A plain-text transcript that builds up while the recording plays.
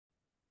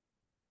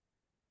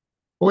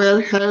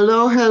Well,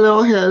 hello,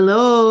 hello,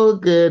 hello.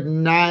 Good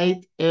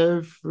night,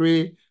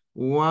 everyone.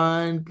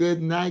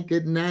 Good night,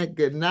 good night,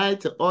 good night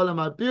to all of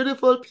my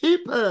beautiful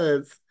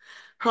peoples.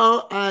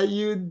 How are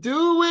you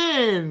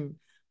doing?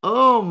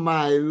 Oh,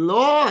 my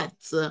Lord.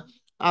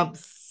 I'm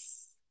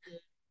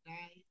good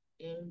night,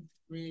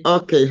 everyone.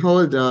 Okay,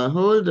 hold on,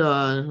 hold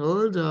on,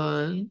 hold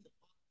on.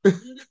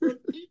 Beautiful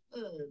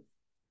peoples.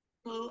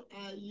 How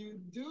are you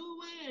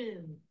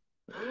doing?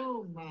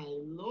 Oh, my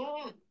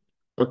Lord.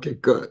 Okay,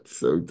 good.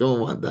 So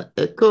don't want that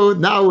echo.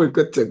 Now we're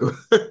good to go.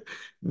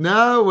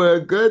 Now we're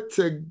good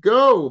to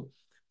go.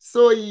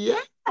 So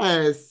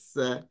yes,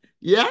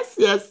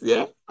 yes.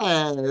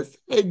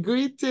 Hey,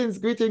 greetings,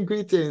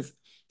 greetings.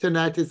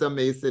 Tonight is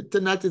amazing.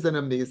 Tonight is an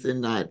amazing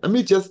night. Let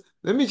me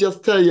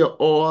just tell you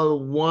all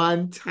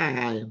one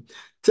time.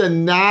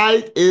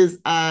 Tonight is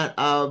an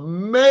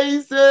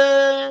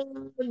amazing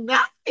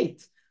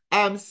night.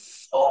 I'm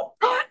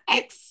super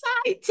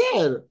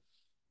excited.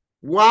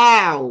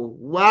 Wow.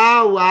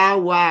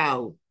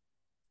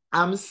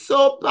 I'm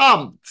so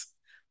pumped.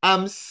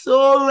 I'm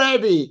so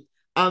ready.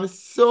 I'm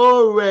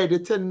so ready.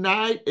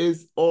 Tonight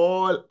is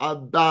all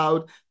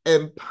about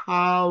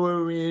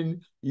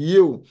empowering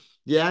you.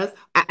 Yes,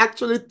 I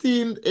actually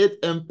themed it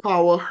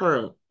empower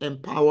her.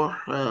 Empower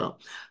her.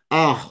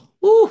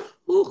 Ooh.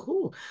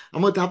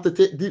 I'm going to have to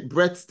take deep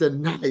breaths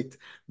tonight.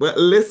 But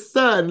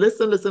listen.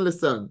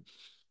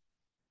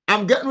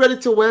 I'm getting ready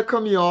to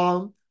welcome you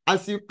all.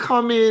 As you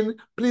come in,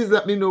 please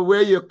let me know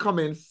where you're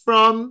coming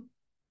from.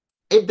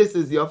 If this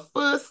is your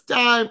first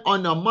time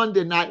on a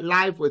Monday Night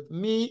Live with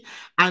me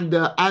and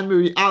the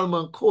Anne-Marie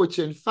Almond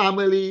coaching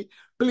family,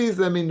 please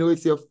let me know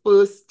it's your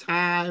first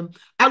time.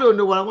 I don't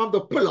know what I want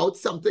to pull out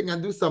something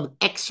and do some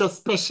extra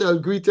special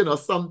greeting or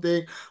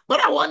something,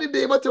 but I want to be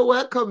able to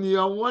welcome you.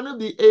 I want to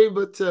be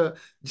able to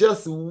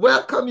just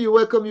welcome you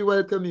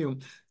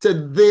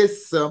to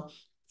this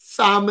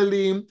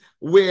family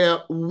where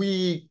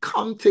we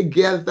come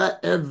together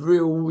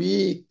every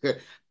week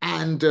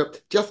and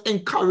just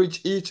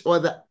encourage each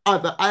other.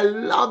 I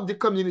love the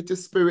community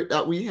spirit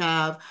that we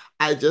have.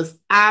 I just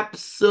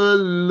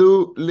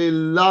absolutely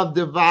love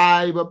the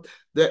vibe.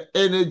 The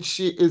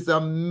energy is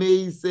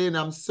amazing.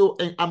 I'm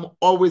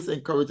always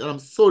encouraged,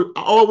 and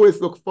I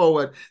always look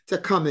forward to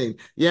coming.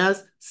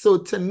 Yes. So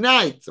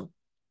tonight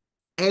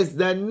is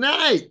the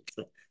night,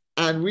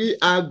 and we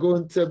are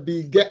going to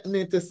be getting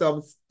into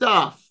some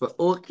stuff.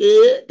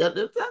 Okay,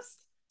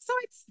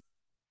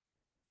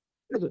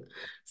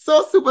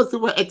 so so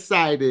super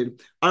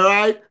excited. All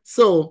right.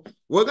 So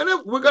we're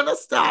gonna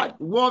start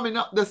warming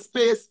up the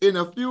space in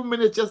a few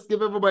minutes. Just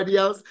give everybody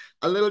else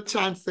a little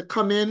chance to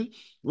come in.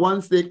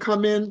 Once they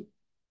come in,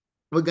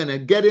 we're gonna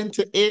get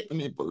into it. Let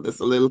me pull this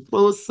a little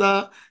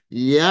closer.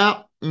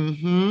 Yeah.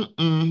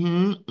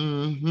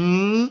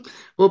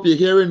 Hope you're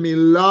hearing me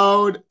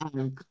loud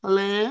and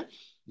clear.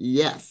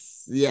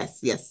 Yes.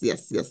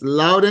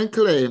 Loud and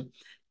clear.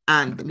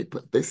 And let me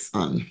put this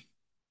on.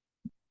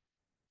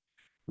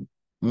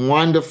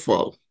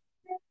 Wonderful.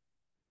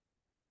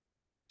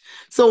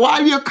 So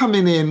while you're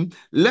coming in,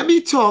 let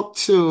me talk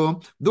to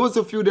those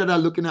of you that are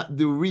looking at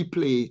the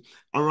replay.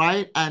 All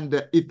right. And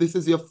if this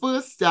is your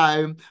first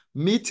time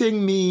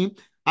meeting me,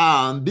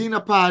 being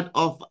a part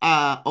of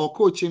our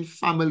coaching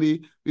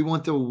family, we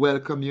want to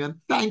welcome you and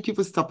thank you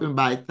for stopping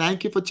by.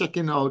 Thank you for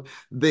checking out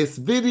this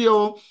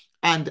video.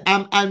 And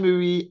I'm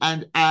Anne-Marie,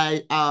 and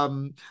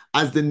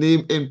as the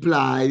name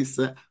implies,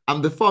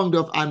 I'm the founder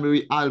of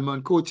Anne-Marie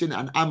Almond Coaching,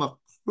 and I'm a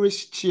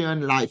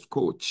Christian life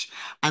coach.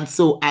 And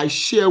so I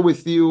share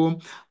with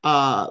you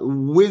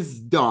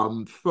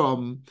wisdom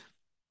from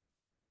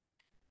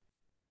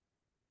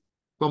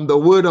the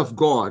Word of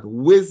God,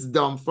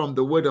 wisdom from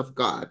the Word of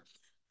God.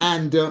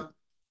 And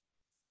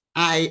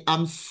I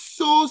am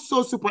so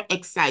super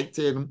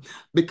excited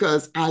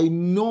because I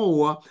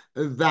know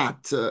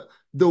that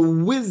the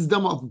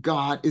wisdom of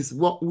God is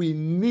what we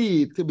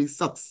need to be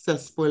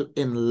successful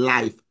in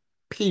life,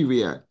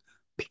 period.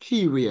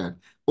 Period.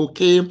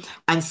 Okay.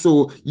 And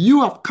so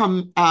you have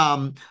come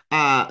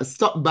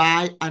stop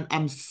by, and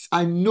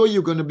I know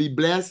you're going to be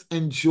blessed.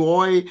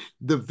 Enjoy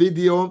the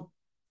video,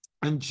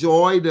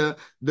 enjoy the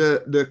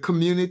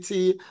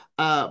community,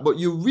 but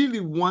you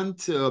really want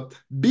to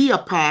be a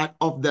part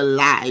of the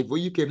live where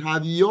you can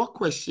have your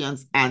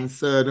questions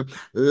answered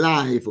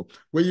live,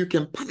 where you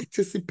can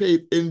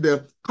participate in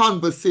the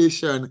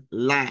conversation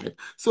live.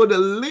 So the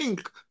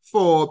link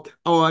for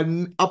our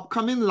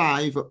upcoming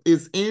live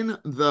is in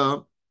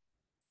the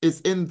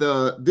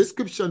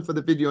description for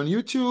the video on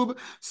YouTube.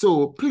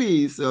 So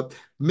please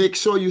make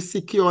sure you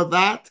secure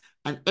that.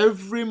 And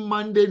every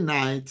Monday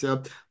night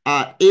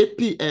at 8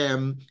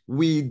 p.m.,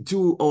 we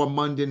do our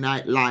Monday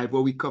Night Live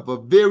where we cover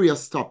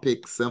various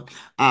topics,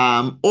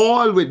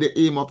 all with the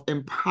aim of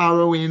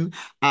empowering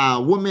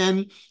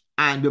women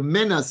and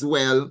men as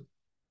well,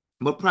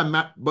 but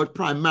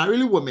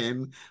primarily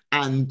women,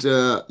 and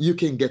you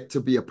can get to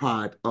be a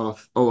part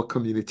of our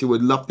community.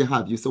 We'd love to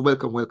have you. So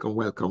welcome.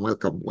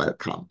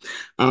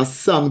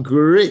 Some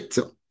great.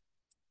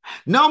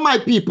 Now, my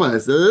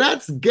peoples,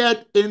 let's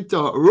get into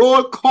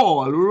roll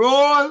call.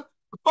 Roll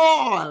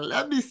all.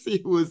 Let me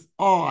see who's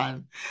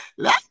on.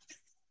 Let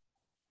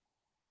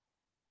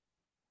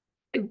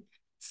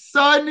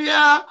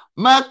Sonia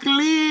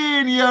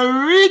McLean,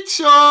 you're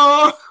rich.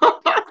 Oh.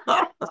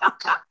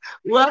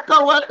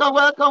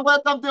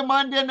 Welcome to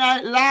Monday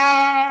Night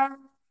Live.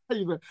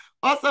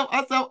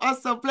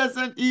 Awesome.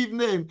 Pleasant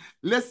evening.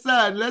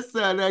 Listen,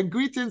 and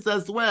greetings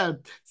as well.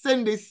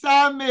 Cindy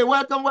Sammy,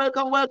 welcome to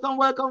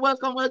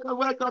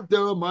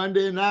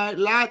Monday Night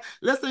Live.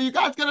 Listen, you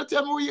guys gotta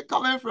tell me where you're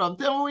coming from.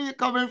 Tell me where you're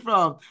coming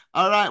from.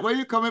 All right, where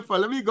you coming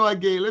from? Let me go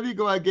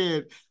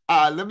again.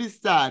 Let me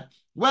start.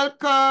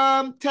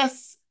 Welcome,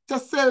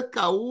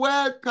 Tessilka.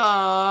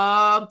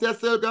 Welcome,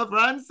 Tessilka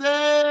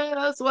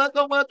Francis.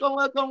 Welcome.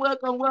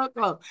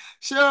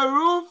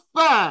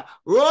 Sharufa.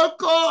 Roll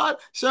call.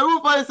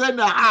 Sharufa is in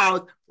the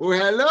house. Oh,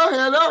 hello.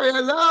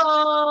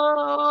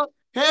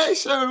 Hey,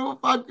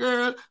 Sharufa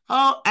girl.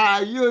 How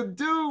are you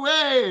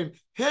doing?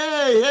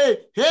 Hey,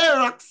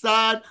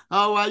 Roxanne.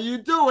 How are you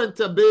doing,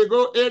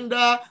 Tobago in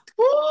the...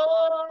 Woo!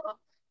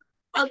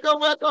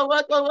 Welcome,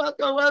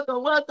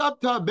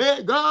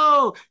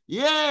 Tobago.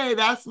 Yeah,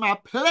 that's my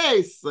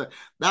place.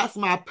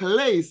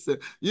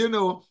 You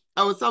know,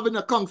 I was having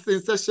a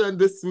counseling session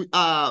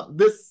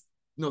today's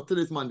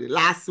Monday,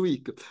 last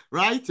week,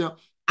 right?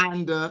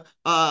 And the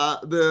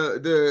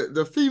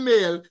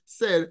female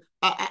said,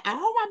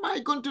 how am I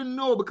going to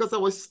know? Because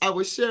I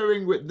was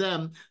sharing with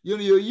them,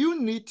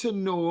 you need to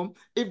know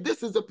if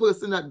this is the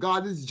person that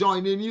God is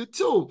joining you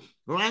to,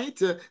 right?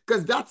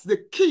 Because that's the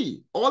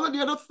key. All of the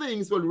other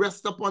things will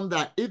rest upon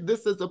that. If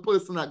this is the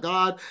person that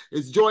God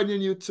is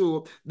joining you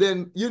to,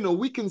 then,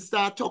 we can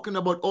start talking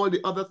about all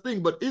the other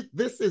things. But if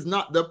this is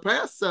not the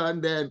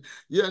person, then,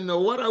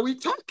 what are we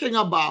talking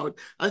about?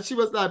 And she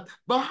was like,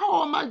 but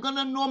how am I going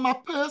to know my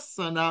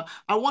person? I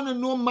want to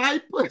know my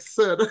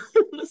person.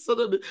 Listen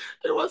to me.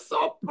 It was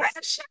so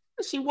precious.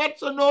 She wants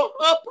to know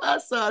her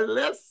person.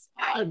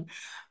 Listen.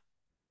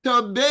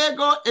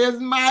 Tobago is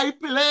my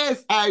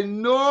place. I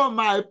know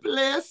my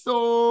place.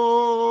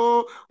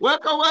 So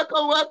welcome.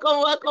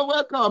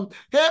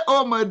 Hey,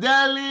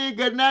 Omadeli.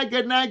 Good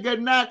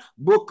night.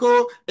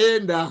 Boko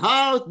in the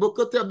house.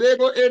 Boko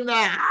Tobago in the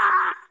house.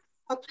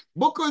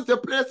 Boko is the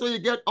place where you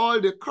get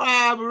all the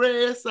crab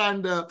race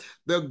and the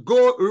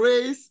goat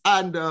race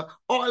and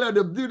all of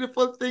the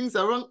beautiful things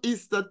around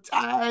Easter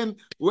time.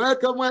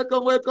 Welcome,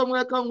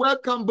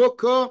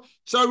 Boko.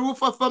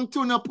 Sharufa from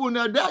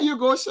Tunapuna. There you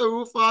go,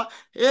 Sharufa.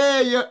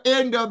 Hey, you're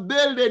in the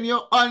building.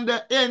 You're on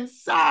the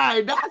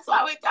inside. That's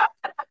what we're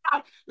talking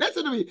about.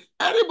 Listen to me.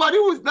 Anybody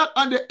who's not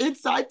on the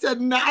inside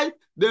tonight,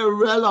 they're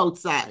real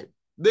outside.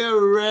 They're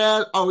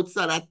real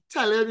outside. I'm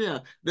telling you,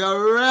 they're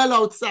real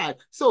outside.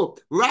 So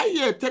right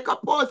here, take a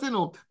pause,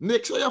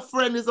 make sure your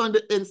friend is on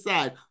the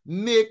inside.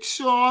 Make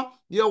sure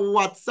you're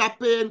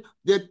WhatsApping,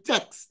 you're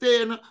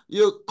texting,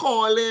 you're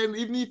calling.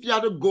 Even if you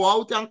have to go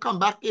out and come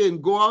back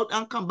in,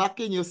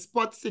 your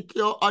spot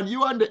secure, and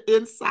you on the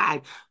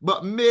inside.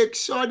 But make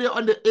sure they're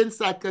on the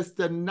inside, because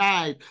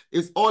tonight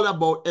is all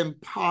about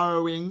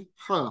empowering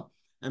her,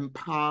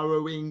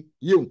 empowering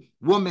you,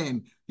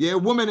 woman. Yeah,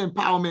 woman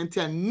empowerment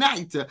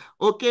tonight.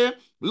 Okay,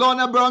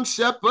 Lorna Brown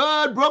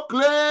Shepherd,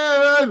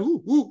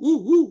 Brooklyn.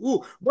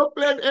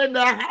 Brooklyn in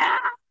the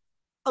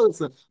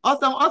house.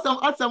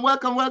 Awesome.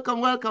 Welcome.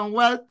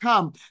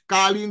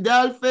 Colleen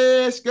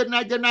Delfish, good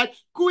night.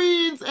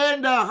 Queens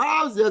in the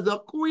house. There's a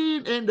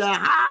queen in the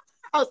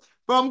house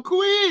from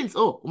Queens.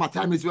 Oh, my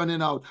time is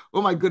running out.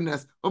 Oh my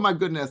goodness.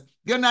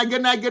 Good night.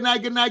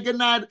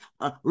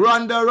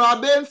 Rhonda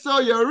Robbins, so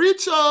you're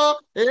rich.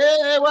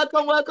 Hey,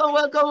 welcome.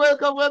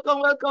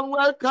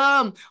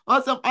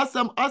 Awesome.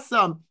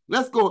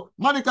 Let's go.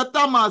 Monica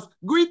Thomas,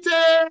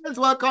 greetings.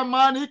 Welcome,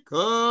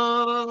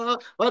 Monica.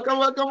 Welcome.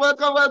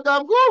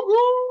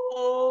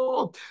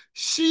 Woo-hoo.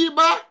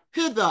 Sheba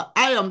Hither.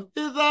 I am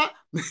Hither.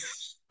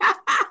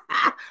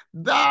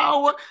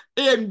 Thou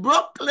in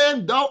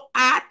Brooklyn, thou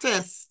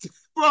artist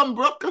from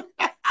Brooklyn.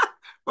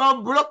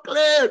 From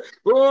Brooklyn.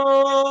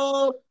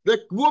 Oh,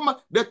 the woman,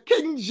 the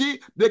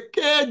KJV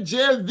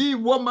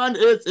woman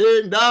is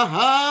in the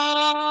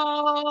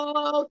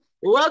house.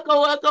 Welcome.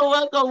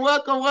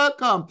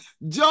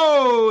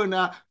 Joan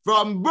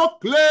from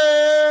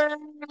Brooklyn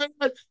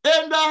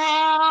in the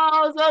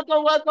house.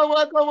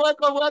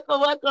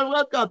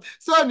 Welcome.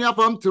 Sonia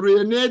from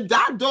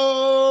Trinidad.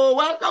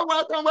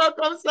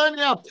 Welcome,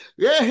 Sonia.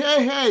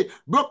 Hey.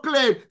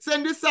 Brooklyn.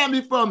 Cindy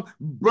Sammy from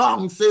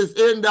Bronx is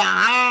in the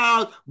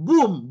house.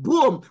 Boom.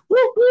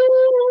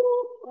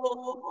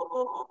 Woo-hoo.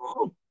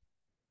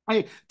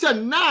 Hey,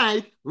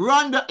 tonight,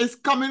 Rhonda is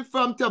coming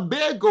from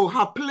Tobago,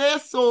 her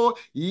place. So,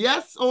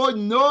 yes or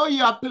no,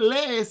 your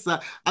place. I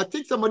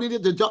think somebody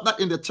need to drop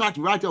that in the chat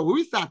right away.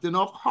 We're starting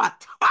off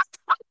hot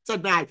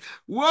tonight.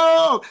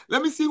 Whoa,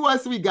 let me see what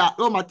else we got.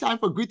 Oh, my time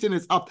for greeting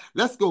is up.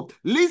 Let's go.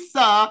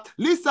 Lisa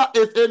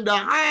is in the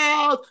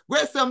house.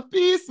 Grace and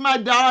peace, my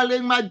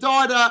darling, my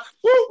daughter.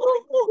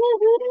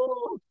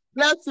 Woo.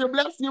 Bless you,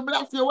 bless you,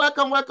 bless you.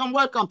 Welcome, welcome,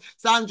 welcome.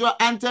 Sandra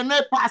Anthony,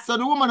 Pastor,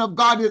 the woman of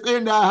God is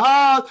in the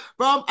house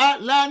from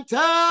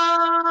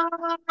Atlanta.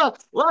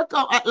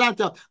 Welcome,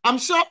 Atlanta. I'm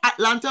sure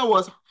Atlanta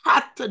was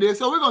hot today.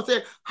 So we're going to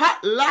say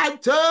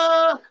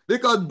Atlanta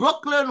because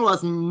Brooklyn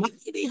was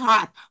mighty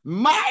hot,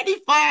 mighty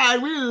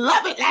fine. We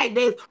love it like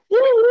this. Woo,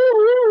 woo,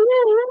 woo,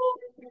 woo, woo.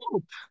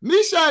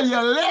 Michelle,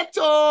 you're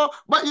little,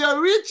 but you're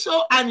rich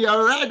and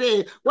you're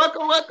ready.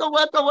 Welcome, welcome,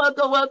 welcome,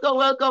 welcome, welcome,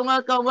 welcome,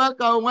 welcome,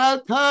 welcome,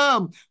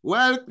 welcome.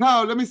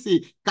 Welcome. Let me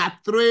see.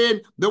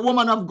 Catherine, the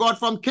woman of God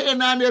from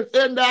Canaan, is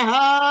in the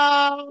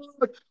house.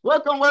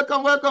 Welcome,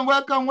 welcome, welcome,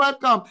 welcome,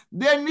 welcome.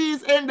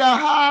 Denise in the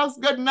house.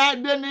 Good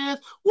night, Denise.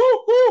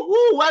 Woo, woo,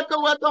 woo.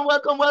 Welcome, welcome,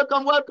 welcome,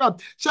 welcome, welcome.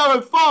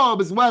 Cheryl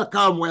Forbes,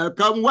 welcome,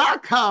 welcome,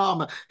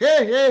 welcome.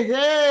 Hey, hey,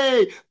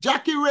 hey.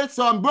 Jackie Ritz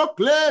from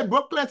Brooklyn.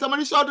 Brooklyn.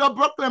 Somebody shout out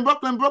Brooklyn,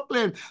 Brooklyn,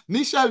 Brooklyn.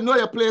 Michelle, know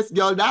your place,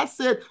 girl. That's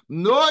it.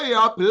 Know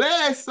your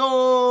place.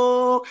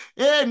 Oh,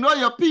 hey, know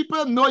your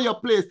people, know your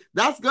place.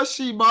 That's good,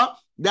 Sheba.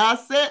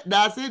 That's it.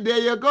 That's it. There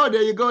you go.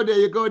 There you go. There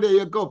you go. There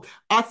you go.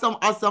 Awesome.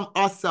 Awesome.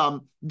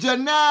 Awesome.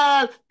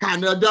 Janelle,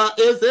 Canada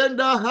is in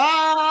the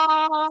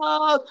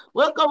house.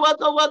 Welcome,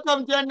 welcome,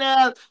 welcome,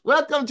 Janelle.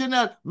 Welcome,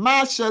 Janelle.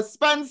 Marsha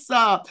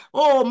Spencer.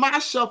 Oh,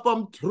 Marsha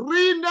from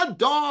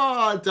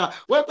Trinidad.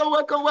 Welcome,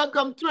 welcome,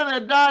 welcome,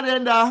 Trinidad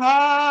in the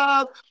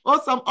house.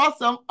 Awesome,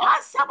 awesome,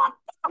 awesome.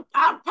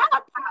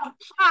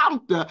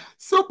 Pumped.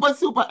 Super,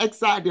 super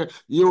excited.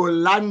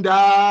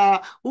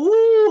 Yolanda.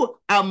 Ooh,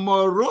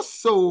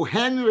 Amoroso.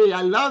 Henry,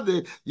 I love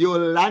it.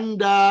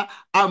 Yolanda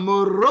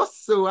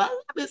Amoroso. I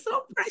love it.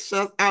 So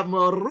precious.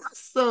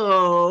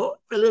 Amoroso.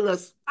 A little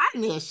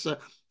Spanish.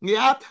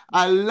 Yeah,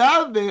 I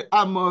love it.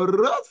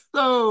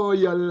 Amoroso,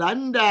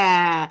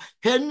 Yolanda,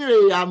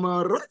 Henry,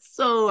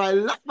 Amoroso. I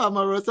love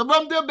Amoroso.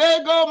 From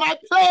Tobago, my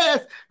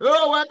place.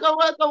 Oh, welcome,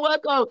 welcome,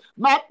 welcome.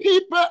 My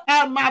people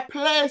and my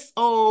place.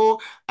 Oh,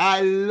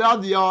 I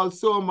love y'all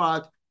so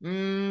much.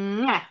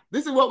 Mwah.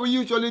 This is what we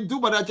usually do,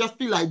 but I just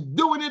feel like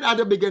doing it at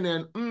the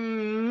beginning.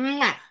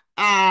 Mwah.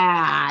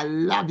 Ah,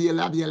 love you,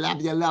 love you,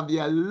 love you, love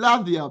you,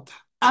 love you.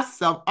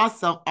 Awesome,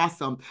 awesome,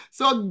 awesome.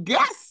 So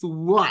guess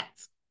what?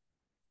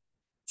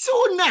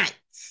 Tonight,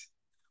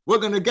 we're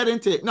going to get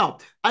into it. Now,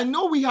 I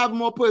know we have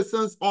more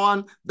persons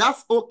on.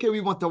 That's okay. We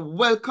want to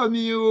welcome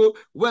you,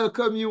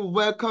 welcome you,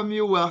 welcome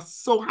you. We're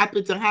so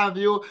happy to have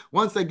you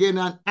once again.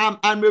 And I'm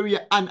Anne-Marie,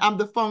 and I'm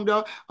the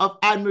founder of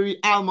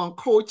Anne-Marie Almond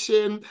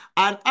Coaching.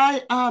 And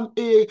I am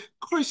a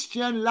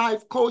Christian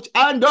life coach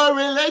and a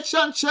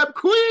relationship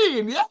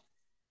queen. Yes.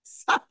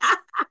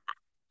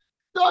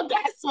 So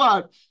guess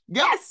what?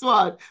 Guess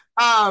what?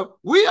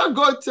 We are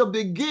going to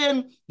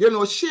begin,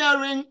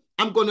 sharing.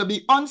 I'm going to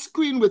be on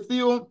screen with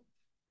you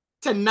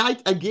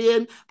tonight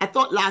again. I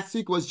thought last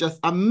week was just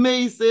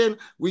amazing.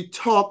 We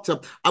talked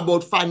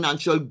about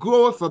financial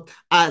growth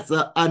as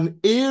an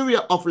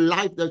area of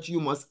life that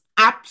you must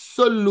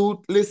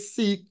absolutely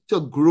seek to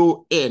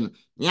grow in.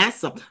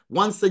 Yes,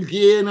 once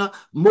again,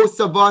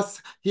 most of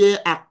us here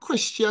are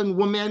Christian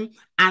women,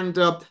 and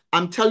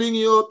I'm telling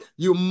you,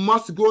 you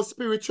must grow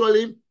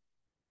spiritually.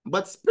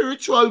 But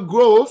spiritual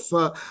growth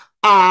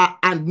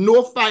and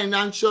no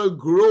financial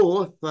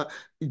growth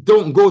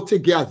don't go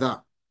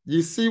together.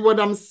 You see what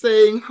I'm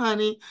saying,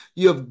 honey?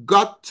 You've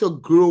got to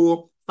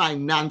grow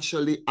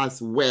financially as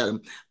well.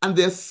 And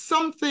there's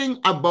something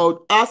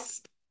about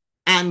us,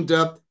 and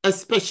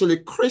especially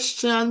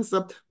Christians,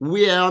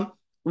 where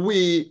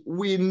we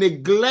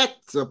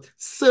neglect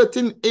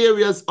certain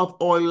areas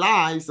of our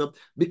lives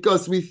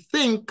because we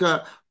think,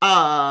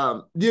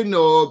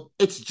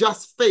 it's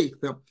just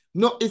faith.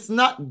 No, it's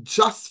not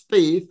just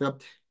faith.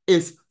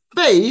 It's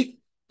faith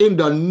in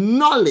the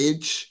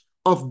knowledge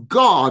of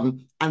God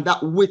and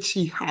that which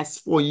he has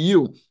for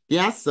you.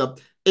 Yes,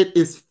 it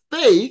is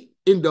faith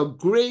in the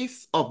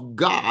grace of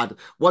God,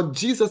 what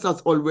Jesus has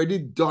already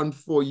done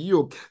for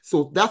you.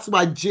 So that's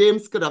why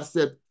James could have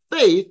said,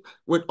 faith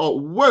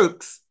without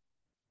works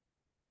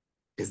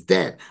is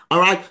dead. All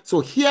right.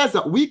 So here's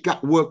that we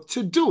got work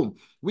to do.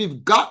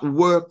 We've got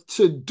work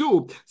to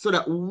do so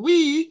that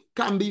we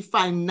can be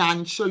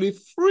financially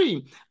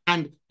free.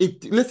 And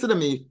listen to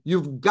me,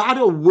 you've got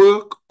to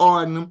work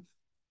on,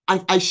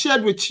 I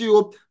shared with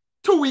you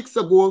 2 weeks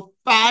ago,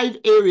 5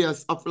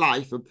 areas of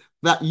life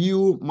that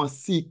you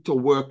must seek to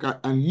work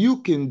at. And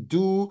you can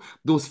do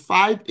those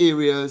 5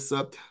 areas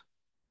at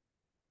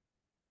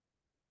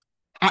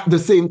the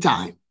same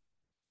time.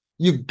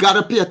 You got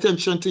to pay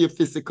attention to your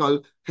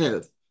physical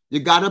health. You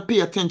got to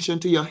pay attention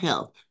to your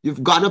health.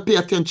 You've got to pay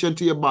attention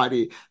to your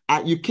body.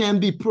 You can't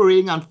be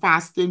praying and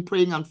fasting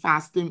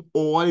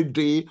all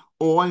day,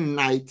 all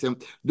night.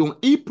 Don't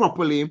eat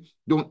properly.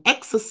 Don't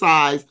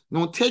exercise.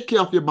 Don't take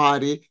care of your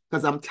body.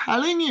 Because I'm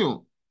telling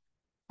you,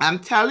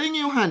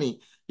 honey,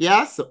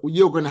 yes,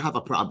 you're going to have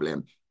a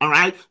problem. All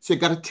right. So you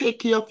got to take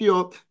care of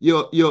your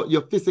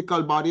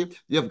physical body.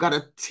 You've got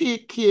to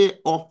take care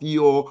of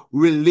your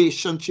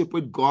relationship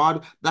with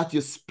God. That's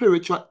your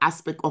spiritual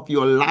aspect of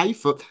your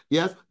life.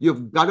 Yes.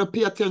 You've got to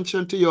pay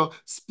attention to your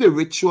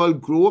spiritual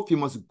growth. You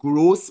must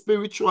grow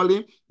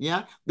spiritually.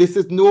 Yeah. This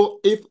is no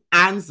if,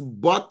 ands,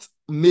 but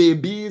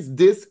maybe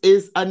this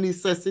is a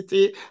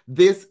necessity.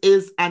 This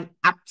is an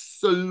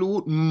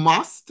absolute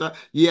must.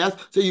 Yes.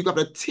 So you got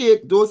to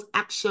take those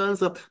actions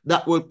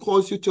that will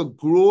cause you to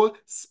grow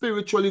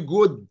spiritually,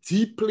 grow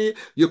deeply.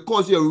 You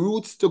cause your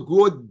roots to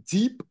grow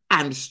deep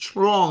and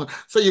strong,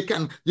 so you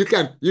can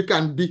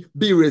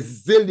be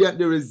resilient,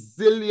 the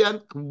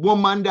resilient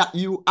woman that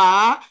you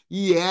are.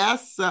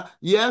 Yes,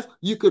 yes,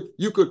 you could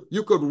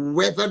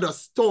weather the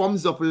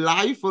storms of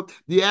life.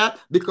 Yeah,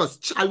 because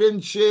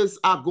challenges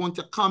are going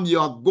to come.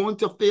 You are going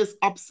to face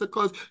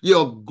obstacles.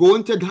 You're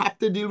going to have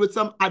to deal with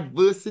some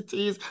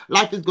adversities.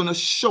 Life is going to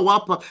show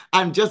up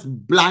and just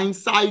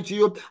blindside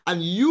you,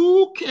 and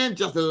you can't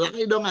just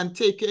lie down and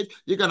take it.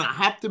 You're going to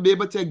have to be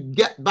able to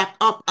get back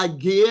up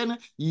again.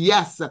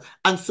 Yes.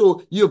 And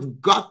so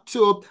you've got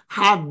to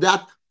have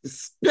that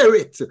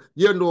spirit,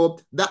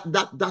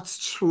 that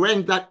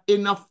strength, that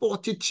inner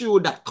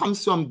fortitude that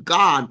comes from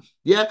God.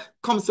 Yeah,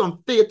 comes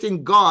from faith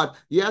in God.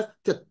 Yes,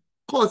 to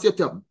cause you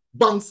to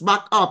bounce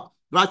back up.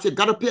 Right, you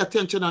got to pay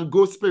attention and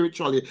grow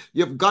spiritually.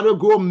 You've got to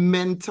grow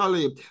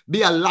mentally.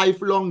 Be a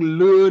lifelong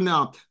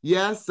learner.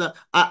 Yes,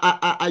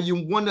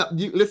 you want to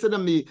listen to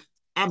me.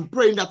 I'm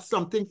praying that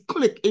something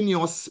click in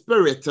your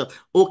spirit.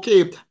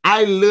 Okay,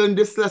 I learned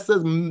this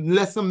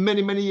lesson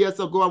many years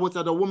ago. I was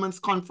at a women's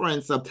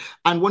conference,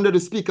 and one of the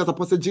speakers,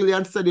 Apostle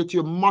Gillian, said it,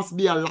 you must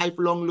be a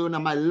lifelong learner.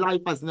 My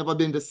life has never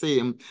been the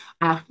same.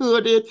 I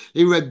heard it,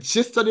 it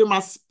registered in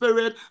my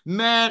spirit,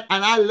 man,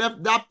 and I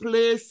left that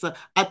place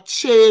a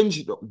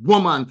changed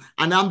woman.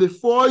 And I'm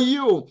before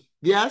you,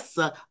 yes,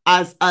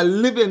 as a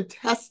living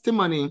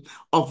testimony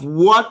of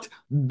what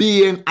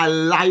being a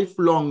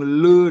lifelong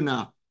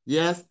learner,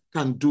 yes,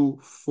 can do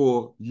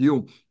for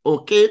you.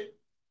 Okay.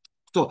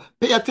 So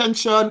pay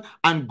attention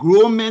and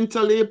grow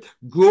mentally,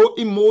 grow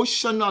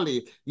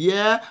emotionally.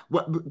 Yeah.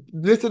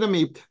 Listen to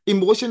me.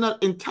 Emotional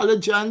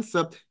intelligence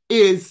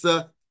is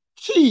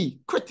key,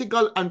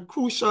 critical, and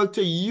crucial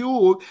to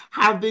you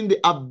having the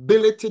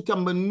ability to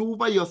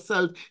maneuver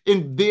yourself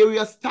in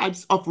various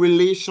types of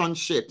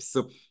relationships.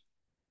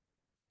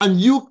 And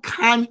you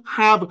can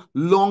have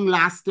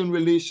long-lasting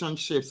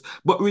relationships,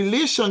 but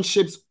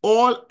relationships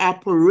all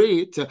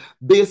operate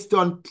based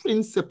on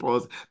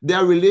principles.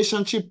 They're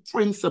relationship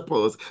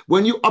principles.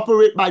 When you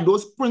operate by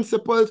those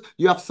principles,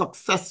 you have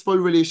successful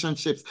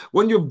relationships.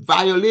 When you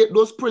violate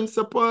those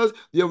principles,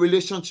 your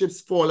relationships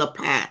fall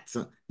apart.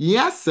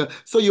 Yes,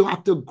 so you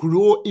have to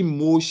grow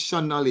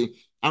emotionally,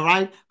 all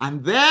right?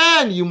 And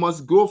then you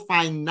must grow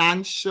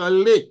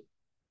financially.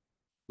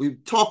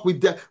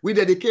 We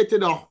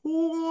dedicated a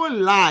whole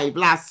live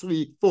last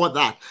week for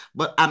that.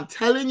 But I'm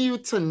telling you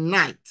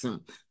tonight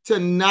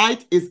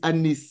is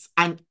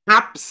an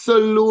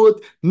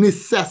absolute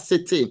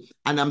necessity.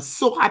 And I'm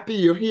so happy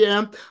you're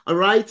here. All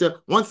right.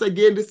 Once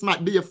again, this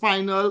might be your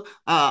final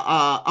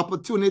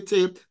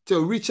opportunity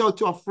to reach out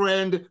to a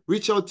friend,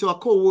 reach out to a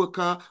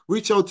coworker,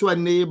 reach out to a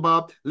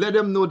neighbor, let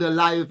them know the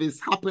live is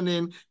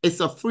happening. It's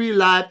a free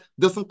live,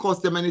 doesn't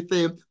cost them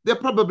anything. They're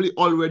probably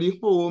already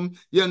home.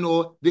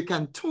 They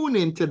can tune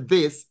into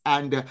this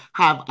and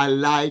have a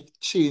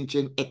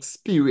life-changing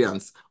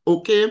experience.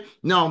 Okay.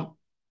 Now,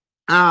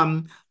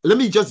 let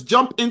me just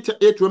jump into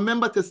it.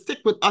 Remember to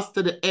stick with us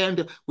to the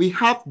end. We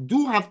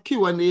do have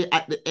Q&A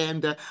at the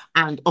end.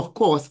 And of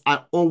course,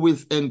 I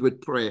always end with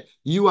prayer.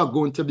 You are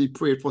going to be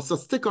prayed for. So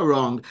stick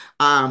around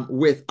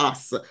with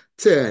us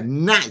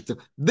tonight.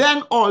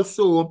 Then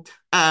also,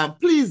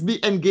 please be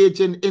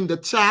engaging in the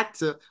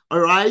chat.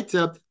 All right.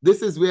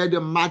 This is where the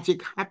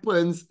magic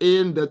happens,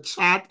 in the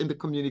chat, in the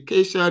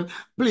communication.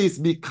 Please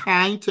be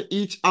kind to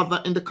each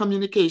other in the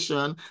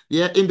communication.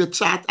 Yeah, in the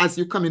chat as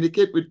you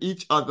communicate with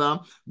each other.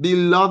 Be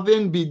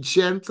loving, be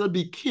gentle,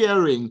 be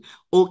caring.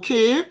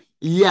 Okay?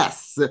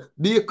 Yes.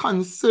 Be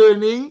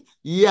concerning.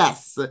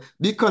 Yes.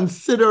 Be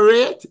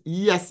considerate.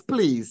 Yes,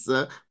 please.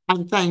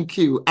 And thank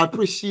you. I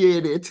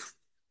appreciate it.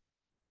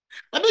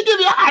 Let me give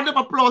you a hand of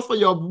applause for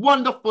your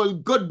wonderful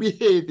good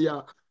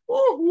behavior.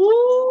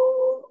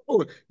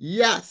 Ooh,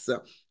 yes.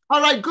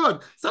 All right,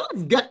 good. So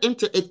let's get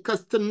into it,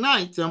 because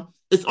tonight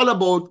it's all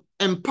about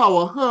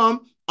empower her,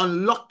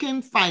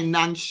 unlocking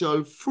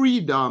financial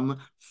freedom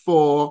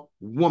for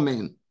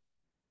women.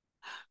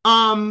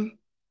 In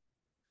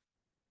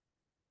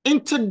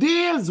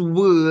today's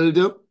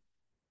world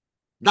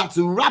that's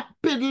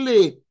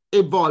rapidly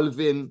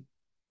evolving,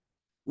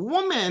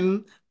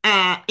 women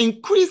are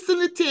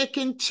increasingly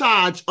taking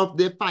charge of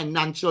their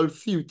financial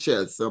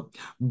futures,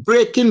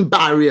 breaking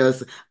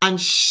barriers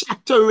and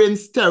shattering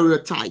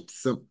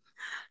stereotypes.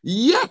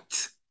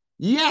 Yet,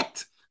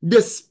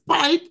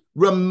 despite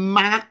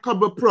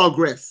remarkable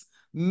progress,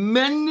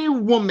 many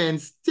women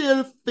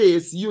still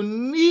face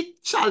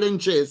unique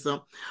challenges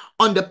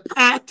on the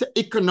path to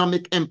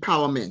economic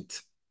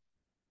empowerment.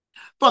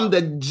 from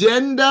the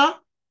gender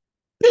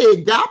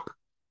pay gap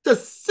to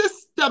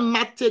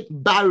systematic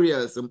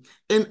barriers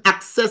in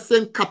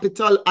accessing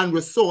capital and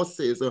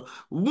resources.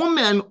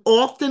 Women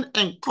often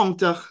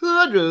encounter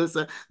hurdles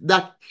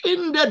that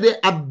hinder their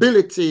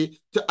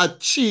ability to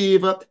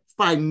achieve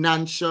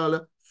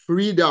financial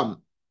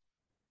freedom.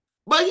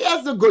 But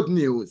here's the good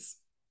news.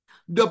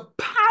 The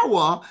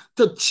power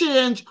to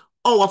change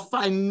our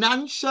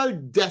financial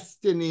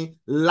destiny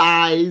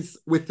lies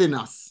within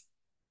us.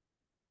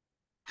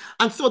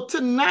 And so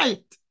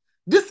tonight,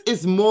 this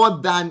is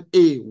more than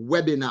a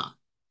webinar.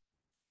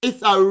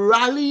 It's a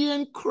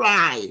rallying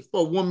cry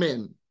for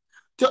women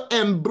to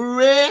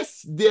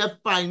embrace their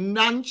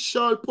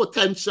financial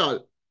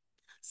potential,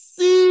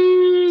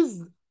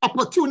 seize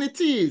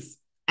opportunities,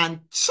 and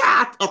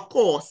chart a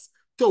course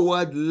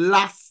toward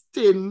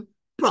lasting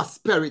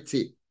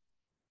prosperity.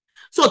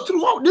 So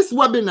throughout this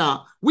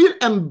webinar, we'll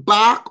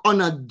embark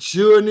on a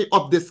journey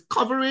of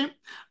discovery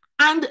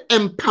and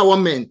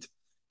empowerment,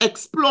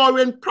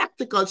 exploring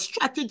practical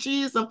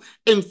strategies,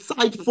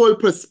 insightful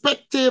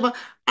perspective,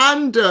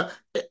 and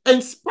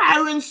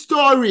inspiring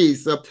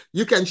stories.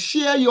 You can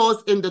share yours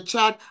in the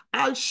chat.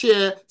 I'll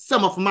share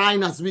some of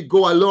mine as we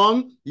go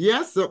along.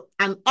 Yes,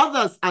 and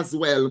others as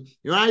well,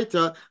 right?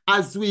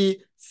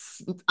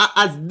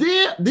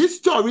 These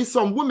stories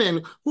from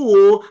women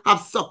who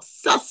have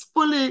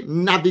successfully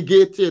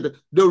navigated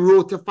the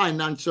road to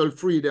financial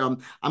freedom.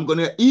 I'm going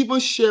to even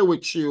share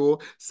with you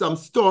some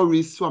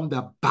stories from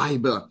the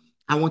Bible.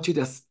 I want you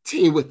to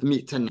stay with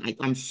me tonight.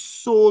 I'm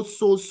so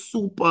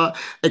super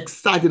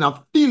excited. I'm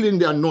feeling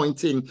the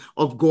anointing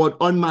of God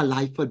on my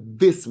life for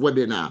this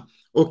webinar.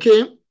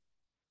 Okay?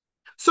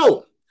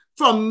 So,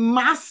 from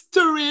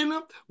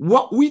mastering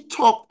what we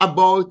talked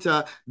about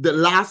the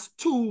last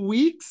 2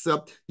 weeks,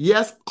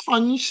 yes,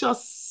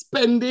 conscious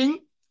spending,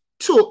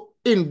 to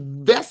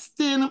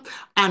investing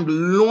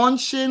and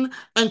launching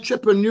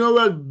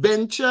entrepreneurial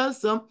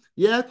ventures.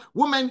 Yes,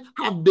 women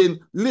have been,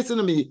 listen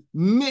to me,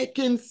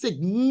 making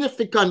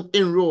significant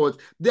inroads.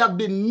 They have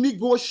been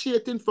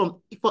negotiating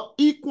for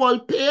equal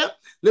pay.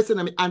 Listen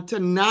to me, and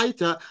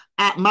tonight,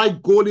 my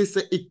goal is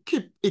to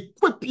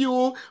equip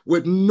you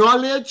with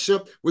knowledge,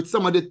 with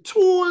some of the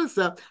tools,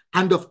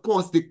 and of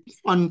course, the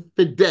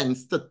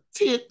confidence to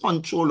take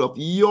control of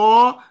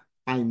your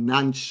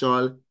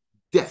financial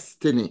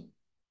destiny.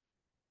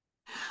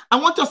 I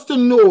want us to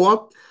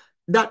know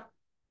that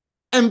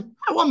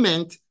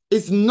empowerment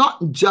is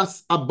not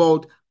just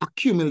about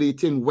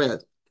accumulating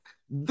wealth.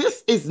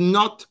 This is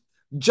not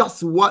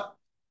just what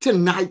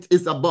tonight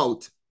is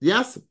about,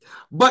 yes?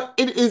 But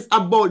it is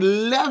about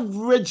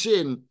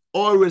leveraging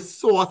our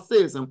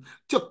resources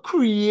to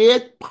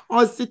create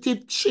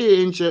positive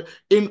change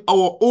in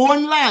our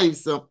own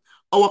lives,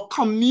 our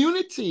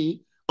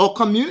community, our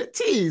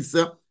communities,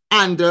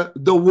 and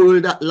the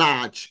world at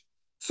large.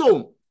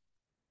 So,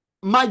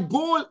 my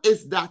goal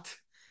is that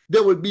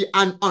there will be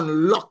an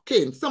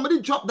unlocking. Somebody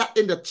drop that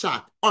in the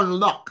chat.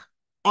 Unlock.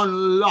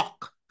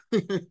 Unlock.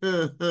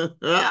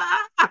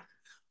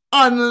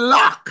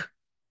 Unlock.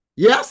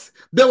 Yes,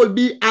 there will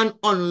be an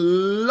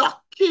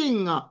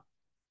unlocking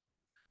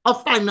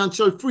of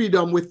financial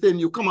freedom within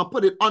you. Come on,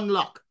 put it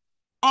unlock.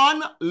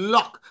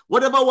 Unlock.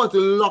 Whatever was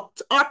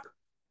locked up,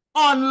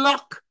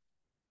 unlock.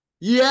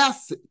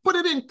 Yes, put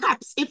it in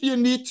caps if you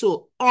need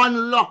to.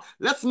 Unlock.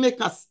 Let's make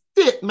a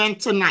statement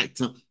tonight.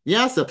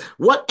 Yes,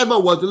 whatever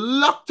was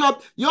locked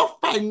up, your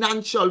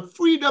financial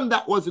freedom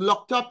that was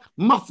locked up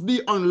must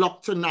be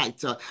unlocked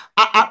tonight.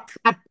 I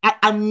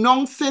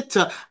announce it,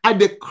 I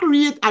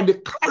decree it, I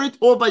declare it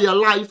over your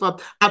life,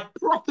 I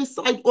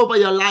prophesy over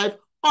your life.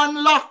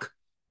 Unlock.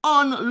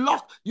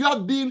 Unlock. You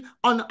have been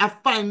on a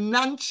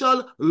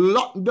financial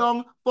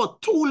lockdown for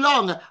too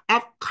long.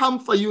 I've come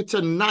for you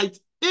tonight.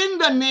 In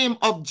the name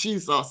of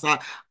Jesus,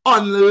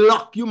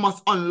 unlock. You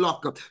must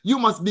unlock. You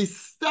must be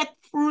set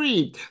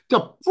free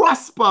to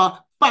prosper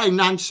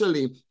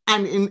financially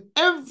and in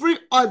every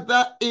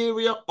other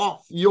area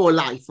of your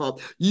life.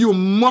 You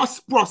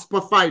must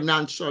prosper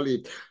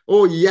financially.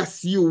 Oh,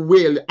 yes, you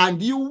will.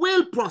 And you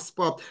will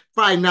prosper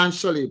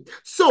financially.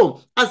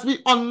 So, as we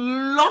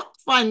unlock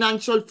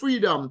financial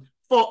freedom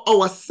for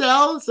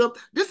ourselves,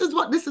 this is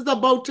what this is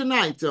about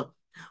tonight.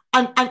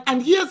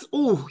 And here's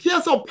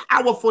how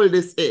powerful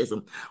this is.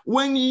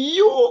 When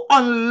you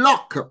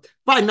unlock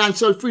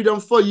financial freedom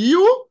for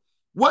you,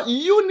 what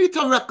you need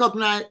to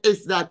recognize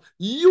is that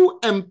you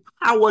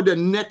empower the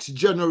next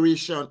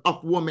generation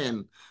of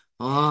women.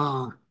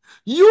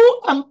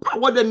 You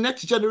empower the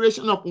next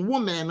generation of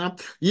women,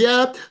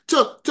 yeah,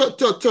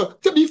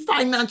 to be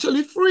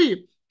financially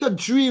free, to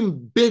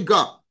dream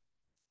bigger,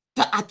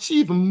 to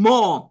achieve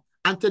more,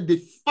 and to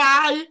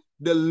defy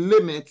the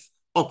limits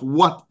of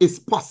what is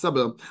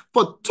possible.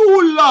 For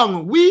too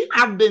long, we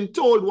have been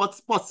told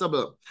what's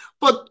possible.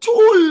 For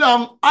too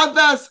long,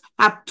 others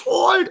have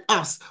told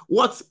us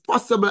what's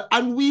possible,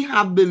 and we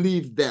have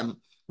believed them.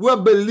 We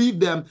have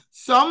believed them.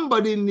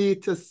 Somebody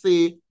needs to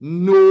say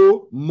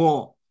no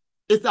more.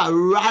 It's a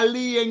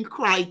rallying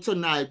cry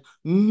tonight.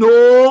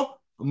 No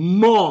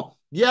more.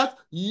 Yes,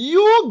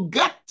 you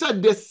get to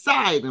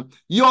decide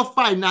your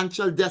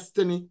financial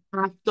destiny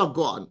after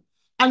God.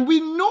 And we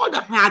know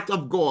the heart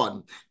of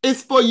God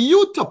is for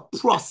you to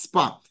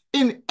prosper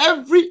in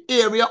every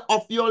area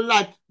of your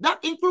life.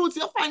 That includes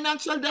your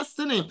financial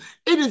destiny.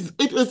 It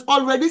is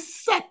already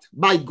set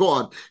by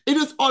God. It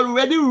is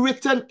already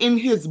written in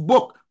his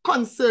book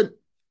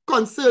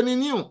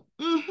concerning you.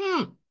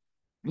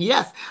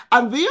 Yes,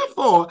 and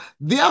therefore,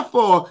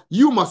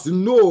 you must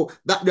know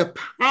that the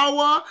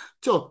power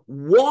to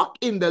walk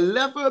in the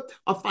level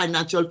of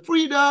financial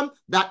freedom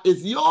that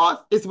is yours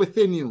is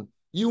within you.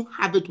 You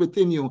have it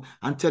within you.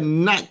 And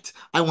tonight,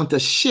 I want to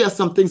share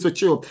some things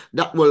with you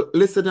that will,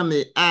 listen to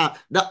me.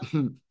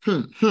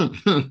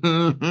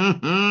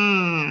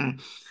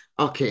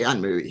 Okay,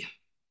 Anne-Marie.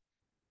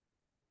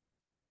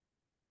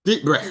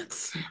 Deep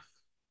breaths.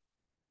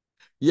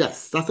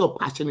 Yes, that's how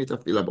passionate I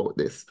feel about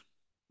this.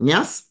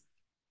 Yes,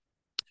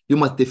 you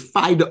must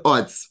defy the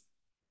odds.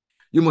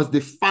 You must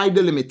defy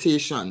the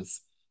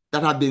limitations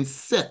that have been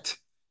set.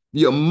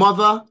 Your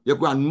mother, your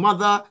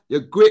grandmother,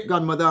 your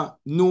great-grandmother,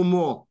 no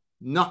more.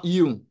 Not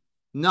you.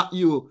 Not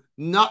you.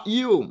 Not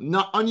you.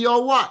 Not on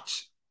your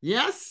watch.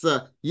 Yes,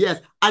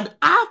 yes. And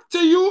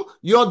after you,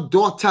 your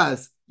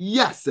daughters.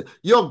 Yes,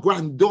 your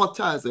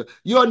granddaughters,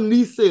 your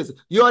nieces,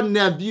 your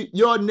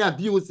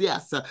nephews,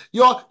 yes. Those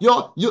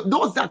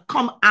that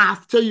come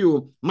after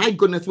you, my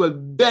goodness, will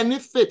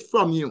benefit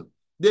from you.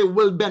 They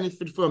will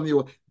benefit from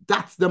you.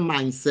 That's the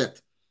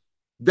mindset.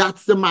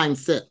 That's the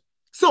mindset.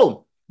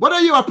 So, whether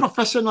you're a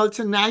professional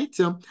tonight,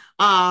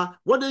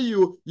 whether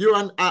you're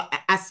an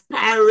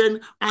aspiring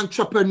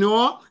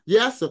entrepreneur,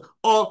 yes,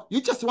 or you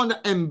just want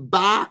to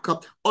embark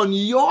on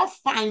your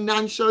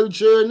financial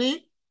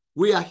journey,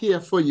 we are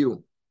here for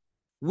you.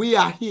 We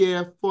are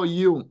here for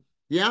you.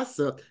 Yes,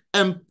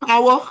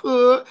 Empower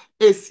Her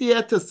is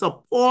here to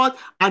support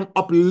and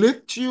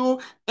uplift you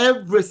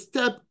every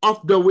step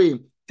of the way.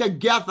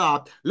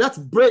 Together, let's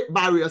break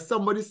barriers.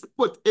 Somebody's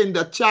put in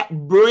the chat,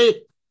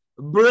 break.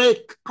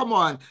 Come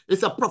on,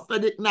 it's a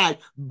prophetic night.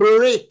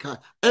 Break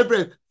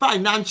every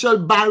financial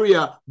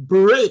barrier.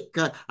 Break.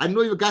 I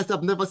know you guys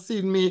have never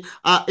seen me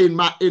in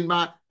my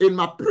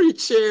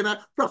preaching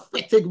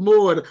prophetic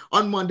mode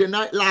on Monday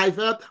Night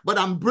Live, but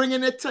I'm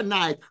bringing it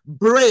tonight.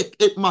 Break.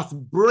 It must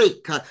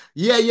break.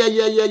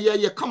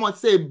 Yeah. Come on,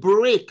 say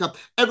break.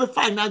 Every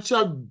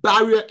financial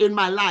barrier in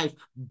my life.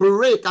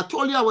 Break. I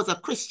told you I was a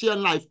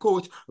Christian life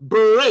coach.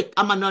 Break.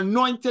 I'm an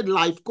anointed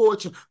life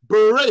coach.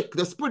 Break.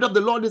 The Spirit of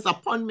the Lord is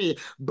upon me.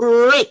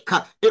 Break.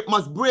 It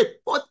must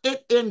break. Put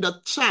it in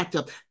the chat.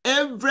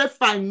 Every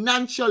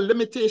financial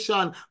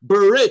limitation,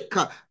 break.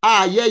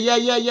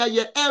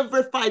 Yeah.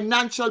 Every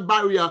financial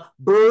barrier,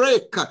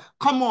 break.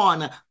 Come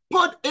on.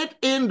 Put it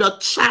in the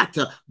chat.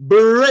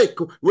 Break.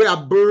 We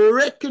are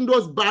breaking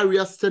those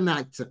barriers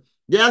tonight.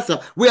 Yes,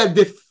 we are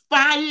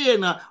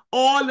defying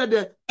all of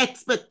the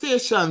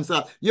expectations.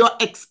 You're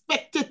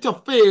expected to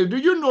fail. Do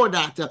you know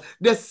that?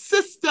 The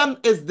system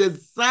is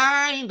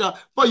designed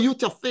for you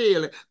to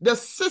fail. The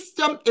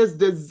system is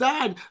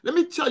designed. Let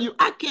me tell you,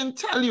 I can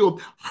tell you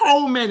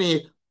how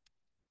many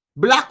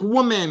Black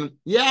women,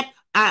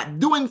 are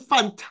doing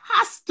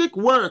fantastic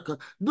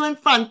work, doing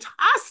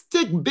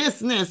fantastic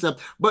business,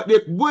 but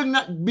they will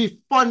not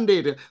be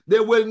funded.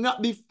 They will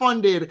not be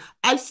funded.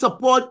 I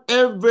support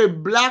every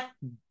Black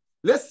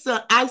Listen,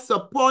 I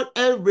support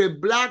every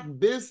Black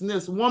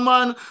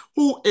businesswoman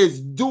who is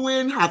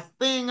doing her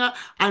thing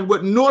and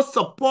with no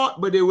support,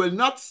 but they will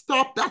not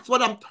stop. That's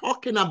what I'm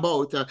talking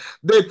about.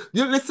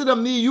 You listen to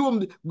me.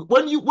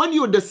 When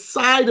you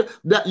decide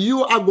that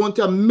you are going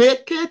to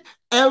make it,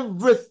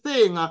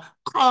 everything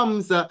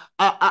comes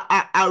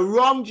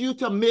around you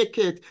to make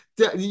it.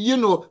 You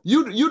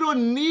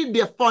don't need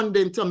their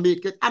funding to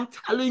make it. I'm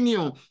telling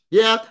you.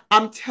 Yeah,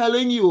 I'm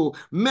telling you,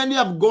 many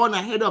have gone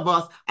ahead of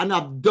us and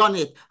have done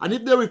it. And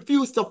if they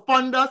refuse to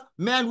fund us,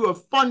 man, we'll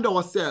fund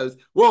ourselves.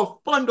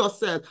 We'll fund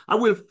ourselves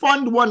and we'll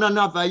fund one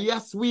another.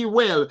 Yes, we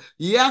will.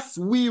 Yes,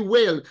 we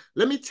will.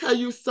 Let me tell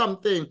you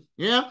something.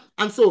 Yeah.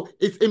 And so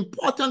it's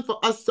important for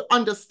us to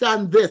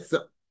understand this.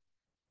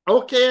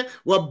 Okay,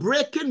 we're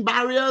breaking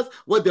barriers,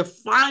 we're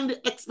defying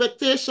the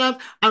expectations,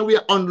 and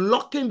we're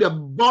unlocking the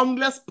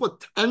boundless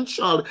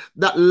potential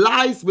that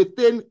lies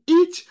within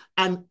each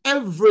and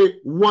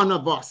every one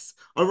of us.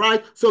 All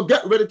right, so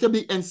get ready to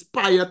be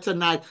inspired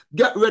tonight.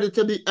 Get ready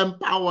to be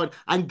empowered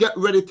and get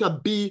ready to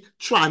be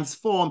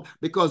transformed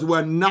because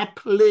we're not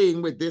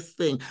playing with this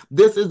thing.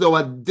 This is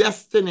our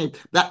destiny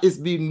that is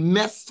being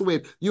messed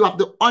with. You have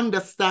to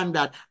understand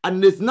that.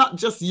 And it's not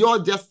just your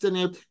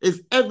destiny, it's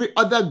every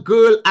other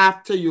girl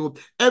after you,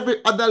 every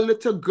other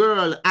little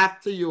girl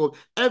after you,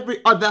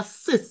 every other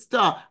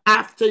sister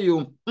after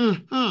you.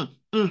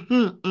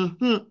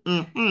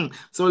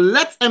 So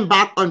let's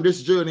embark on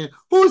this journey.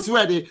 Who's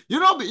ready?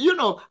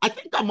 I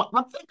think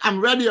I'm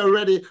ready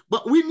already,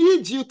 but we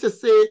need you to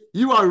say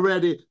you are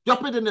ready.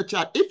 Drop it in the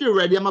chat. If you're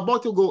ready, I'm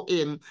about to go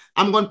in.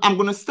 I'm going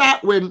to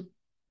start with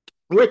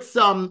with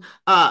some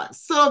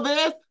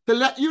surveys to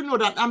let you know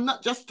that I'm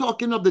not just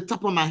talking off the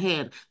top of my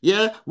head.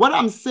 Yeah, what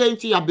I'm saying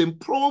to you have been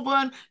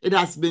proven, it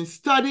has been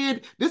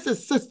studied. This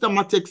is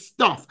systematic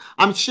stuff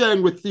I'm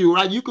sharing with you,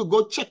 right? You could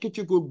go check it,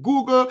 you could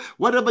Google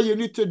whatever you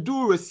need to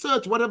do,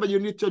 research whatever you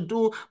need to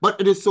do.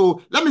 But it is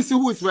so. Let me see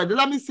who is ready.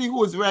 Let me see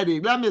who is ready.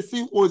 Let me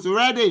see who is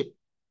ready.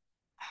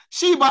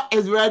 Sheba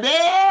is ready.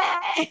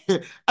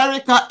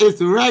 Erica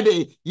is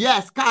ready.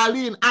 Yes,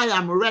 Carlene, I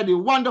am ready.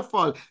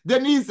 Wonderful.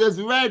 Denise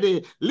is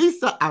ready.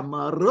 Lisa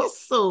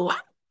Amaroso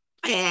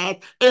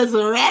is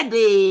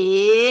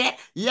ready.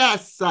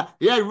 Yes.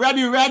 Yeah,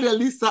 ready.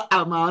 Lisa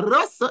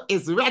Amaroso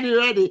is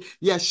ready.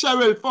 Yes,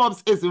 Cheryl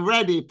Forbes is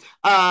ready.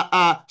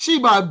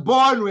 Sheba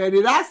born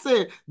ready. That's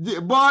it.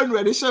 Born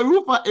ready.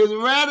 Sharufa is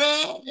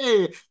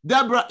ready.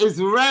 Deborah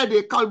is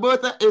ready.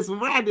 Colberta is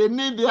ready.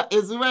 Nivea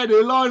is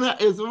ready. Lorna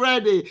is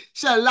ready.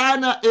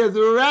 Shalana is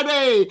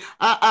ready.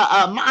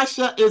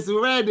 Marsha is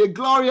ready.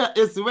 Gloria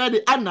is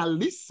ready.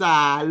 Annalisa,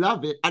 I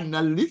love it.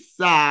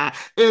 Annalisa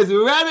is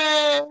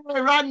ready.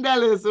 Randall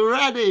is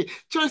ready.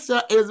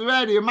 Trisha is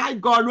ready. My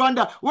God,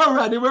 Rhonda, we're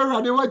ready.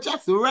 We're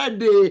just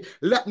ready.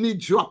 Let me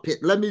drop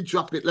it.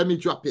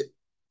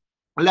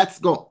 Let's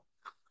go.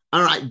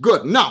 All right,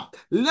 good. Now,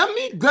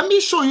 let me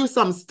show you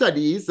some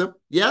studies,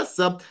 yes,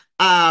 that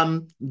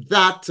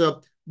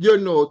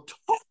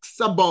talks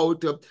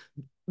about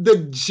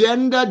the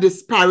gender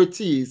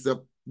disparities,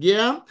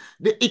 yeah,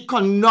 the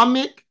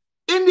economic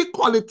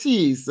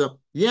inequalities,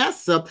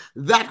 yes,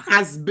 that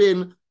has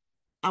been,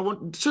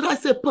 should I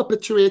say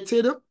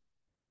perpetuated?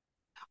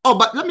 Oh,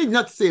 but let me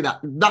not say that.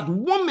 That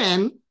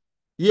women,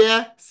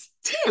 yeah,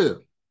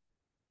 still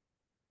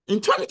in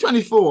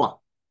 2024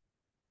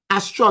 are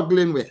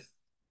struggling with.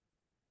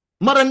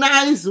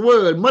 Modernized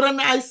world,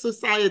 modernized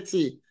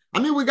society. I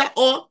mean, we got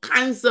all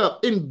kinds of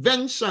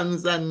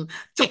inventions and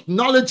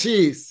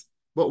technologies,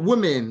 but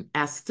women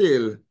are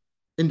still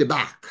in the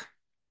back.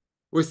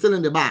 We're still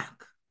in the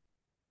back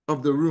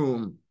of the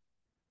room.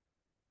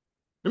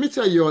 Let me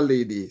tell you all,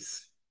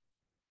 ladies,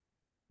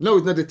 no,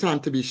 it's not the time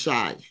to be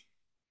shy.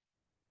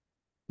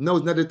 No,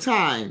 it's not the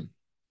time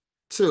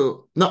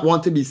to not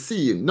want to be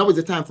seen. Now is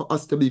the time for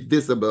us to be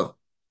visible.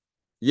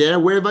 Yeah,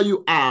 wherever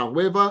you are,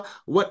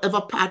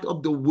 whatever part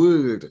of the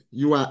world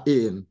you are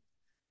in,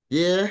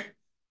 yeah,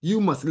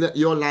 you must let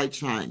your light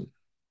shine.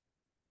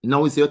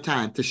 Now is your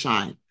time to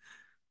shine.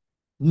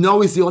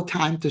 Now is your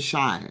time to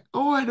shine.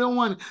 Oh, I don't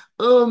want,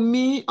 oh,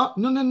 me. Oh,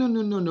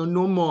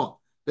 no more.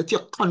 Let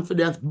your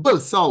confidence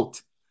burst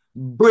out.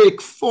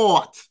 Break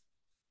forth.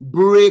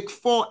 Break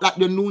forth like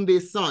the noonday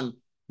sun.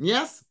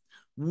 Yes?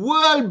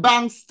 World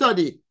Bank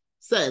study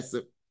says,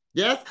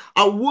 yes,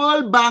 a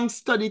World Bank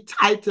study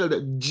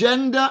titled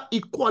Gender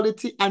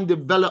Equality and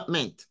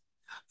Development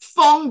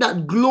found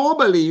that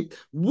globally,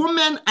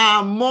 women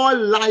are more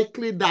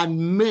likely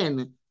than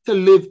men to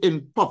live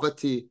in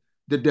poverty.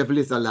 The devil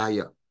is a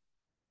liar.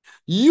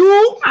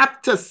 You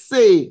have to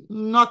say,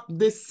 not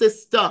this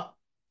sister.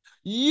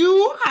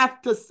 You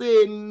have to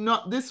say,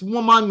 not this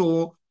woman,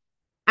 no,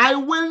 I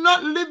will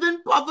not live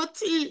in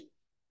poverty.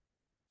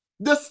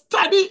 The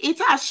study, it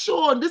has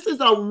shown, this is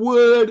a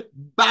World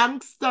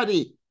Bank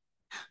study,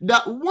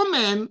 that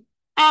women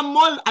are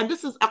more, and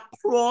this is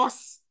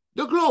across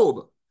the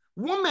globe,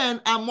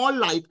 women are more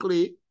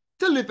likely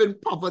to live in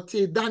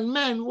poverty than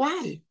men.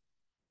 Why?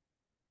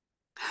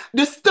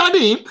 The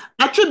study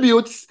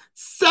attributes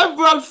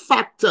several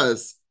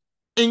factors,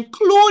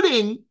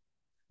 including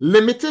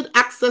limited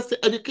access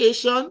to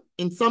education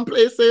in some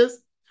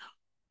places,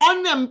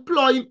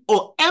 unemployment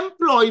or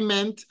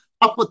employment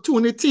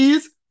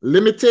opportunities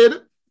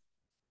limited,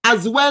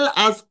 as well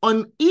as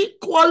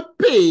unequal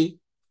pay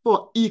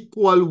for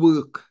equal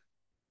work.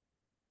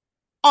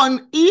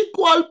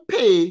 Unequal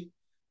pay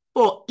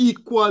for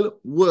equal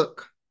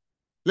work.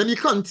 Let me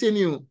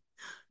continue.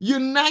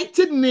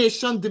 United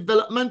Nations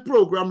Development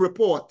Program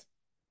report,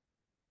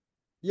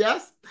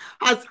 yes,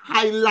 has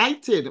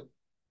highlighted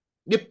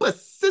the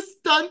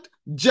persistent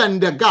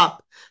gender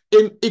gap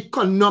in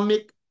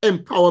economic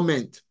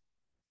empowerment.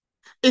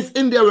 It's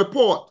in their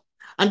report.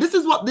 And this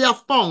is what they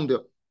have found,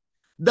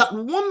 that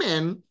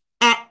women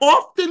are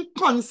often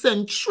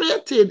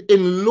concentrated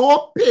in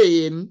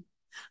low-paying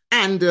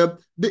and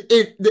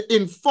the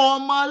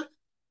informal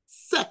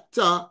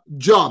sector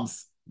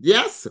jobs,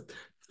 yes,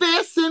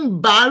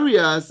 facing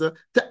barriers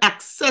to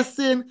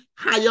accessing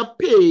higher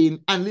paying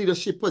and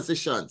leadership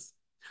positions.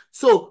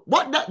 So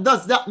what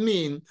does that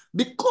mean?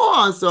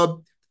 Because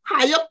of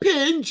higher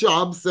paying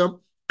jobs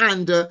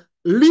and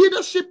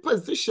leadership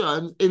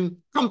positions in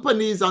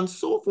companies and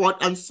so forth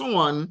and so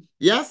on,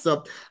 yes,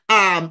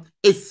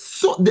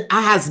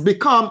 has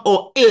become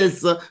or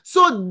is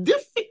so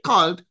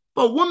difficult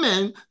for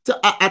women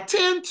to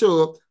attain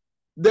to,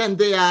 then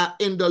they are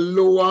in the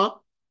lower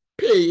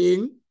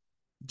paying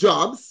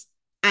jobs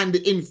and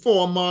the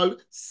informal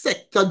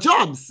sector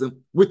jobs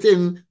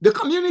within the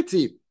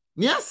community.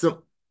 Yes.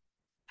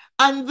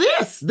 And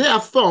this, they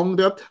have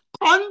found,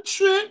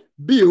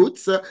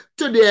 contributes to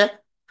their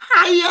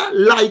higher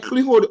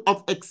likelihood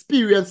of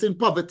experiencing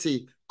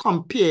poverty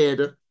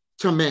compared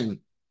to men.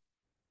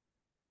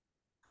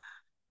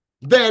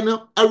 Then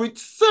a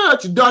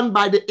research done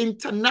by the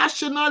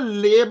International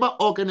Labour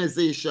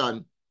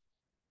Organization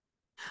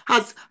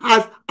has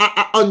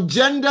on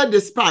gender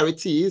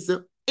disparities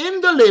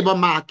in the labor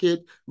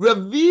market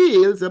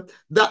reveals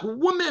that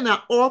women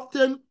are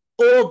often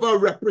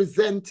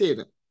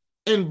overrepresented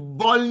in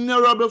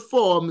vulnerable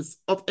forms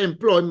of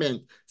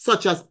employment,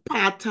 such as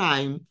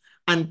part-time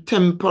and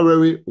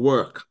temporary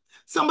work.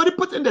 Somebody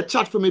put in the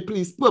chat for me,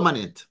 please,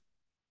 permanent.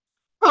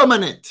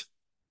 Permanent.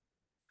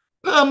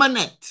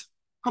 Permanent.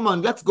 Come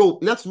on, let's go.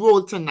 Let's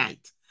roll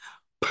tonight.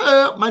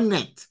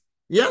 Permanent.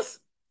 Yes?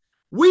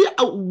 We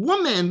are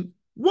women,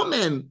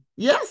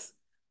 yes?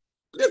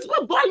 This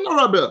we're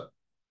vulnerable.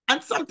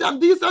 And sometimes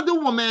these are the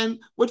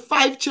women with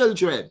 5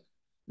 children.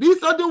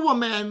 These are the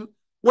women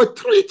with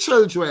 3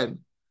 children,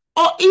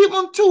 or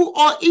even 2,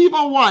 or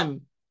even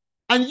 1.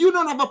 And you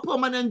don't have a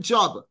permanent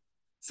job.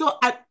 So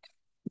at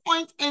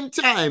point in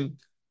time,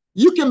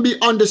 you can be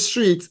on the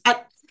streets.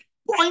 At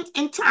point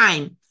in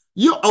time,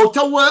 you're out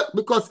of work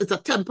because it's a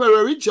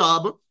temporary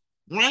job,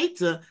 right?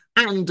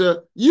 And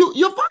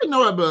you're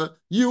vulnerable,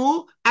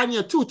 you and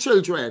your 2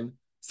 children.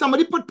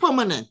 Somebody put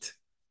permanent.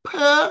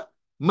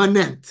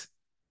 Permanent.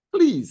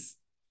 Please.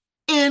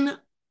 In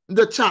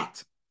the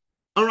chat.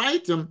 All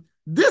right?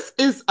 This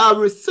is a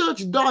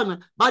research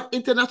done by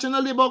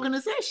International Labour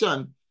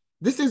Organization.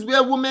 This is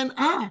where women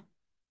are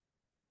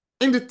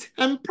in the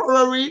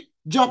temporary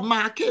job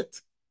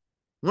market,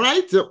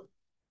 right?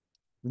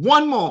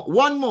 One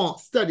more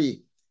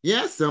study,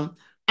 yes,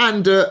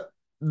 and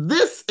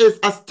this is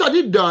a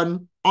study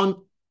done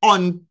on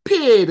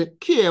unpaid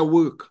care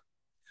work.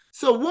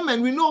 So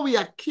women, we know we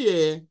are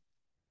care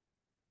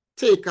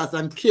takers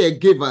and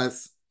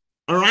caregivers,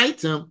 all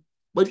right?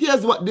 But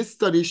here's what this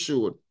study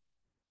showed.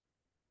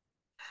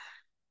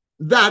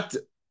 That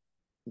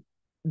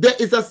there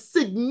is a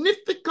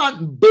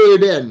significant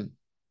burden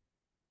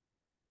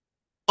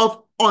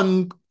of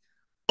unpaid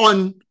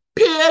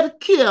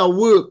care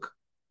work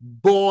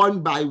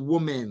borne by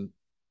women.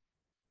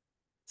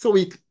 So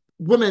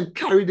women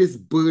carry this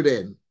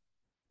burden.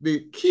 They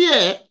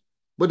care,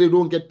 but they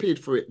don't get paid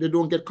for it. They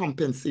don't get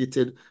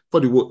compensated for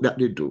the work that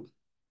they do.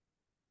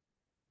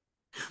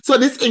 So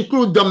this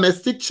includes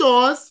domestic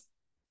chores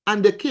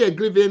and the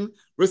caregiving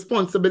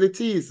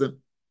responsibilities,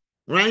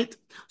 right?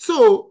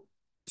 So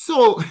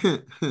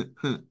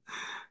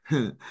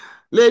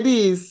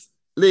ladies,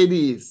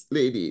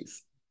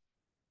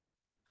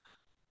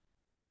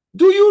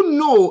 do you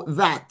know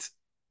that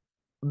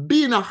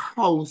being a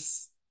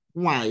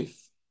housewife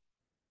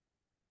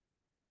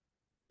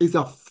is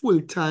a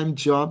full-time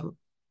job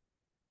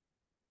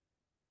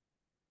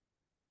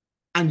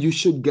and you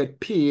should get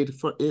paid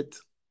for it?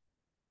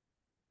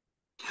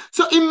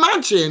 So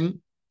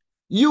imagine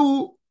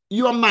you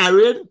are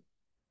married,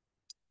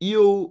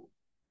 you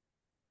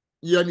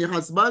and your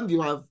husband,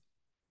 you have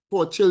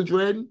 4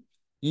 children,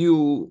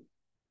 you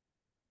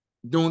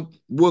don't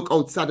work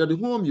outside of the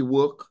home, you're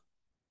working.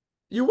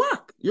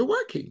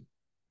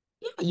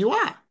 Yeah, you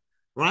are,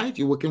 right?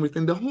 You're working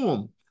within the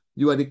home.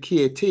 You are the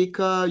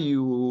caretaker,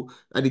 you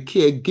are the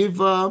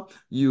caregiver,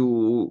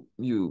 you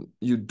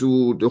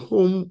do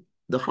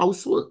the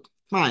housework.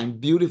 Fine,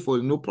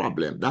 beautiful, no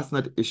problem. That's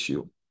not the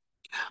issue.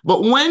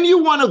 But when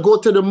you want to go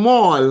to the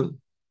mall,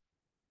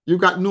 you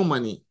got no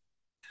money.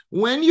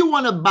 When you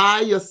want to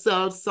buy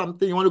yourself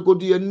something, you want to go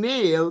do your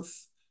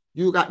nails,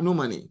 you got no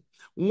money.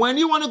 When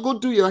you want to go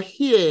do your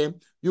hair,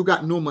 you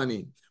got no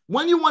money.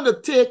 When you want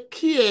to take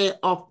care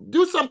of,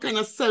 do some kind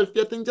of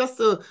self-care thing, just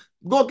to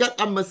go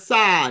get a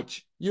massage,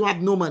 you have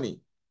no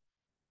money.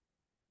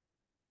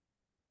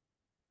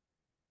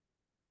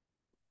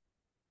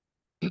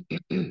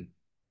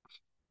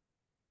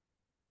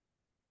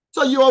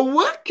 So you're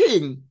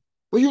working,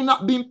 but you're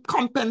not being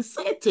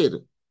compensated.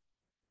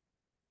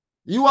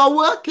 You are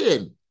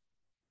working.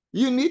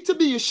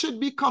 You should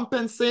be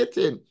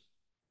compensated.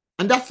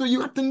 And that's why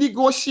you have to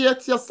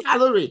negotiate your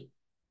salary.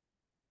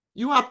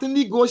 You have to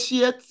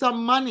negotiate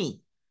some money,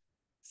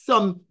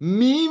 some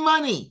me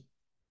money.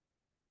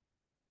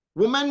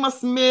 Women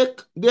must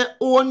make their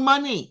own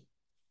money.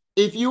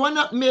 If you are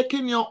not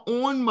making your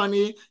own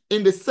money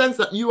in the sense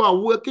that you are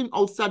working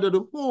outside of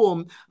the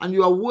home and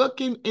you are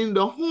working in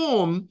the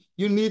home,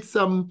 you need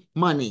some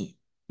money.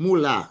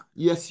 Moolah.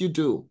 Yes, you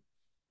do.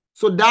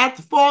 So that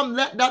form,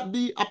 let that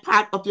be a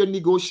part of your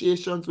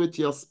negotiations with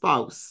your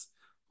spouse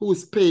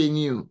who's paying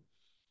you.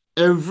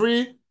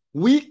 Every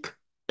week,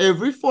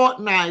 every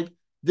fortnight,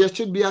 there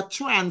should be a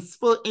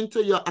transfer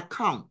into your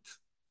account.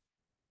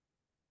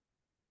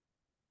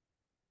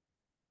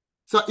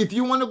 So if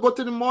you want to go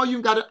to the mall,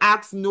 you got to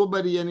ask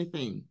nobody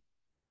anything.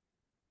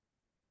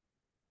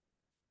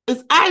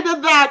 It's either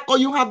that or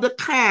you have the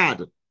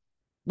card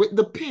with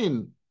the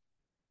pin.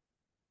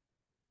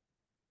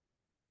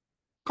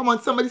 Come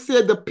on, somebody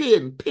say the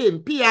pin,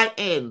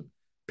 P-I-N.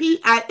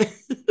 P-I-N.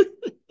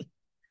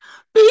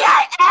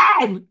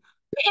 P-I-N.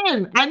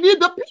 Pin. I need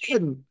the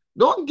pin.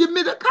 Don't give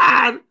me the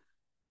card.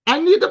 I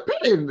need the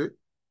pin.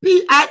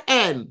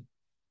 P-I-N.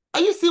 Are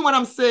you seeing what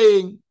I'm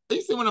saying? Are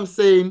you seeing what I'm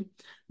saying?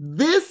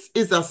 This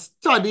is a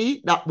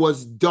study that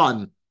was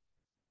done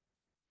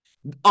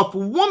of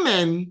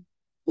women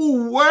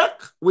who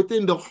work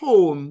within the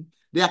home.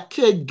 They are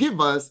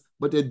caregivers,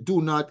 but they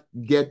do not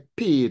get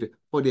paid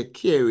for their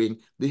caring.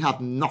 They have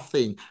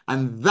nothing.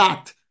 And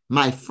that,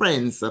 my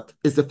friends,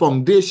 is the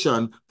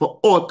foundation for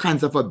all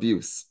kinds of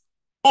abuse.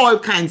 All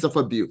kinds of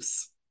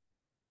abuse.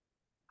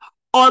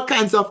 All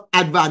kinds of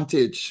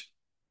advantage.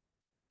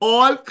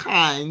 All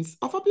kinds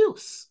of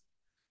abuse.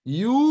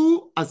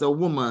 You, as a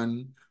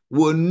woman,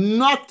 were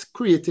not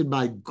created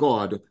by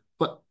God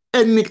for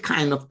any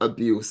kind of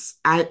abuse.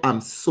 I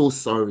am so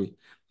sorry.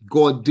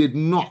 God did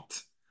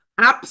not,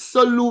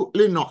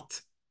 absolutely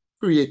not,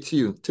 create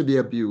you to be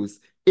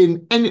abused.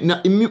 In any,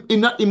 not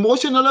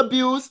emotional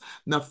abuse,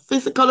 not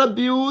physical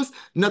abuse,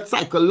 not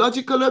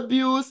psychological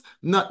abuse,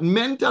 not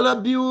mental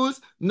abuse,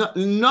 not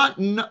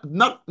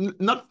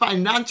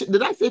financial.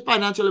 Did I say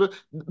financial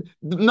abuse?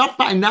 Not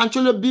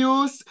financial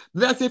abuse.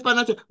 Did I say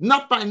financial?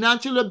 Not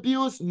financial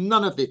abuse.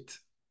 None of it.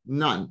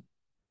 None.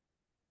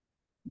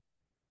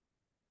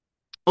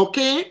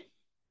 Okay?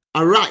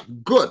 All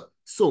right, good.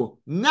 So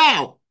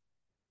now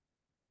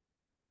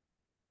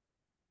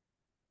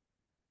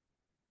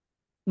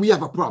we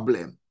have a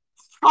problem.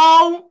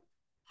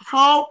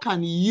 How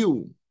can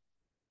you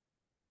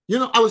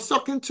know, I was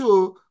talking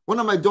to one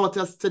of my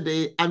daughters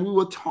today, and we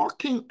were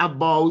talking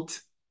about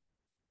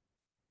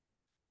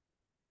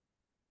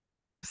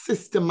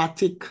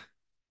systematic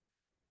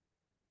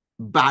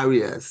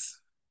barriers.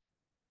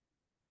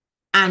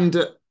 And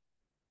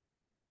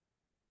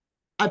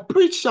I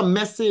preached a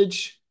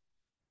message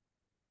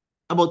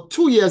about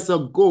 2 years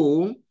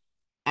ago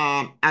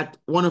at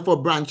one of our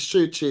branch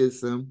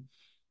churches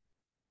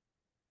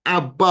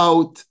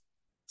about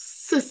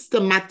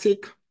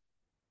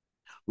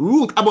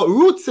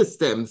root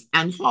systems,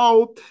 and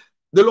how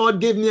the Lord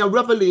gave me a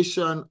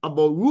revelation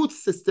about root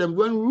system.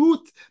 When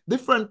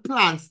different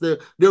plants, the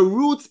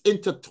roots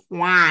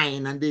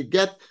intertwine and they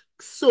get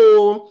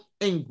so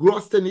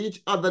engrossed in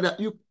each other that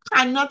you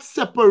cannot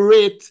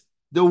separate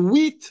the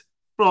wheat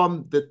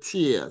from the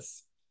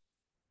tares.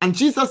 And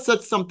Jesus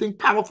said something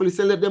powerful. He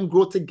said, let them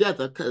grow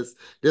together, because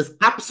there's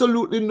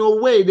absolutely no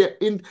way. They're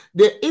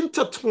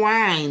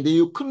intertwined.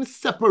 You couldn't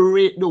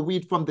separate the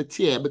wheat from the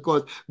tare,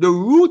 because the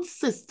root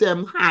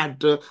system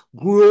had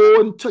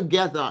grown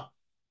together.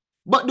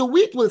 But the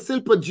wheat will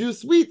still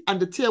produce wheat, and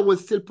the tare will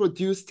still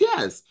produce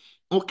tares.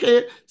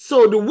 Okay,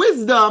 so the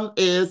wisdom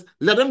is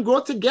let them grow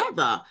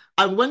together.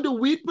 And when the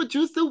wheat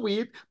produces the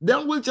wheat,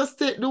 then we'll just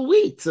take the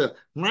wheat,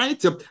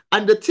 right?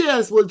 And the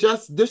tares will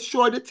just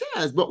destroy the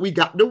tares. But we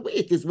got the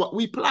wheat, is what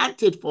we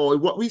planted for,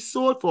 what we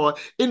sowed for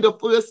in the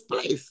first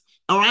place.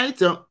 All right.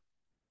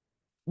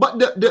 But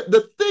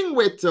the thing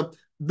with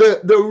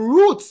the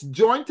roots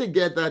joined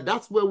together,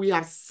 that's where we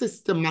have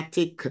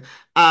systematic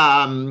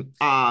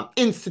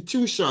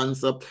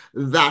institutions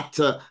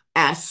that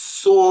are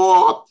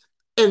so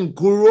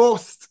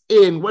engrossed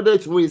in whether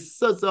it's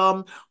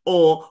racism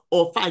or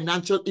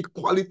financial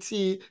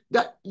equality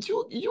that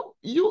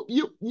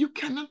you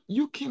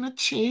cannot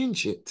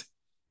change it.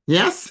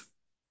 Yes,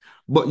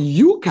 but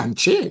you can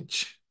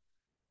change.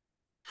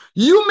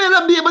 You may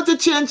not be able to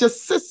change the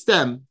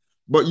system,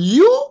 but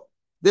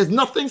there's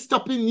nothing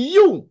stopping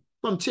you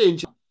from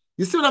changing.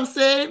 You see what I'm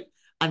saying?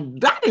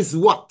 And that is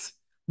what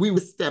we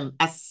system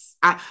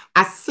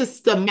a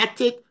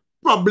systematic,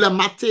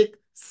 problematic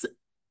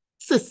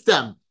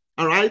system.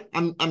 All right.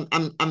 I'm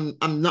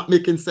not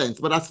making sense,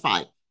 but that's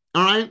fine.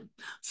 All right.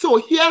 So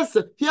here's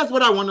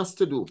what I want us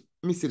to do.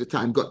 Let me see the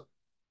time. Good.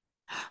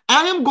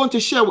 I am going to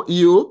share with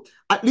you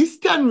at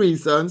least 10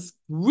 reasons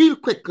real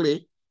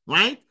quickly,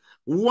 right?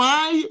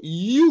 Why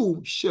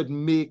you should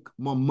make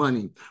more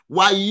money,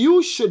 why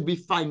you should be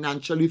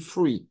financially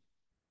free.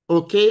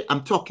 Okay,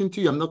 I'm talking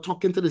to you. I'm not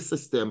talking to the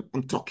system.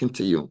 I'm talking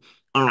to you.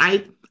 All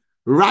right,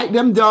 write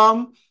them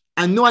down.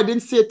 I know I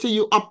didn't say it to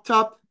you up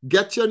top.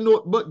 Get your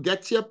notebook,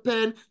 get your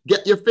pen,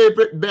 get your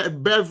favorite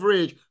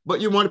beverage. But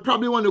you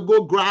probably want to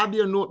go grab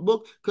your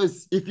notebook,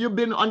 because if you've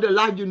been on the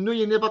live, you know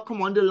you never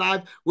come on the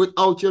live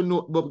without your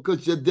notebook,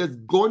 because there's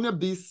going to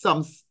be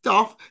some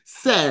stuff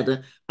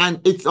said, and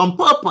it's on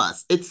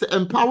purpose. It's to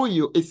empower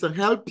you. It's to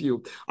help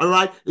you. All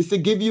right. It's to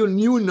give you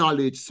new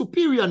knowledge,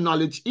 superior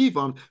knowledge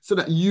even, so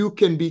that you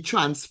can be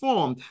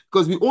transformed,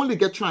 because we only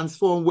get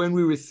transformed when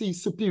we receive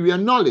superior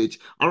knowledge.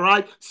 All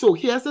right. So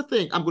here's the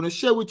thing. I'm going to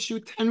share with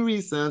you 10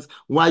 reasons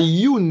why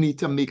you need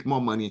to make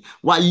more money,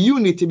 why you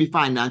need to be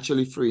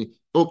financially free.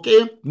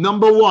 Okay.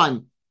 Number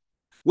one,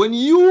 when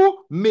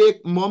you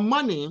make more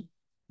money,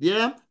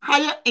 yeah,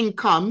 higher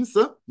incomes,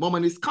 more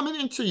money is coming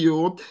into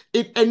you.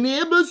 It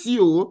enables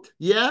you,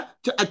 yeah,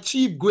 to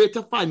achieve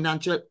greater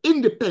financial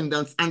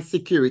independence and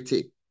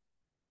security.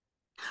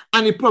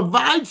 And it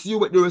provides you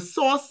with the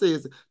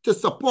resources to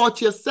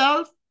support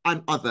yourself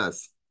and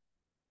others.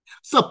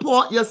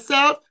 Support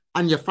yourself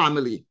and your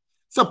family.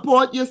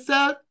 Support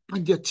yourself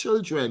and your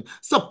children.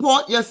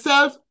 Support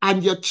yourself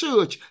and your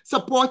church.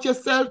 Support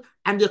yourself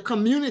and your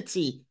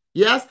community.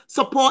 Yes,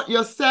 support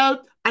yourself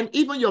and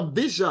even your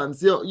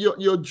visions,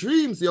 your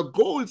dreams, your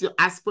goals, your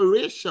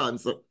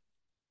aspirations.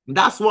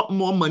 That's what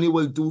more money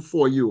will do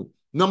for you.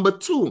 Number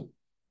two,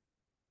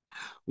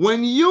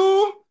 when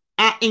you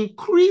are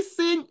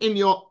increasing in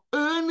your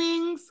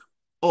earnings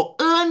or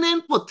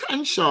earning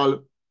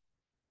potential,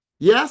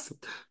 yes,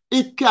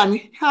 it can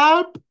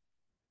help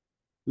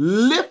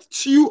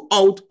lift you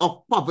out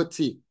of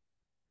poverty.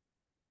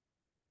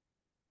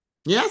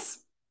 Yes?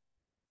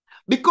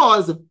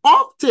 Because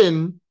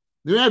often,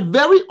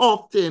 very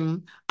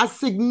often, a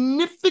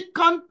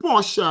significant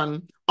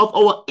portion of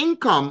our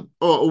income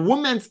or a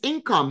woman's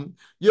income,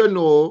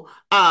 go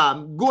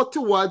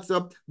towards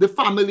the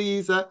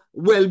family's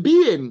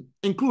well-being,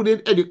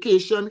 including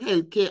education,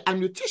 healthcare,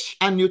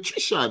 and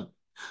nutrition.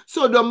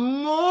 So the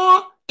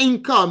more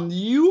income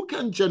you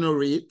can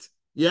generate,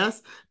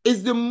 yes,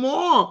 is the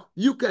more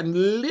you can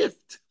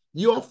lift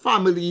your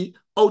family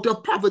out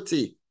of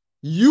poverty.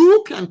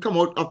 You can come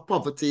out of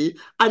poverty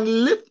and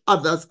lift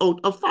others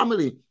out of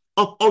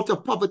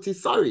poverty,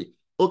 sorry.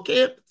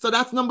 Okay, so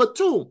that's number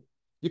 2.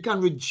 You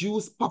can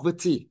reduce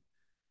poverty.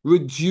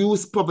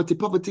 Reduce poverty.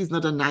 Poverty is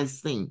not a nice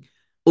thing.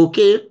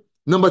 Okay,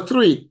 number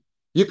 3,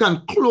 you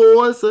can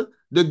close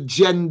the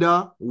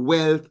gender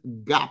wealth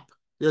gap.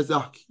 There's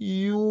a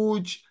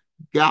huge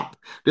gap.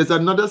 There's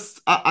another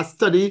a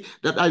study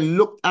that I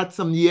looked at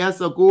some years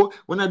ago.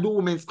 When I do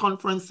women's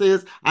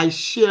conferences, I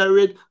share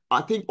it.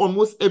 I think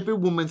almost every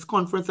women's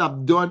conference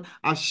I've done,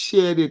 I've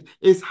shared it.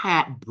 It's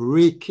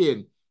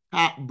heartbreaking.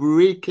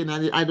 Heartbreaking.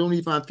 And I don't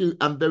even feel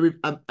I'm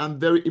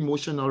very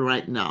emotional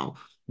right now.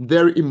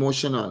 Very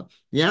emotional.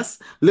 Yes.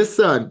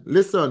 Listen.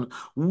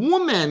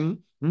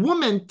 Women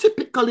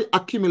typically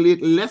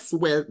accumulate less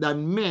wealth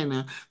than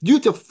men due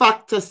to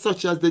factors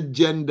such as the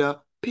gender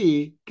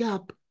pay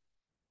gap,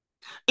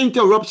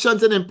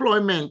 interruptions in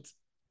employment,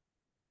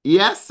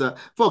 yes,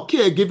 for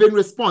caregiving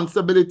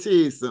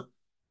responsibilities.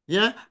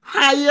 Yeah,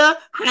 higher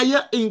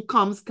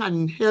incomes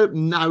can help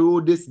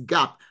narrow this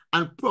gap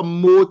and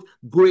promote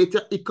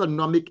greater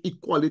economic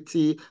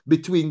equality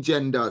between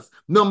genders.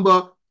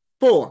 Number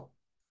 4,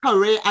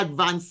 career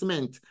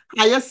advancement.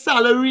 Higher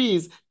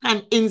salaries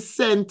can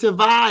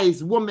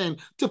incentivize women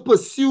to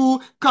pursue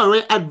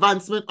career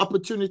advancement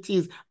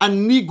opportunities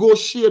and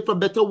negotiate for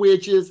better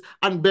wages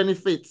and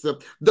benefits,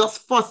 thus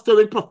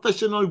fostering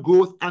professional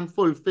growth and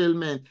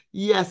fulfillment.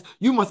 Yes,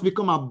 you must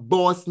become a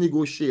boss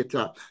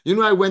negotiator.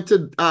 I went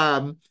to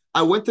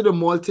the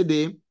mall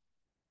today,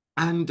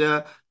 and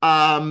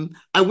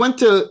I went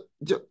to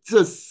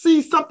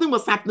see something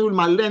was happening with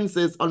my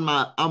lenses on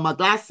my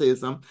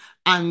glasses,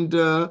 and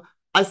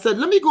I said,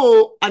 let me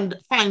go and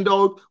find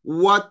out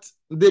what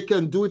they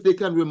can do, if they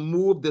can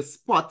remove the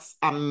spots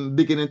I'm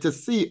beginning to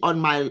see on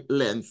my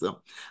lens.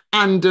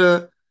 And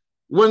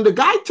when the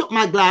guy took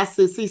my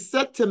glasses, he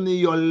said to me,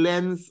 your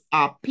lens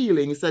are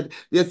peeling. He said,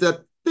 there's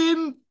a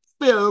thin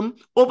film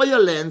over your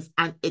lens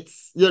and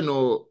it's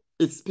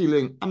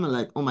peeling. I'm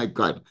like, oh my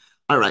God.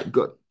 All right,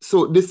 good.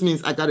 So this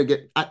means I got to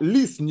get at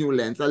least new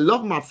lens. I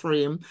love my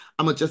frame.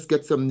 I'm going to just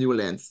get some new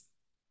lens.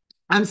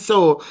 And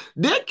so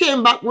they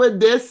came back with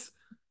this,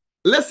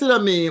 listen to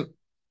me,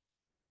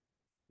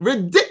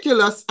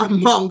 ridiculous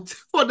amount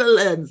for the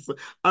lens.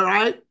 All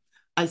right.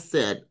 I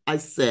said,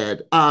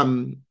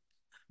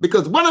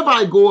 because whenever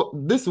I go,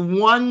 this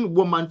one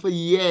woman for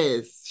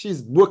years,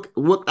 she's worked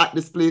at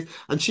this place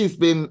and she's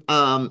been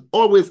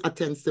always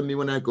attends to me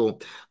when I go.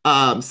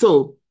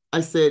 So I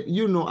said,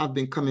 I've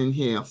been coming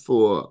here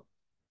for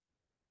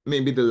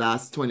maybe the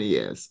last 20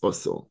 years or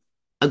so.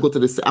 I go to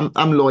this,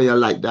 I'm loyal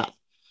like that.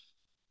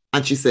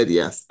 And she said,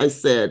 yes. I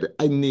said,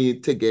 I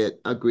need to get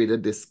a greater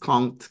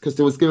discount because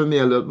they was giving me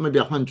maybe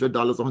 $100,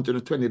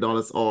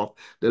 $120 off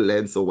the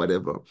lens or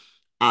whatever.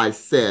 I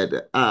said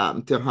to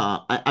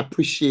her, I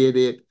appreciate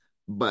it,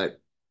 but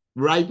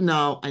right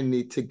now I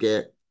need to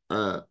get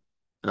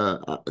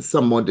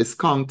some more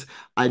discount.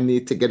 I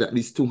need to get at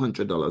least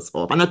 $200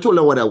 off. And I told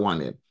her what I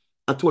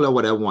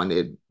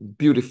wanted.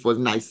 Beautiful,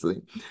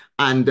 nicely.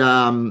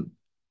 And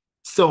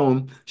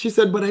so she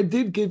said, but I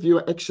did give you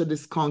an extra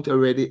discount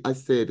already. I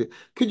said,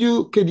 could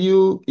you give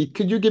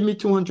me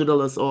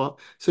 $200 off?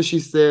 So she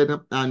said,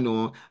 I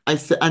know. I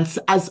said, and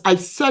as I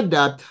said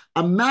that,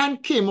 a man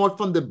came out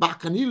from the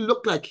back and he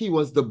looked like he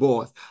was the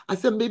boss. I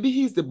said, maybe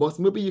he's the boss.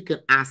 Maybe you can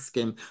ask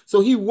him. So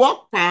he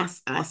walked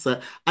past us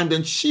and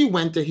then she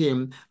went to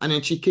him and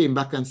then she came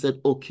back and said,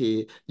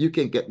 okay, you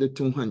can get the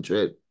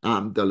 $200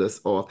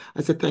 off.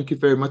 I said, thank you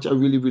very much. I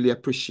really, really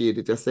appreciate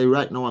it. I say,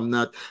 right now I'm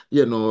not,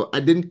 I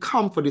didn't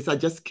come for this. I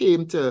just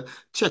came to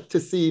check to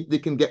see if they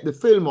can get the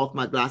film off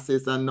my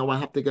glasses and now I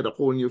have to get a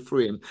whole new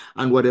frame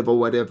and whatever.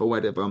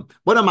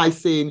 What am I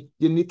saying?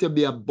 You need to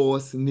be a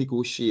boss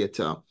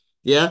negotiator.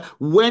 Yeah,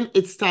 when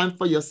it's time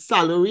for your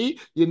salary,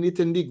 you need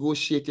to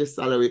negotiate your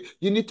salary.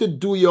 You need to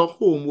do your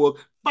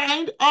homework.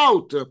 Find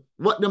out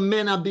what the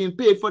men are being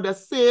paid for the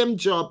same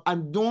job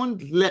and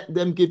don't let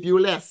them give you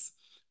less.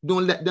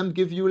 Don't let them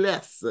give you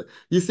less.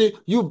 You see,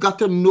 you've got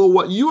to know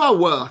what you are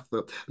worth.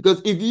 Because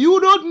if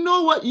you don't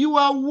know what you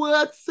are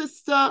worth,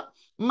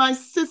 my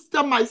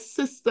sister,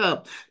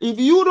 if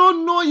you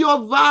don't know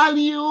your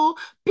value,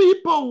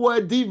 people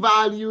will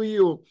devalue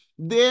you.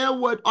 they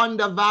would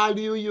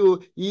undervalue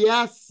you.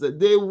 Yes,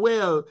 they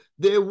will.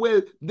 They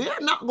will. They're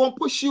not going to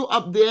push you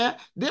up there.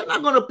 They're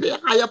not going to pay a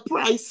higher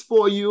price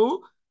for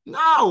you.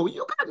 No,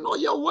 you got to know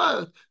your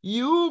worth.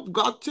 You've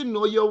got to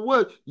know your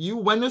worth. You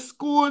went to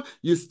school,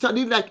 you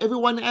studied like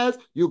everyone else,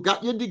 you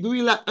got your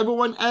degree like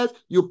everyone else,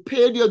 you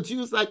paid your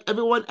dues like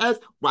everyone else.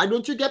 Why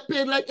don't you get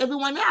paid like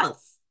everyone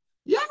else?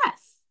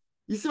 Yes.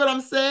 You see what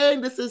I'm saying?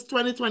 This is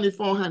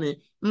 2024,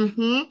 honey.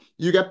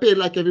 You get paid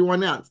like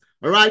everyone else.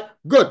 All right,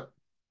 good.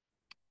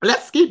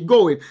 Let's keep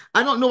going.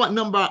 I don't know what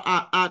number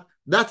at.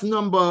 That's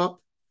number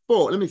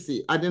 4. Let me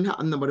see. I didn't have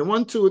a number.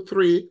 1, 2,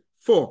 3,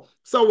 4.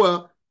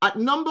 So at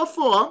number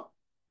 4,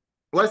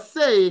 we're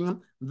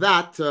saying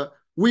that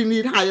we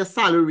need higher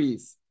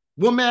salaries.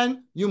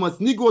 Women, you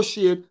must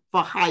negotiate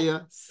for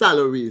higher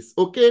salaries.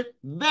 Okay.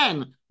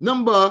 Then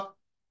number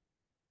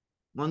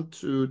 1,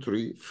 2,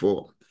 3,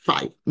 4,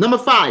 5. Number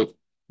 5,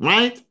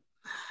 right?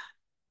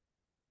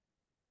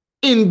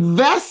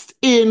 Invest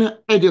in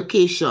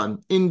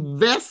education.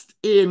 Invest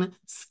in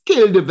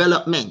skill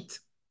development.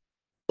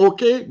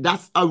 Okay,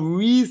 that's a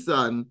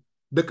reason,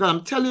 because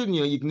I'm telling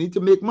you, you need to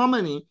make more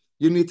money.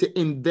 You need to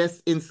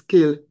invest in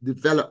skill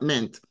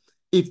development.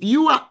 If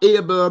you are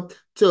able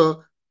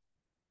to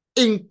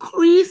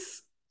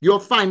increase your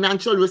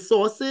financial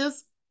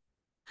resources,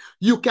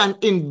 you can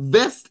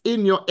invest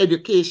in your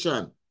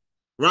education,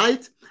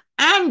 right?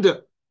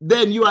 And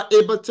then you are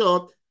able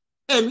to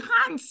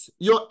enhance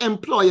your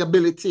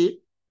employability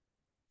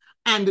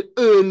and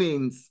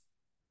earnings.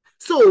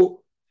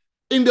 So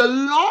in the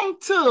long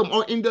term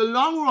or in the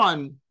long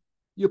run,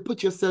 you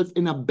put yourself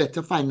in a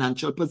better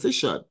financial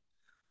position.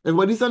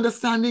 Everybody's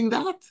understanding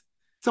that?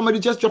 Somebody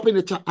just drop in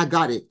the chat, I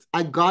got it.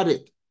 I got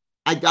it.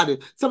 I got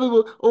it. Some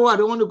people, oh, I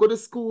don't want to go to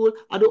school.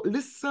 I don't.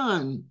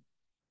 Listen,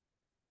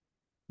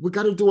 we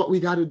got to do what we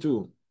got to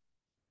do.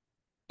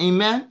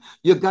 Amen?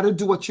 You got to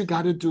do what you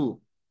got to do.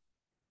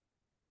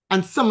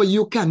 And some of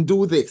you can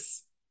do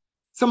this.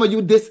 Some of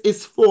you, this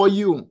is for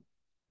you,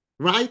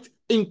 right?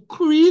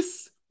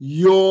 Increase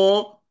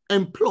your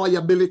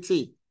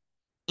employability.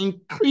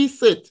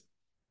 Increase it.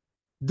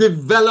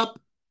 Develop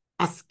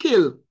a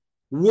skill.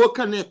 Work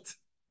on it.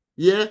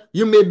 Yeah,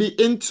 you may be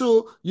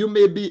into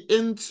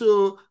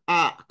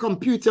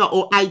computer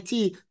or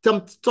IT,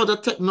 some sort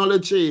of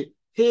technology.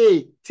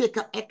 Hey, take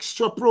an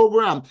extra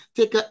program,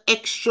 take an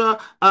extra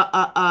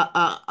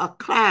a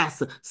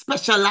class,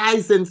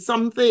 specialize in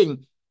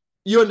something.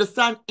 You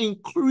understand?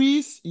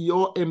 Increase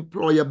your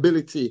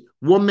employability.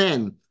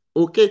 Women,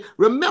 okay?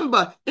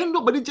 Remember, ain't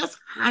nobody just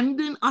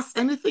handing us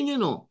anything, you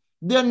know.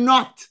 They're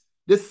not.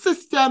 The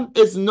system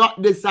is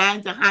not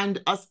designed to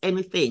hand us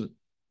anything.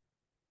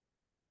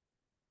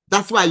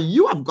 That's why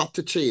you have got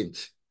to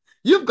change.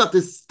 You've got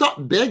to stop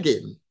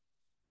begging.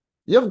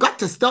 You've got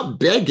to stop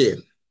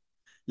begging.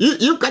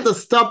 You've got to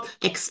stop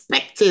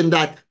expecting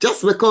that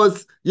just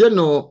because, you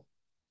know,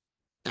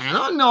 I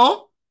don't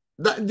know,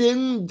 that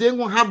they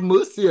won't have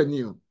mercy on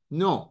you.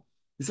 No.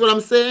 You see what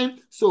I'm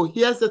saying? So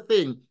here's the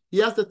thing.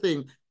 Here's the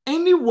thing.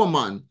 Any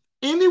woman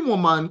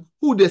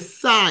who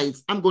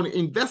decides, I'm going to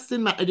invest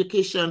in my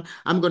education,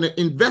 I'm going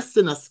to invest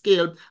in a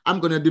skill, I'm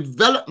going to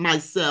develop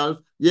myself,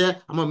 yeah,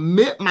 I'm going to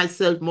make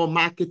myself more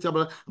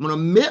marketable, I'm going to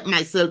make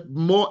myself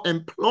more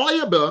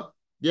employable,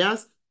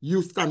 yes,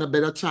 you stand a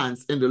better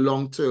chance in the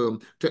long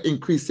term to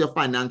increase your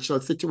financial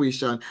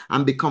situation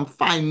and become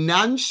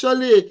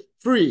financially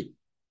free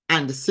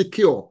and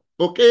secure.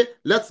 Okay,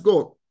 let's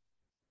go.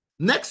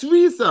 Next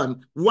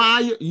reason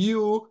why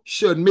you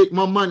should make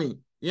more money.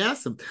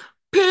 Yes.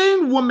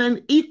 Paying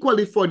women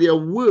equally for their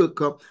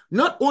work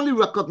not only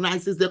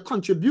recognizes their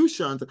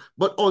contributions,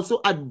 but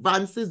also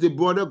advances the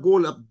broader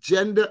goal of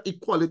gender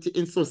equality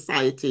in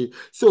society.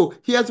 So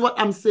here's what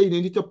I'm saying.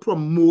 You need to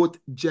promote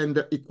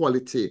gender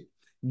equality.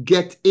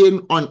 Get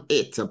in on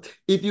it.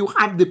 If you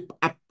have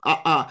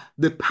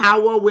the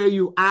power where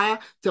you are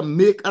to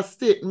make a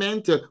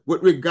statement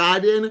with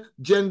regarding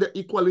gender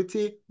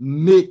equality,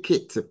 make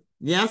it.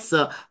 Yes.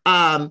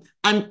 And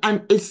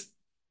it's,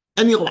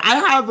 and you know,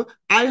 I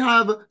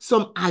have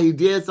some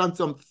ideas and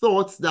some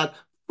thoughts that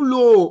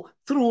flow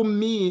through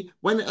me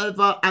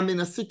whenever I'm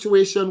in a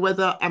situation,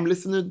 whether I'm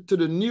listening to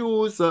the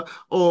news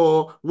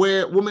or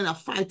where women are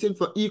fighting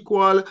for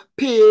equal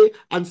pay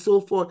and so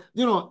forth.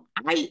 You know,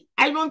 I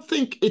don't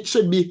think it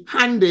should be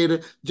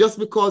handed just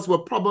because we're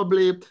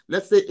probably,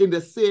 let's say, in the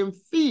same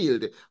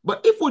field.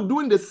 But if we're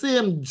doing the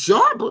same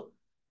job,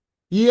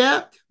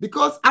 yeah,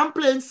 because I'm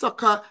playing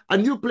soccer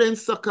and you playing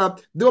soccer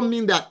don't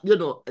mean that, you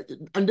know,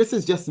 and this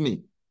is just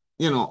me,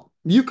 you know,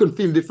 you can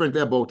feel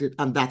differently about it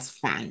and that's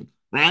fine,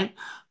 right?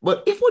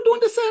 But if we're doing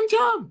the same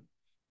job,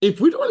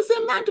 if we're doing the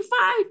same 9 to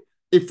 5,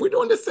 if we're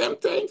doing the same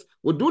things,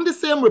 we're doing the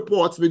same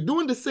reports, we're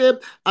doing the same,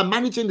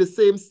 managing the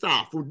same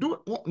staff, we're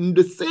doing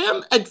the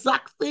same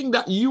exact thing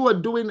that you are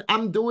doing,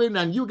 I'm doing,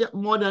 and you get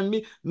more than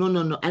me.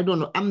 No, I don't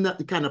know. I'm not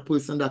the kind of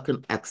person that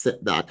can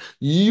accept that.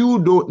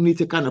 You don't need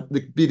to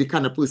be the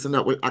kind of person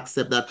that will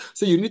accept that.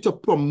 So you need to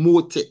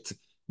promote it.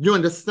 You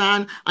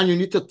understand? And you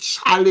need to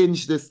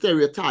challenge the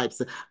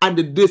stereotypes and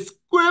the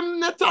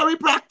discriminatory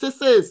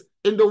practices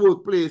in the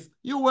workplace.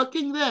 You're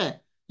working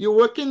there. You're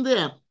working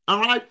there. All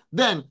right.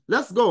 Then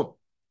let's go.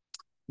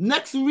 The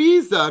next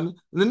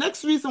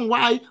reason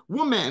why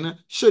women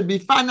should be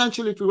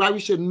financially free, why we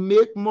should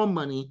make more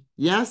money,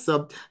 yes,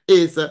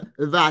 is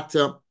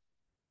that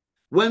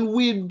when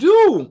we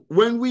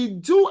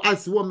do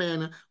as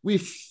women, we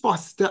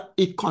foster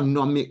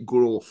economic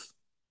growth.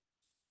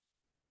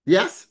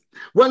 Yes.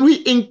 When we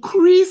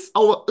increase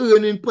our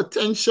earning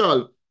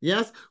potential,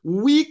 yes,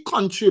 we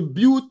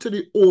contribute to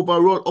the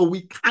overall, or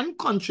we can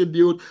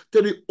contribute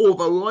to the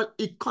overall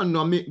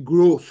economic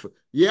growth.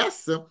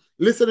 Yes.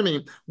 Listen to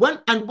me.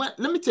 Let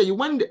me tell you,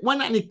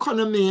 when an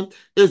economy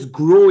is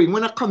growing,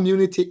 when a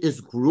community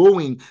is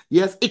growing,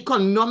 yes,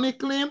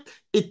 economically,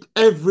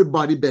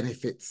 everybody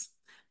benefits.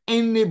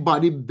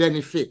 Anybody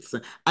benefits.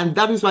 And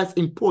that is why it's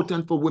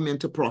important for women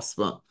to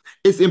prosper.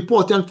 It's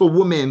important for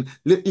women.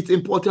 It's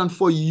important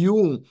for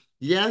you,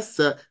 yes,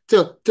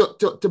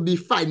 to be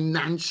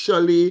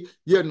financially,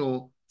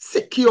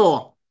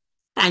 secure,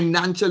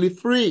 financially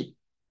free.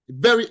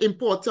 Very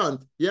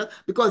important, yeah,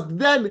 because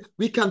then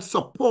we can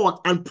support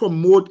and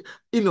promote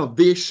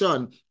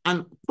innovation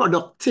and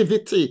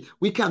productivity.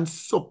 We can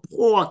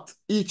support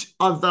each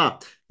other,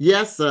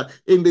 yes,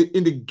 in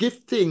the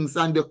giftings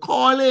and the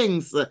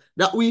callings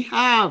that we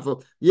have,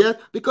 yeah,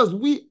 because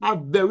we are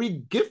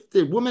very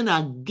gifted. Women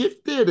are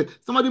gifted,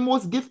 some of the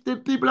most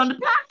gifted people on the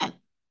planet,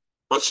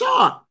 for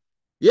sure.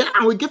 Yeah,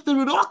 and we're gifted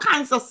with all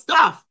kinds of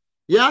stuff.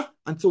 Yeah,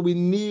 and so we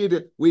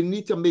need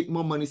to make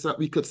more money so that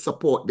we could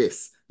support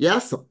this.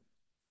 Yes.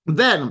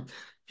 Then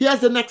here's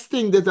the next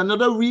thing. There's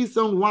another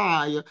reason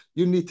why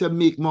you need to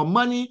make more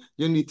money.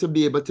 You need to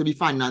be able to be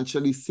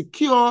financially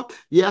secure.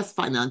 Yes,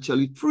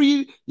 financially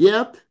free.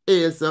 Yeah,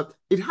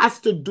 it has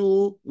to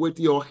do with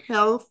your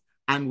health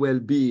and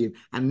well-being,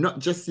 and not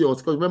just yours.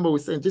 Because remember, we're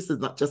saying this is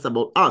not just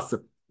about us.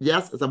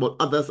 Yes, it's about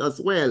others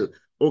as well.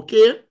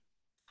 Okay.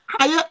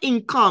 Higher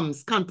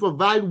incomes can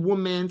provide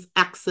women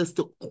access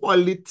to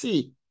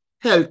quality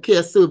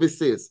healthcare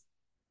services.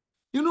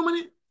 You know,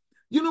 many,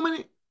 you know,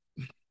 many,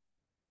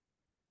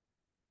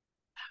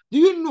 do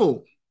you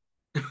know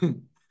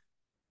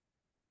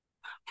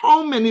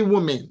how many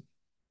women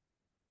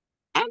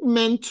and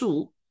men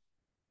too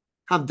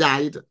have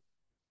died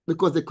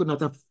because they could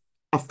not have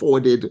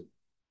afforded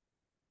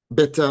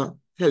better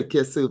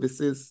healthcare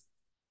services?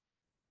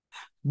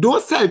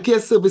 Those healthcare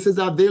services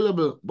are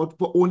available, but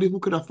for only who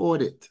could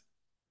afford it.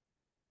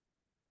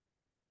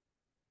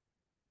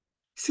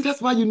 See,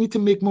 that's why you need to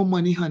make more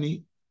money,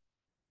 honey.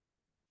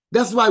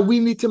 That's why we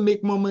need to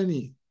make more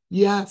money.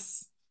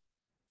 Yes.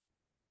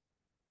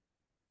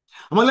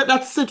 I'm going to let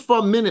that sit for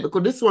a minute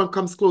because this one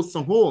comes close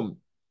to home.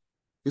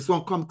 This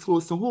one comes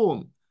close to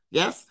home.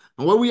 Yes.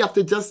 And when we have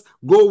to just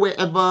go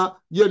wherever,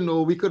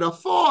 we could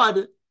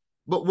afford,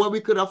 but what we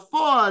could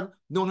afford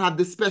don't have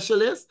the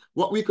specialists.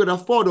 What we could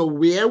afford, or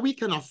where we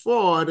can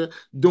afford,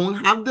 don't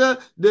have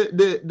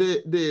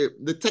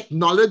the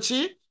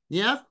technology.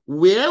 Yes.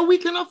 Where we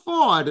can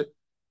afford.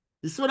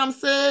 You see what I'm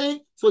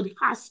saying? So it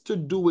has to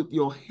do with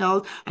your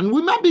health. And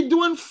we might be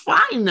doing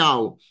fine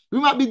now. We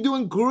might be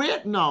doing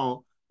great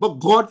now. But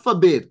God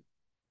forbid.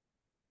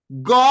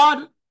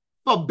 God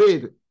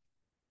forbid.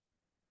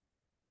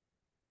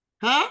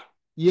 Huh?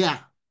 Yeah.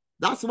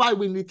 That's why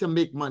we need to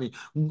make money.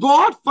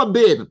 God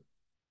forbid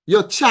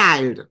your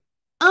child.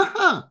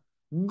 Uh-huh.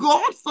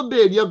 God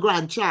forbid your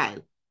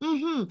grandchild.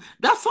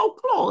 That's so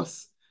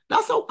close.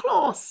 That's so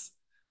close.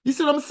 You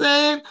see what I'm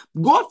saying?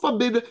 God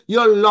forbid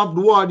your loved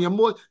one,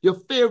 your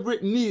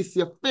favorite niece,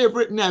 your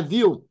favorite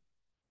nephew.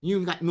 You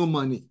ain't got no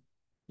money.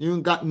 You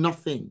ain't got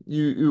nothing.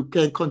 You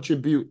can't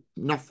contribute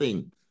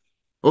nothing.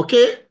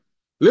 Okay?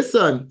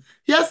 Listen,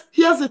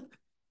 here's it.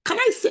 Can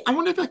I say, I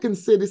wonder if I can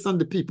say this on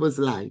the people's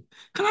life.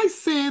 Can I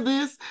say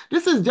this?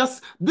 This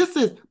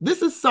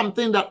is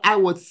something that I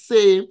would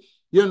say,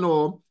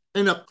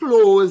 in a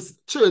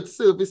closed church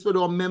service with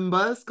our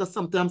members, because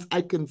sometimes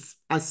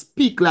I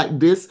speak like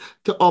this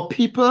to our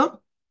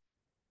people.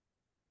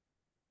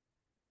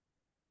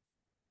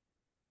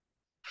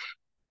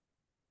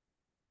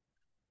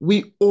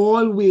 We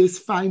always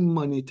find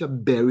money to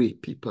bury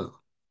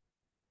people,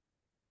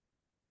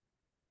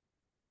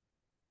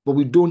 but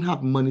we don't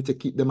have money to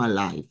keep them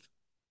alive.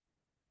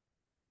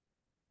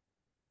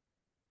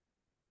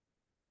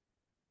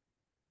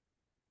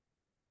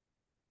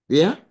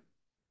 Yeah?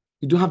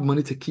 You don't have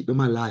money to keep them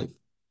alive.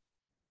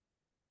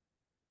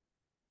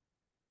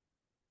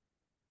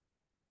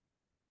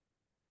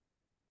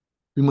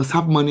 We must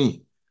have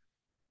money.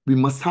 We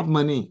must have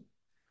money.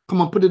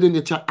 Come on, put it in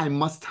the chat. I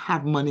must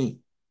have money.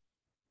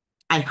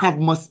 I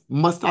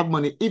must have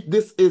money. If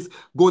this is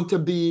going to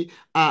be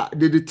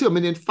the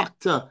determining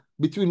factor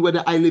between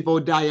whether I live or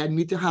die, I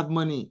need to have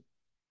money.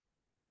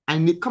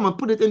 Come on,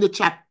 put it in the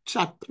chat,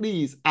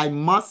 please. I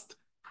must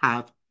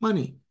have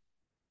money.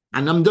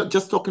 And I'm not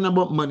just talking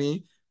about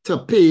money to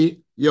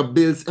pay your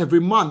bills every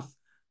month.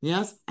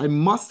 Yes, I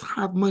must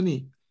have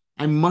money.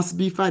 I must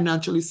be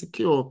financially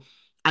secure.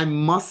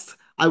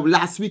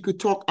 Last week we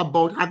talked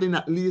about having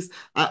at least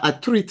a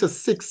 3 to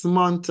 6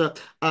 month,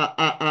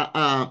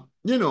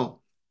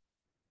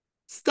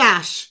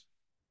 stash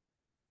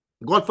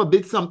God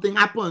forbid something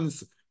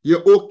happens,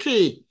 you're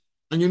okay.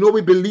 And you know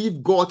we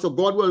believe God, so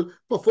God will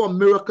perform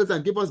miracles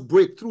and give us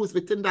breakthroughs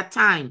within that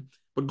time.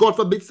 But God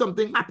forbid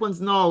something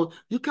happens now.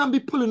 You can't be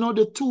pulling out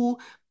the 2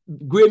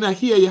 grain of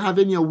hair you have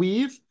in your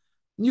weave.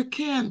 You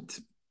can't.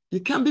 You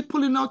can't be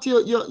pulling out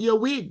your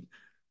wig.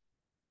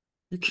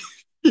 You can't.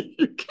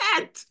 You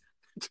can't.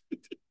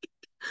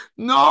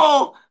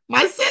 No,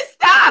 my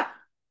sister,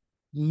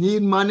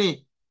 need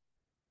money.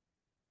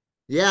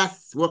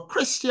 Yes, we're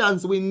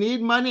Christians. We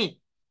need money.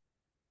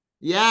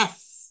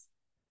 Yes.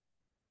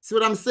 See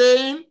what I'm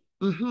saying?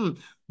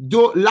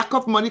 Though lack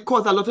of money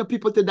causes a lot of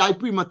people to die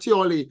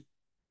prematurely.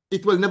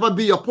 It will never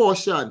be your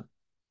portion.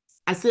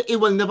 I say it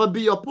will never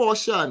be your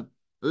portion.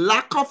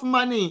 Lack of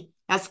money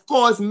has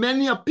caused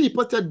many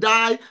people to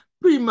die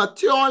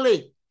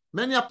prematurely.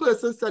 Many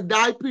persons to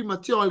die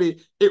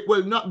prematurely. It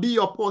will not be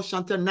your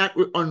portion tonight.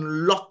 We're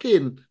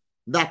unlocking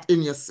that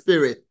in your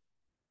spirit.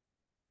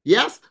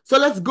 Yes? So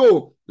let's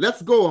go.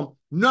 Let's go.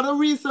 Another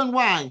reason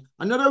why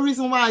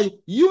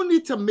you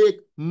need to make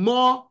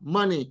more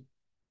money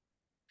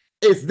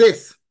is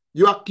this.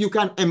 You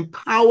can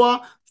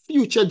empower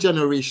future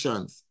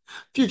generations.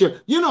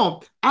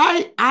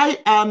 I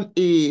am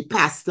a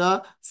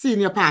pastor,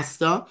 senior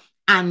pastor,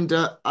 and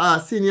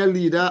a senior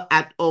leader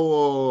at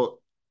our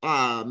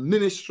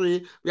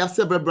ministry. We have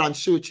several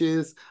branch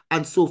churches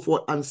and so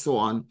forth and so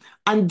on.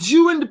 And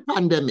during the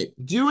pandemic,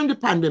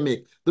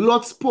 the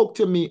Lord spoke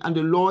to me and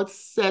the Lord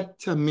said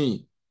to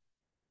me,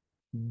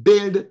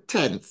 build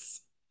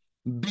tents.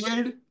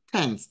 Build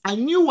tents. I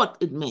knew what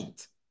it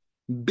meant.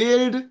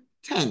 Build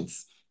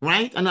tents,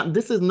 right? And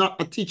this is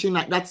not a teaching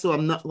like that, so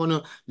I'm not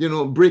going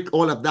to, break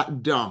all of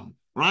that down,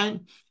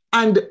 right?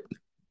 And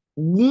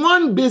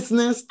one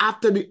business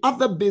after the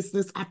other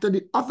business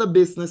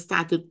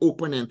started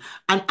opening.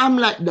 And I'm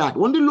like that.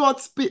 When the Lord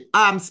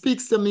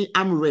speaks to me,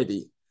 I'm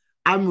ready.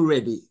 I'm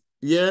ready.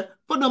 Yeah.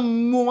 For the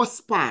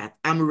most part,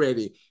 I'm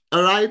ready.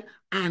 All right.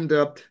 And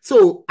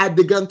so I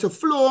began to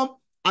flow.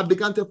 But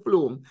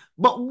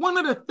one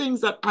of the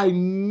things that I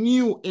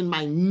knew in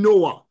my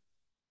Noah,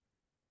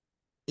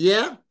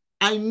 yeah,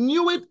 I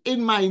knew it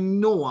in my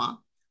Noah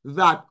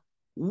that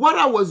what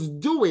I was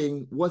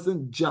doing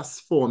wasn't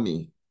just for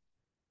me.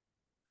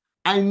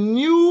 I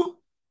knew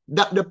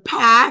that the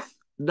path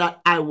that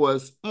I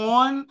was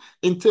on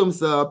in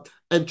terms of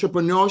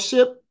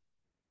entrepreneurship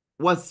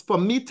was for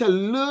me to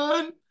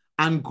learn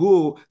and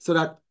grow so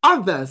that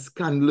others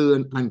can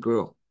learn and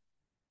grow.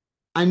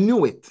 I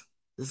knew it.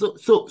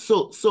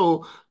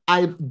 So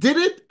I did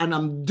it and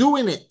I'm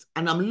doing it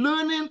and I'm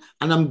learning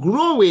and I'm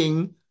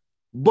growing,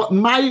 but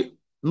my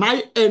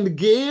end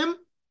game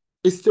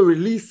is to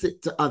release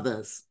it to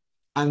others.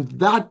 And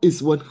that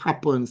is what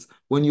happens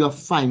when you're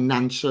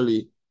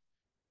financially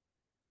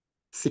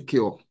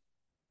secure.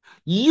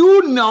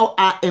 You now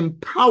are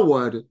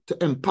empowered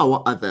to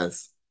empower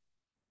others.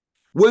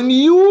 When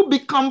you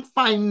become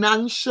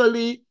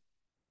financially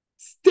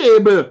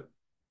stable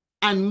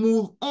and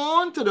move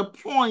on to the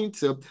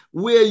point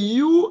where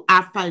you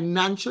are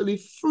financially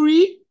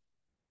free,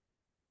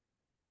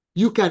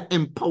 you can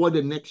empower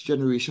the next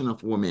generation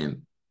of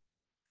women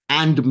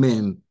and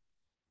men.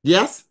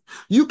 Yes?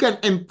 You can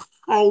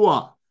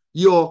empower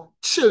your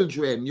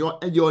children,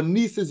 your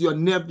nieces, your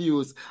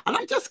nephews. And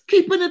I'm just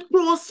keeping it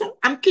close.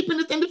 I'm keeping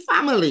it in the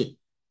family.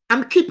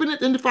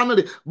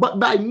 But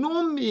by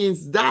no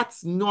means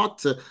that's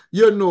not,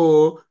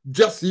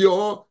 just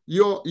your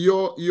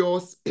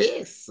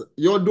space,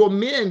 your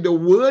domain. The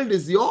world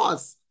is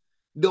yours.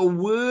 The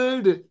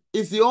world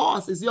is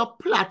yours. It's your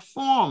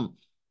platform.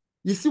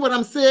 You see what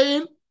I'm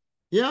saying?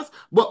 Yes.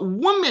 But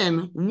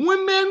women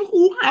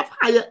who have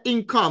higher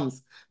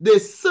incomes, they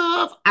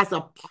serve as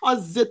a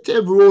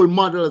positive role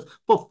models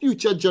for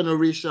future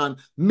generation.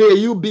 May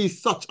you be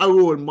such a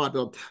role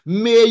model.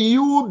 May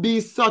you be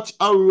such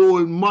a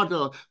role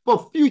model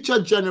for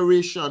future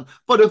generation,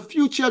 for the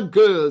future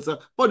girls,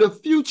 for the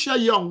future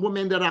young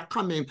women that are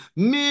coming.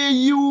 May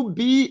you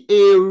be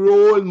a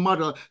role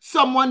model,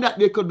 someone that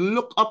they could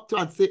look up to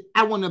and say,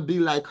 I want to be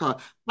like her.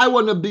 I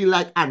want to be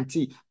like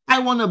auntie. I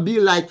want to be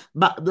like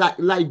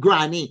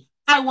granny.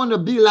 I want to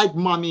be like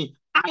mommy.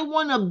 I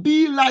want to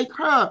be like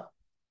her.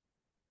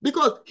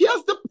 Because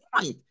here's the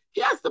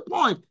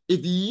point. If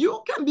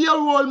you can be a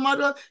role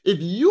model,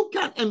 if you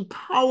can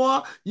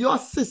empower your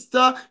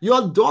sister,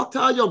 your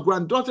daughter, your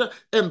granddaughter,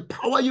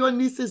 empower your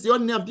nieces, your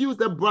nephews,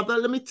 their brother,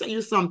 let me tell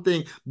you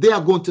something. They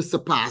are going to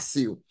surpass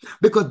you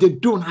because they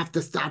don't have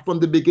to start from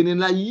the beginning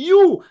like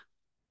you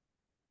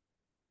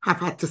have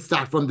had to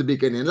start from the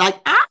beginning. Like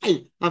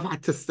I have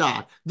had to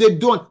start.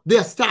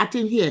 They're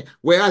starting here.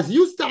 Whereas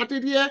you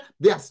started here,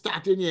 they're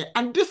starting here.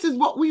 And this is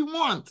what we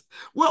want.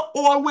 We're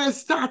always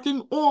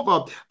starting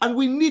over. And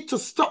we need to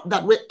stop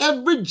that where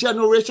every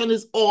generation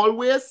is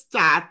always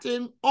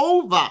starting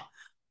over.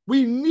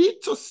 We need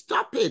to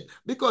stop it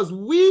because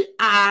we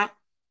are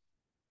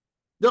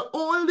the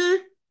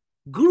only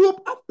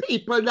group of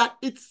people that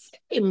it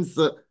seems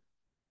like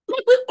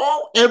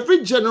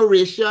every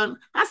generation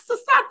has to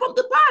start from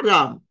the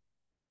bottom.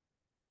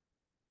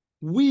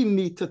 We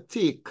need to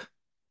take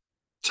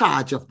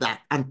charge of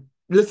that and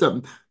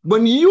listen,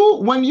 when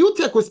you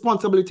take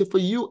responsibility for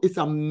you, it's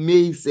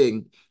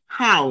amazing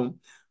how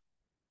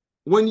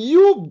when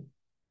you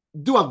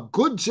do a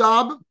good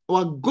job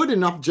or a good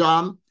enough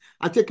job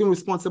at taking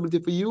responsibility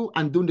for you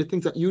and doing the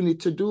things that you need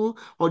to do,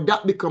 or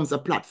that becomes a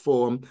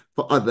platform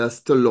for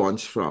others to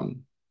launch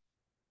from.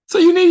 So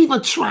you need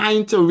even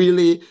trying to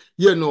really,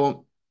 be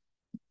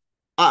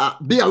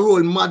a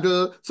role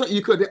model. So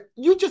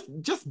you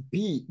just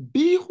be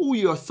who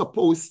you're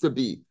supposed to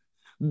be.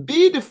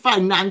 Be the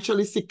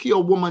financially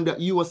secure woman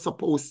that you are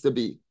supposed to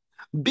be.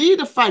 Be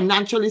the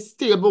financially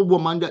stable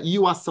woman that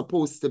you are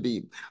supposed to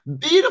be.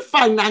 Be the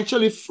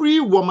financially free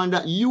woman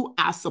that you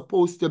are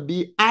supposed to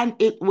be, and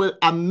it will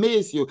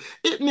amaze you.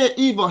 It may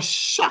even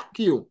shock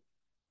you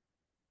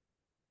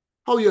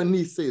how your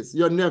nieces,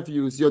 your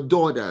nephews, your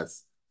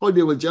daughters, how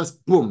they will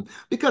just boom.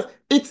 Because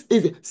it's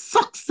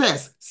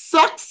success.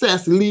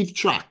 Success leave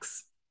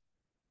tracks.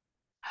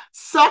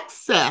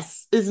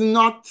 Success is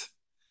not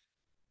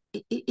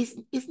it's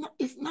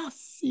not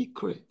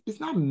secret. It's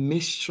not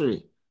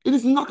mystery. It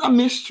is not a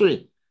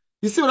mystery.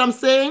 You see what I'm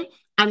saying?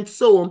 And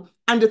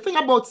the thing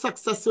about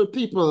successful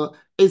people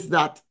is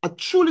that a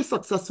truly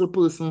successful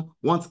person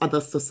wants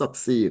others to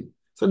succeed.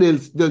 So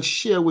they'll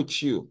share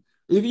with you.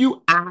 If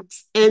you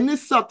ask any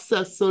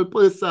successful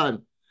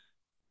person,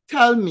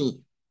 tell me,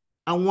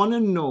 I want to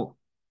know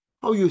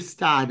how you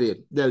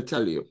started, they'll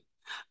tell you.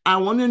 I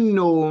want to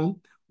know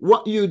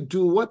what you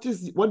do. What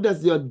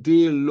does your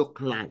day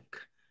look like?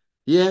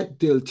 Yeah,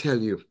 they'll tell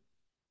you.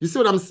 You see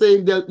what I'm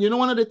saying?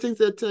 One of the things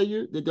they tell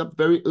you, they get up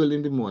very early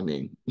in the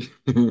morning.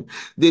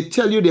 They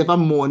tell you they have a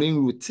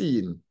morning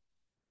routine.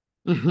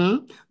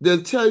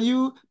 They'll tell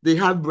you they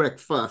have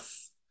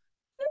breakfast.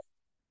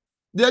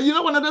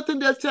 One other thing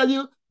they'll tell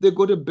you, they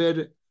go to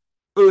bed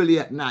early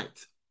at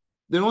night.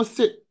 They don't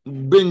sit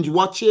binge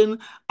watching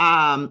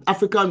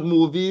African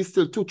movies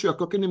till 2, 3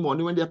 o'clock in the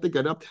morning when they have to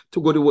get up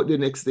to go to work the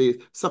next day.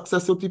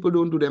 Successful people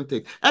don't do them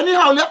things.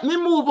 Anyhow, let me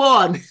move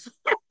on.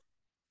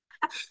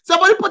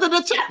 Somebody put in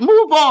the chat,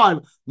 move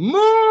on.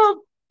 Move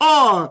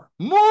on.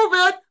 Move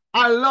it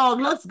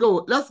along. Let's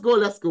go. Let's go.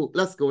 Let's go.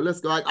 Let's go. Let's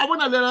go. I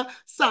went a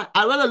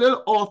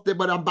little off there,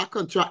 but I'm back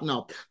on track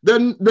now.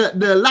 Then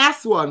the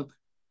last one,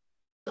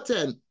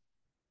 10.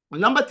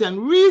 Number 10,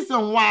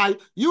 reason why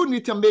you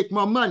need to make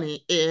more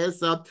money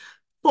is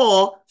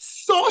for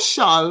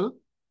social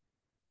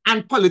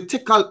and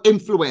political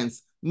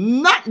influence,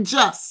 not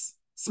just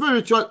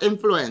spiritual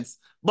influence,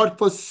 but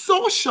for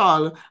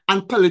social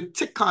and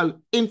political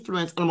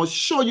influence. And I'm going to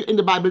show you in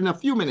the Bible in a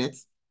few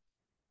minutes,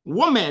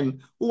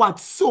 women who had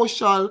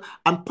social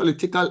and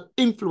political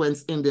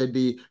influence in their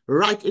day,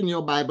 right in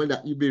your Bible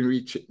that you've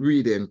been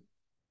reading.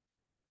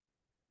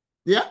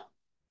 Yeah?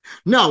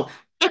 Now,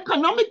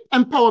 economic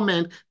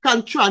empowerment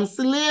can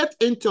translate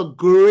into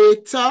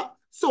greater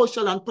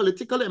social and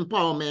political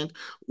empowerment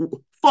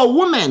for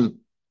women.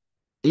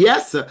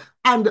 Yes.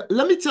 And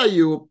let me tell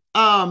you,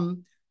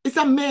 it's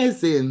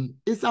amazing.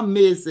 It's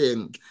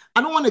amazing.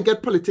 I don't want to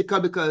get political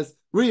because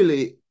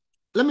really,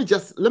 let me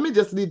just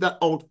leave that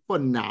out for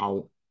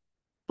now.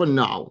 For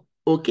now.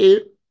 Okay?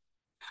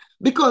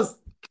 Because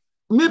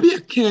maybe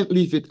I can't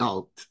leave it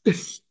out.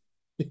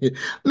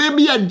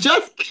 Maybe I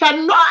just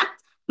cannot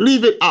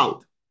leave it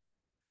out.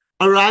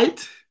 All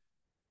right?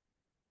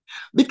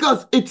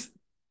 Because it's,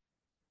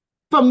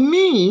 for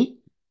me,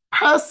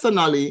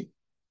 personally,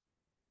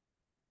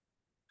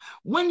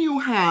 when you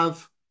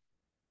have,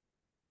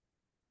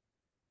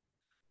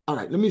 all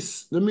right, let me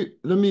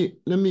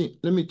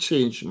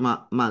change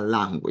my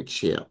language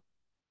here.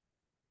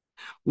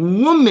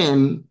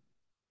 Women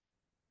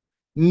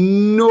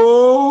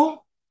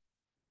know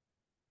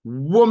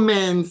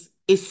women's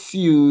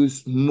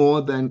issues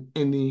more than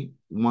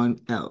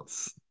anyone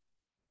else.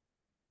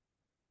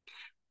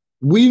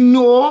 We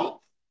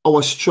know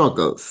our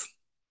struggles.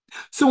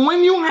 So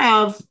when you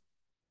have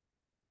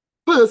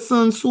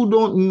persons who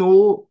don't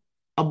know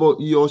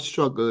about your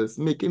struggles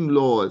making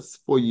laws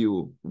for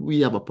you,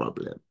 we have a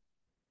problem.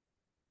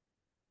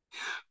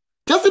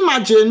 Just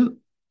imagine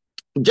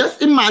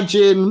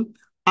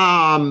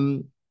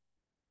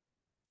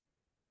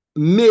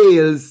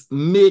males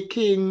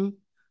making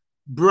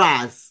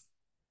brassiere,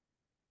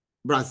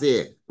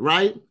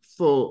 right?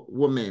 For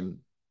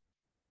women.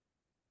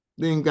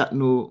 They ain't got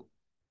no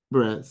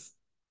breasts.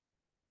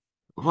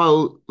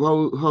 How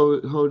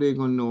they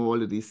gonna know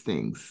all of these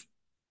things?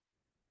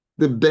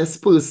 The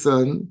best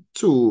person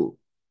to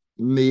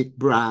make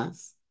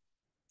bras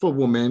for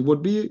women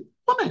would be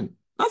women.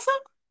 That's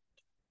it.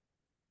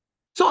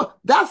 So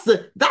that's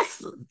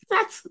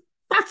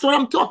what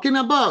I'm talking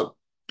about.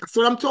 That's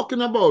what I'm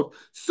talking about.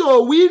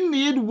 So we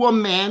need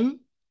women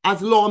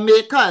as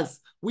lawmakers.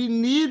 We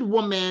need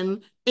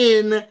women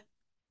in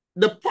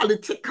the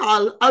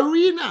political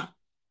arena.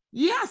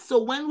 Yeah,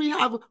 so when we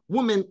have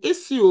women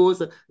issues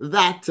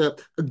that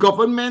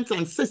governments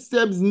and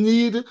systems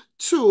need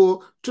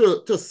to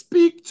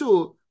speak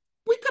to,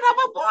 we can have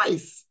a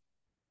voice.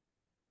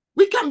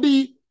 We can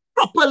be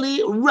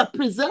properly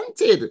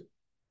represented.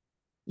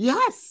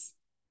 Yes.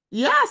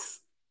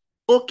 Yes.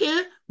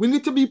 Okay? We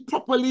need to be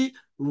properly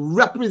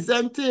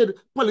represented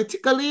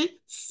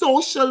politically,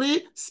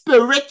 socially,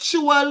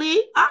 spiritually.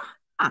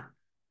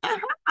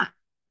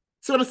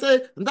 So I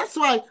say, and that's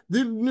why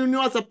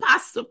as a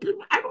pastor,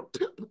 people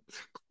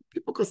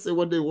can say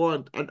what they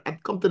want, and I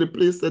come to the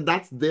place that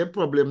that's their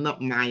problem,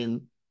 not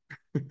mine.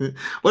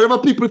 Whatever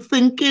people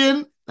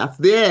thinking, that's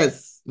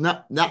theirs.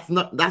 That's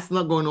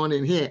not going on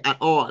in here at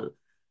all.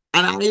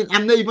 And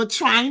I'm not even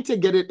trying to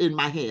get it in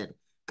my head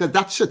because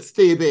that should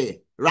stay there,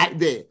 right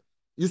there.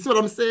 You see what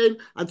I'm saying?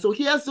 And so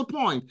here's the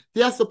point.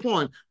 Here's the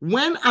point.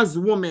 When as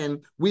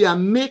women we are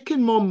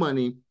making more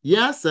money,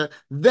 yes,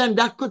 then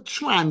that could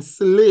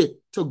translate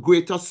to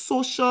greater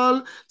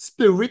social,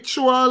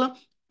 spiritual,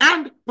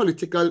 and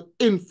political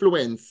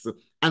influence.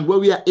 And where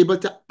we are able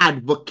to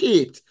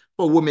advocate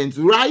for women's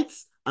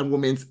rights and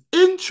women's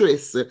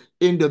interests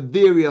in the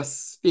various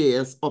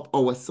spheres of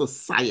our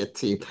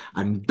society.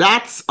 And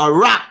that's a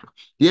wrap,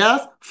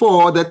 yes,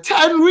 for the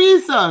 10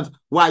 reasons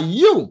why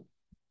you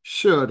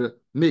should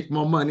make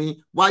more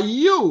money, why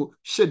you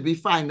should be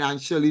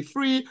financially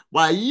free,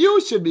 why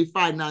you should be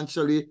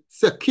financially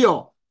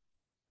secure.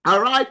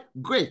 All right,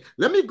 great.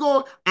 Let me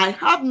go. I'm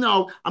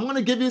going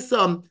to give you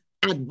some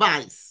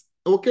advice.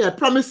 Okay, I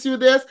promise you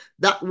this,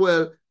 that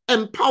will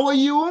empower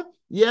you.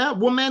 Yeah,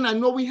 women, I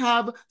know we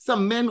have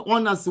some men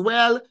on as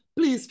well.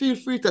 Please feel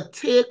free to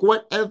take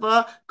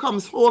whatever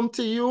comes home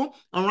to you,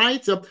 all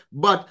right?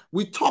 But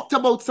we talked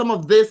about some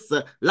of this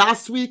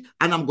last week,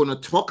 and I'm going to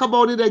talk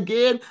about it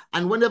again.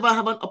 And whenever I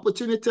have an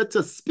opportunity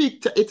to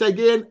speak to it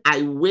again,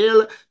 I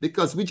will,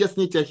 because we just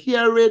need to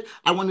hear it.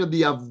 I want to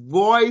be a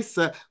voice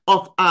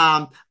of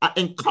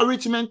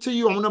encouragement to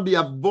you. I want to be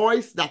a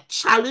voice that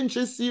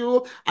challenges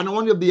you, and I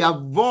want to be a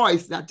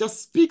voice that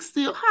just speaks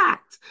to your heart.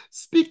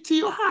 Speak to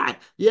your heart,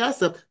 yes,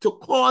 to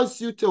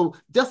cause you to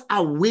just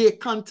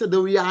awaken to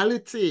the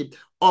reality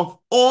of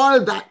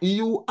all that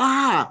you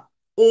are.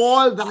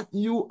 All that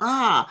you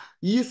are.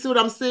 You see what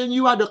I'm saying?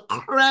 You are the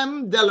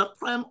creme de la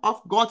creme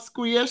of God's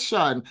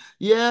creation.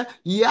 Yeah,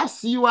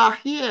 yes, you are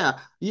here.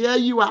 Yeah,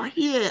 you are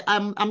here.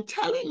 I'm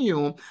telling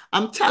you.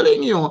 I'm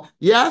telling you.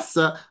 Yes.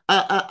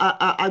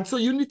 And so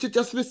you need to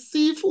just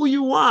receive who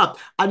you are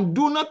and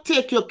do not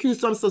take your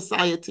cues from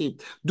society.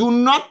 Do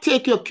not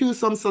take your cues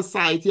from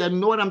society. I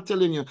know what I'm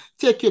telling you.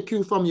 Take your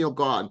cue from your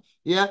God.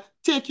 Yeah,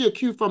 take your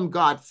cue from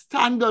God.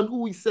 Stand on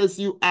who he says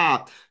you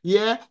are.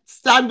 Yeah,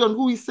 stand on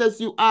who he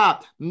says you are.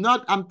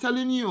 Not, I'm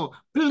telling you,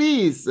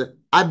 please,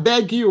 I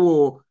beg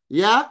you,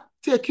 yeah,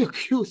 take your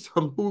cues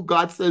from who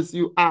God says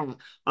you are,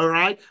 all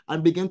right?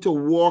 And begin to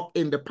walk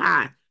in the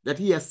path that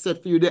he has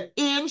set for you, the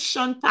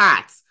ancient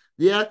paths,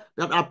 yeah,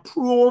 that are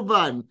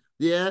proven,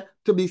 yeah,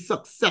 to be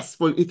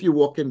successful if you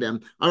walk in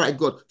them. All right,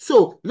 good.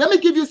 So let me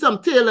give you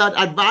some tailored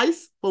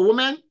advice for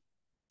women,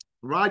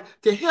 right,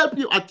 to help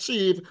you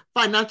achieve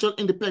financial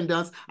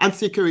independence and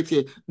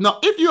security. Now,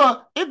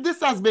 if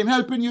this has been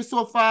helping you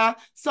so far,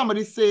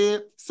 somebody say,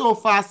 so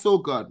far, so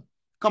good.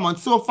 Come on,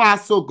 so far,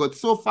 so good.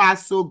 So far,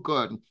 so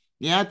good.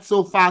 Yeah,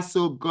 so far,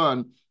 so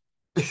good.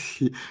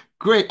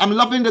 Great. I'm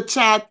loving the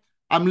chat.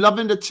 I'm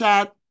loving the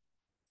chat.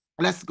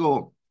 Let's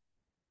go.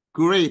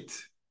 Great.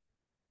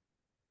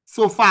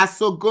 So far,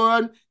 so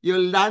good.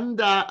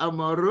 Yolanda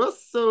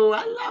Amoroso.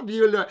 I love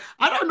you.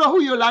 I don't know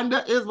who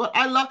Yolanda is, but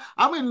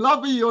I'm in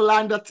love with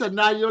Yolanda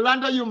tonight.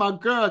 Yolanda, you my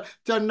girl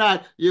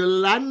tonight.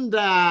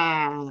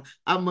 Yolanda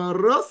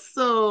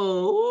Amoroso.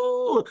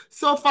 Ooh,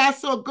 so far,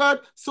 so good.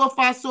 So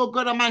far, so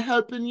good. Am I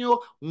helping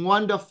you?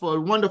 Wonderful,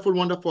 wonderful,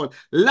 wonderful.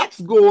 Let's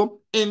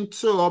go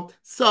into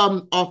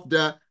some of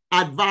the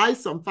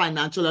advice, some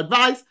financial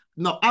advice.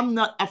 No, I'm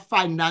not a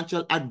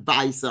financial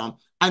advisor.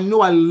 I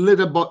know a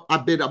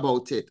bit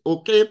about it,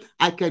 okay?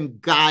 I can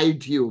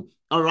guide you,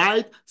 all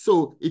right?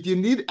 So if you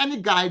need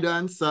any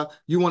guidance,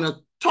 you want to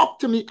talk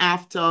to me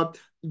after,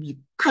 you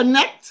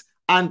connect,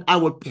 and I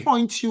will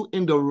point you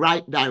in the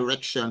right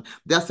direction.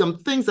 There's some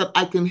things that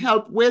I can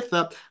help with,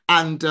 but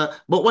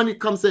when it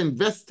comes to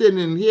investing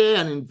in here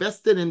and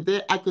investing in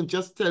there, I can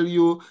just tell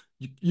you,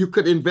 you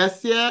could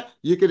invest here,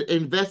 you could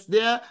invest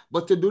there,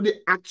 but to do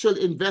the actual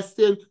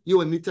investing, you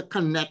will need to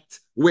connect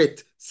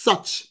with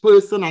such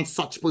person and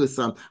such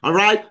person. All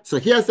right. So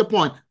here's the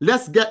point.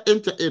 Let's get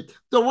into it.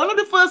 So one of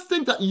the first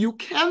things that you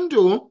can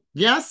do,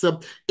 yes,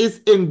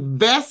 is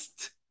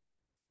invest.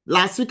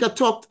 Last week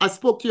I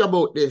spoke to you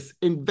about this.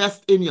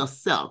 Invest in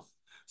yourself.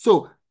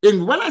 So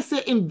when I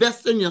say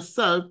invest in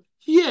yourself,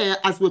 here,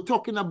 as we're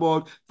talking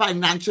about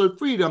financial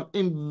freedom,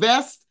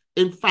 invest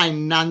in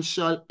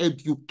financial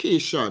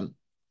education.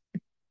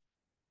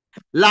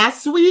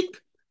 Last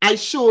week, I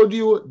showed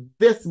you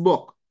this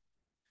book.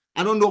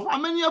 I don't know how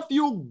many of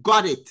you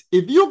got it.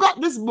 If you got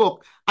this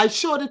book, I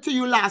showed it to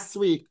you last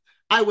week.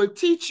 I will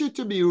teach you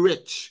to be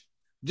rich.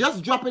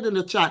 Just drop it in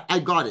the chat. I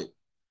got it.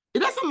 It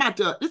doesn't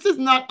matter. This is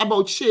not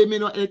about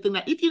shaming or anything.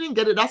 If you didn't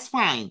get it, that's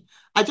fine.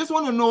 I just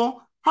want to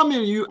know how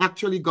many of you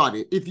actually got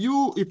it. If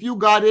you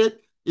got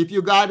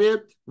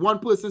it, one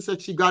person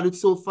said she got it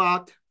so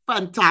far.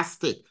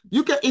 Fantastic.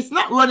 It's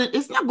not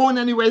going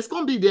anywhere. It's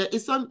going to be there.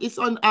 It's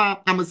on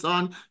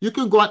Amazon. You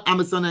can go on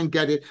Amazon and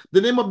get it.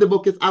 The name of the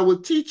book is I Will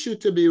Teach You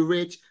to Be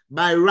Rich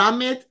by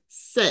Ramit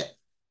Seth.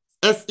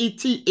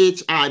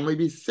 S-E-T-H-I,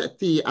 maybe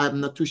Seti, I'm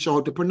not too sure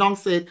how to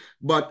pronounce it,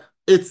 but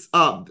it's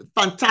a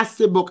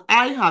fantastic book.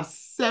 I have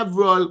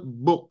several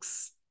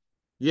books.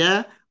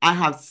 Yeah, I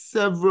have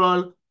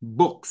several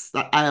books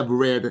that I have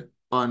read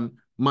on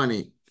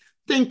money.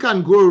 Think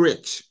and Grow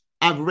Rich.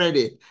 I've read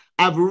it.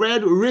 I've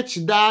read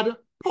Rich Dad,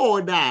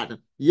 Poor Dad.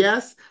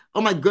 Yes. Oh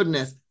my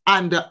goodness.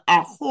 And a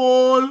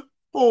whole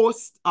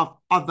host of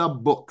other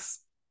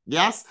books.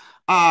 Yes.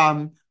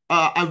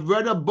 I've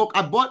read a book.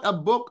 I bought a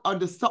book on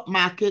the stock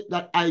market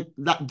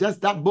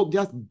that book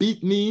just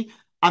beat me.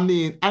 I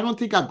mean, I don't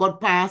think I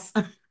got past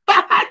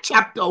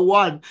chapter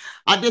 1.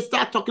 And they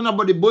start talking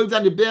about the bulls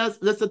and the bears.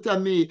 Listen to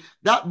me.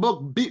 That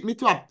book beat me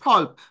to a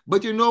pulp.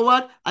 But you know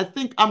what? I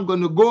think I'm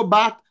going to go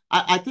back.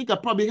 I think I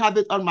probably have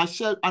it on my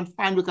shelf and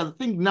find, because I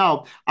think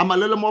now I'm a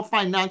little more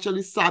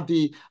financially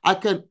savvy. I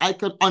can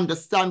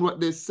understand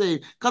what they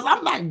say. Because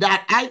I'm like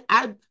that.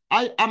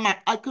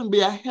 I can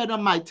be ahead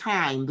of my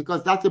time,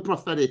 because that's the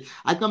prophetic.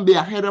 I can be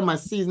ahead of my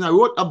season. I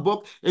wrote a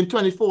book in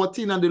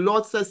 2014, and the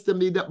Lord says to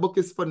me, that book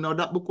is for now.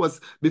 That book was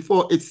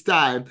before its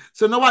time.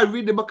 So now I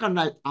read the book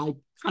and I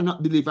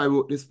cannot believe I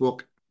wrote this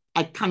book.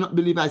 I cannot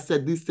believe I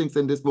said these things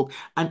in this book,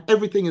 and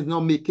everything is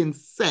now making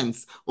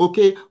sense.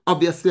 Okay,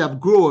 obviously I've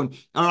grown.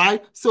 All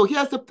right. So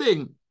here's the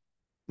thing.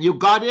 You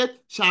got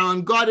it.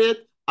 Sharon got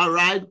it. All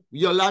right.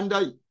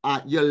 Yolanda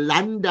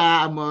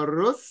Amoroso.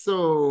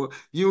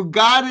 You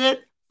got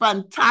it.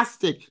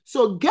 Fantastic.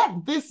 So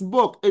get this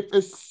book. It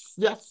is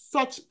just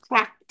such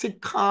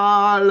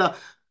practical,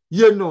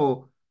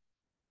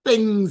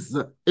 things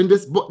in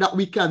this book that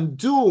we can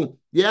do.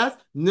 Yes,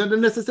 not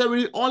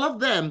necessarily all of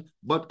them,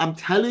 but I'm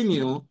telling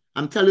you,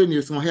 it's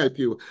going to help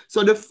you.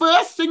 So the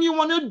first thing you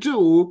want to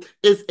do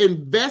is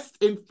invest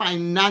in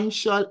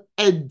financial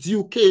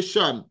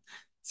education.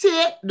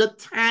 Take the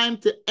time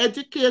to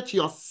educate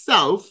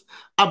yourself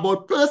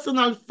about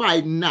personal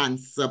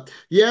finance,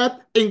 yeah,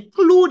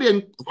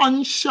 including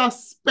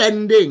conscious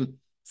spending,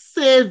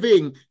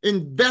 saving,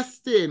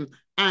 investing,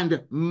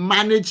 and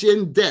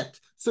managing debt,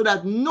 so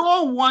that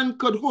no one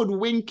could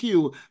hoodwink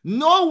you.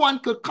 No one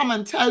could come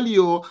and tell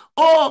you,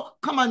 oh,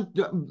 come and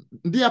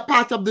be a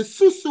part of the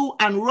susu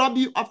and rob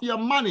you of your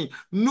money.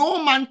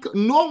 No one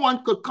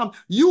could come.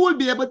 You will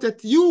be able to,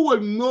 you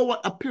will know what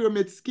a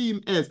pyramid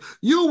scheme is.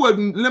 You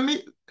will,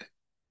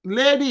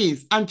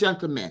 ladies and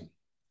gentlemen,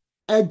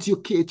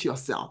 educate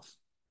yourself.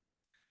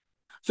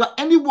 So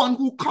anyone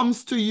who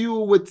comes to you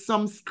with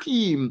some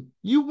scheme,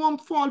 you won't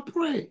fall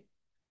prey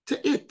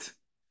to it.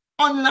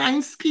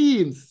 Online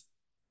schemes.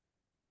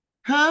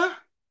 Huh?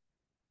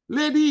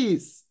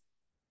 Ladies,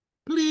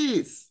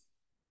 please,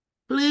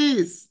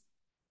 please,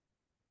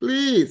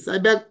 please, I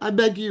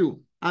beg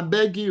you.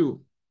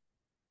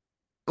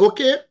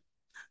 Okay?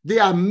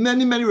 There are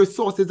many, many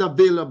resources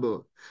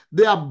available.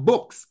 There are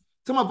books.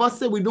 Some of us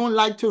say we don't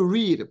like to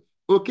read.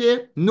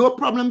 Okay? No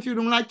problem if you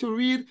don't like to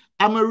read.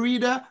 I'm a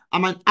reader.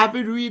 I'm an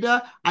avid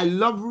reader. I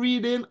love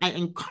reading. I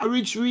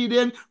encourage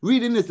reading.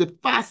 Reading is the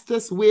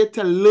fastest way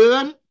to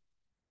learn.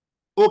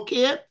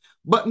 Okay?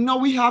 But now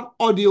we have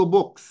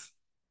audiobooks.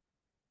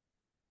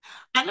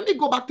 And let me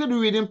go back to the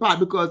reading part,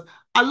 because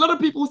a lot of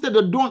people say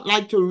they don't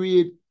like to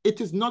read.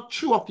 It is not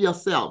true of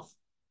yourself.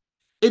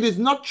 It is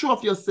not true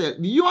of yourself.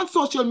 You on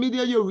social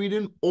media, you're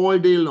reading all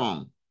day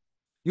long.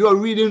 You are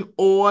reading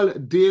all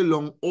day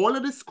long. All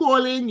of the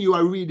scrolling, you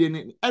are reading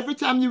it. Every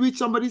time you reach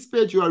somebody's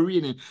page, you are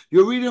reading.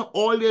 You're reading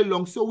all day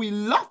long. So we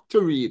love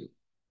to read.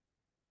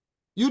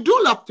 You do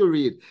love to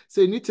read.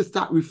 So you need to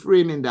start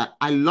reframing that.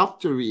 I love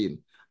to read.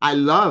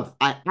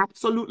 I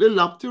absolutely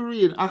love to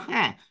read.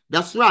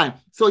 That's right.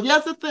 So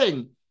here's the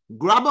thing.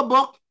 Grab a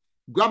book,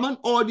 grab an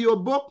audio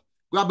book,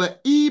 grab an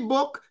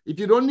e-book. If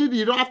you don't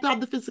have to have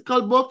the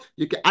physical book.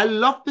 I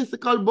love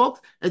physical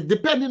books. It's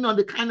depending on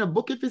the kind of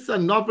book. If it's a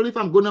novel, if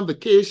I'm going on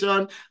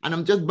vacation and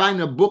I'm just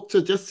buying a book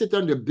to just sit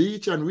on the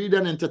beach and read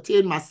and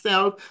entertain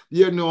myself,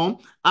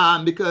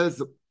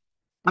 because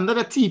I'm not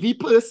a TV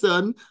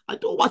person. I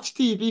don't watch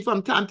TV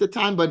from time to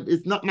time, but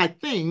it's not my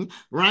thing,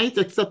 right?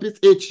 Except it's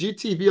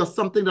HGTV or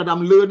something that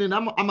I'm learning.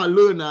 I'm a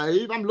learner.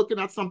 If I'm looking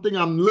at something,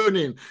 I'm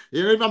learning.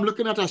 If I'm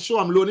looking at a show,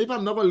 I'm learning. If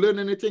I'm never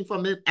learning anything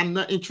from it, I'm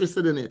not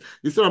interested in it.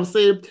 You see what I'm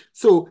saying?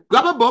 So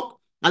grab a book.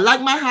 I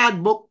like my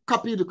hard book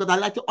copy because I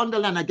like to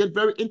underline. I get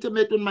very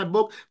intimate with my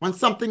book. When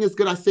something is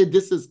good, I say,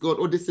 this is good,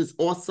 or this is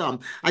awesome.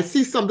 I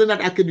see something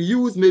that I could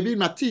use, maybe in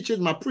my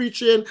teaching, my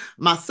preaching,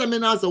 my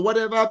seminars, or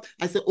whatever.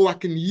 I say, oh, I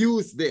can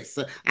use this.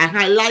 I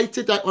highlight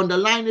it, I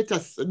underline it, I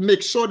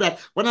make sure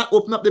that when I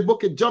open up the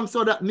book, it jumps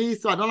out at me,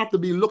 so I don't have to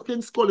be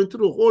scrolling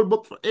through the whole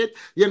book for it.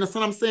 You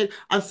understand what I'm saying?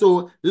 And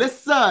so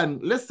listen,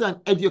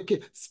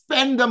 educate,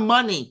 spend the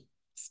money.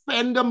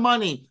 Spend the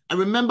money. I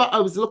remember I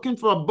was looking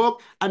for a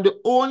book, and the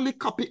only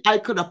copy I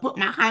could have put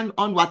my hand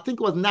on, I think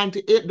it was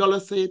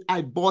 $98, said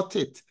I bought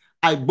it.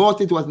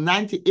 It was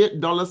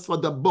 $98 for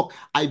the book.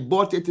 I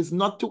bought it. It's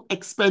not too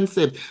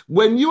expensive.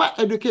 When you are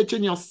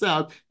educating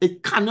yourself,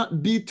 it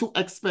cannot be too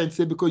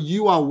expensive, because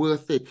you are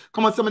worth it.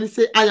 Come on, somebody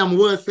say, I am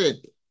worth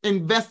it.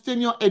 Invest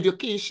in your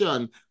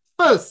education.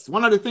 first.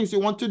 One of the things you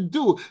want to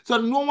do. So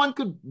no one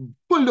could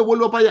pull the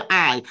wool over your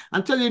eye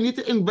and tell you need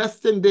to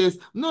invest in this.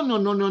 No, no,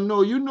 no, no,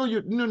 no. You know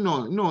you no,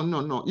 no, no,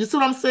 no, no. You see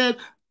what I'm saying?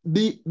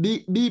 Be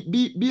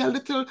a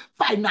little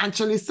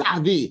financially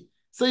savvy.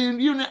 So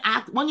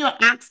when you're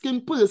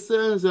asking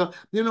persons,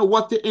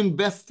 what they're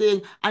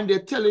investing, and they're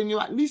telling you,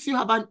 at least you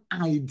have an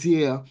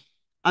idea.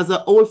 As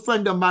an old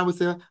friend of mine would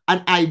say,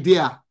 an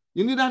idea.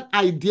 You need an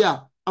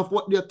idea of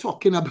what they're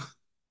talking about.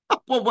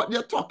 What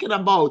they're talking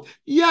about.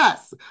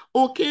 Yes.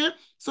 Okay.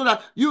 So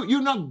that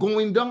you're not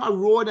going down a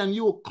road and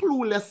you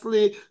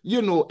cluelessly,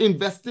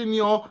 investing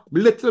your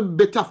little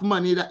bit of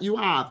money that you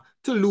have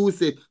to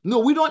lose it. No,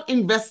 we don't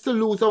invest to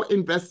lose our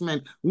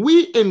investment.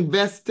 We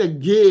invest to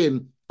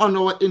gain on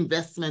our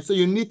investment. So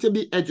you need to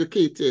be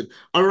educated.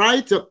 All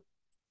right.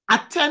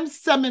 Attend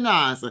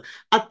seminars,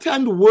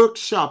 attend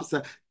workshops,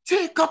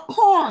 take a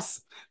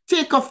course.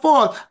 Take a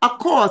course.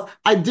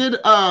 I did,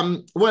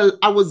 I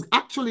was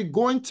actually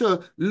going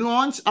to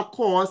launch a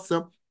course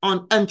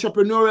on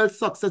entrepreneurial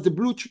success, the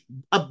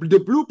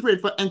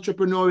blueprint for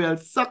entrepreneurial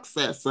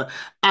success.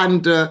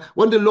 And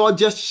when the Lord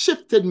just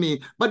shifted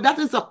me, but that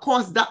is a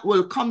course that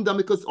will come down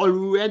because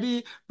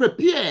already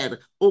prepared.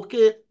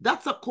 Okay,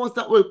 that's a course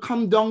that will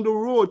come down the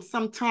road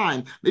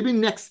sometime, maybe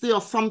next year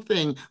or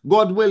something,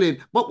 God willing.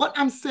 But what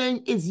I'm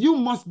saying is you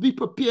must be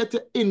prepared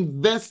to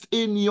invest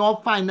in your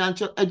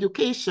financial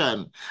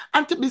education.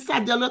 And to be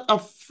said, there are a lot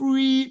of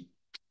free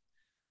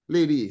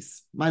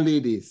ladies, my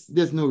ladies,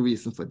 there's no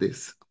reason for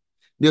this.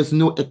 There's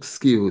no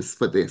excuse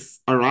for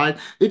this, all right?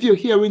 If you're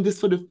hearing this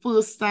for the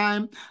first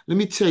time, let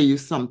me tell you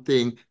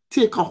something.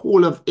 Take a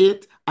hold of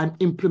it and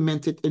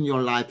implement it in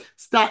your life.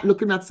 Start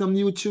looking at some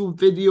YouTube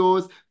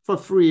videos for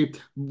free.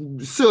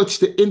 Search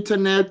the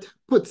internet,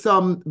 put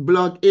some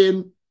blog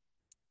in,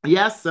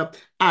 yes,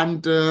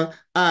 and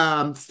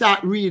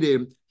start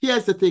reading.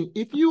 Here's the thing.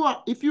 If you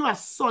are a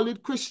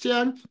solid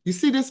Christian, you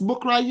see this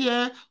book right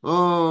here?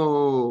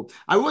 Oh,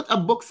 I wrote a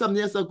book some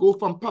years ago,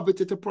 From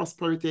Poverty to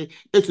Prosperity.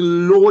 It's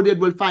loaded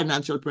with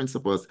financial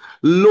principles.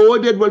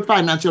 Loaded with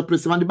financial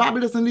principles. And the Bible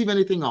doesn't leave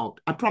anything out.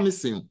 I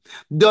promise you.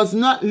 Does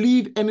not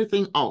leave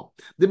anything out.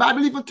 The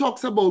Bible even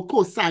talks about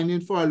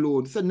co-signing for a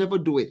loan. So never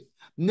do it.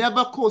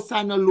 Never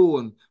co-sign a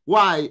loan.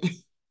 Why?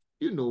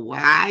 You know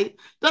why?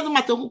 Doesn't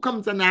matter who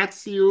comes and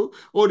asks you,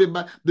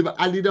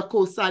 I need a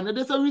co-signer.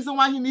 There's a reason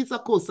why he needs a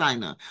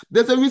co-signer.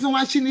 There's a reason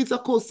why she needs a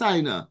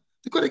co-signer.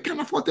 Because they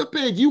can't afford to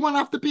pay. You won't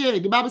have to pay.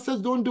 The Bible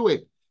says don't do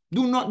it.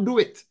 Do not do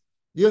it.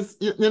 You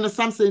understand?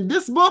 I'm saying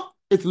this book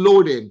is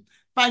loaded.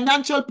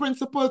 Financial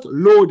principles,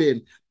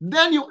 loaded.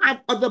 Then you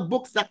have other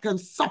books that can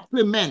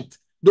supplement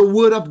the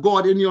word of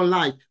God in your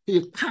life.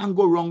 You can't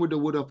go wrong with the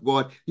word of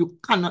God. You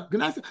cannot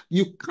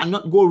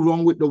go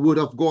wrong with the word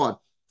of God.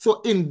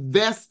 So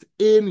invest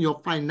in your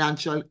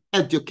financial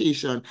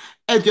education.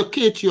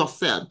 Educate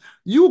yourself.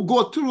 You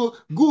go through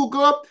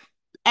Google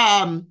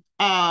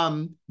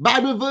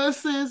Bible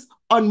verses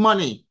on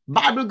money,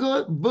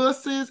 Bible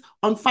verses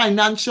on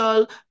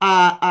financial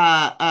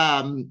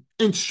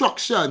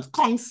instructions,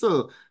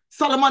 counsel.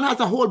 Solomon has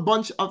a whole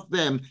bunch of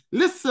them.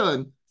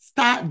 Listen.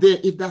 Start there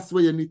if that's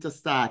where you need to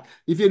start.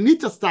 If you need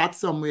to start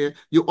somewhere,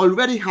 you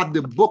already have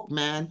the book,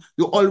 man.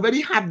 You already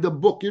have the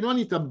book. You don't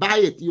need to buy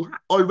it. You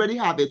already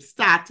have it.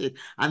 Start it.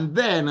 And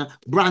then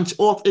branch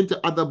off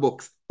into other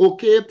books.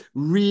 Okay?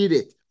 Read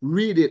it.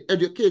 Read it.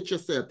 Educate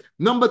yourself.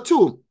 Number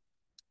two,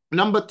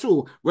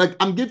 right?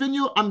 I'm giving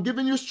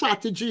you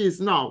strategies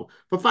now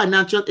for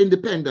financial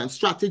independence.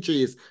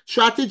 Strategies.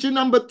 Strategy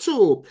number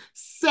 2,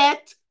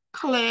 set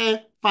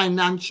clear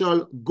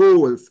financial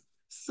goals.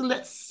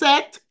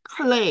 Set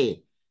clear.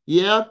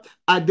 Yeah,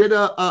 I did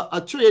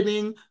a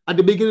training at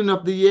the beginning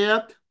of the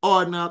year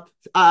on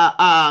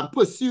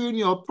pursuing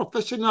your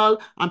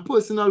professional and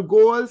personal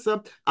goals.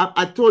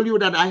 I told you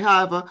that I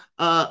have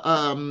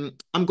I'm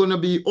going to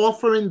be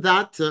offering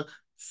that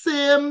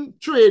same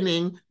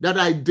training that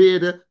I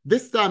did.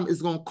 This time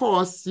it's going to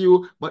cost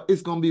you, but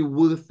it's going to be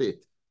worth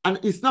it. And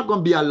it's not going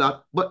to be a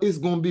lot, but it's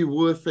going to be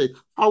worth it.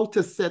 How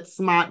to set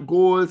smart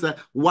goals,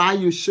 why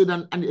you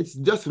shouldn't, and it's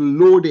just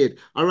loaded.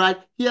 All right.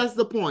 Here's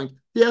the point.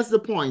 Yes,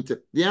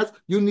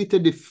 you need to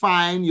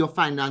define your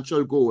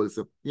financial goals.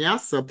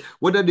 Yes,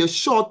 whether they're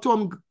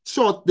short-term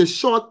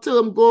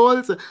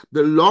goals,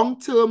 the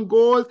long-term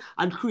goals,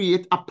 and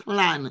create a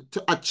plan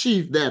to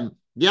achieve them.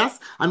 Yes,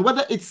 and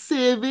whether it's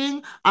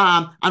saving,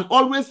 and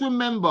always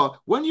remember,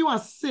 when you are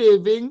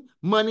saving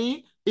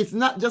money, it's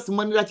not just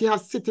money that you have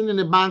sitting in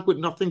the bank with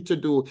nothing to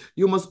do.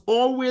 You must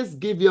always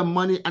give your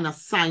money an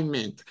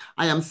assignment.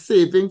 I am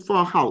saving for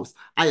a house.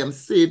 I am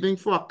saving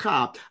for a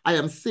car. I I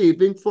am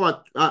saving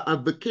for a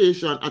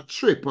vacation, a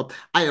trip.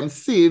 I am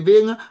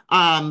saving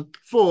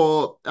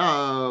for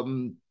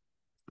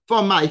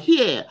my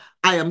hair.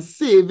 I am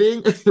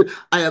saving.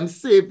 I am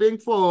saving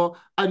for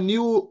a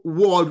new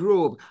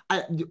wardrobe.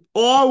 I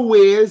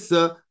always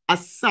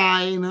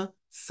assign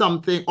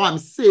something, or I'm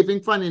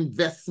saving for an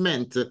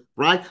investment,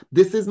 right?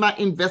 This is my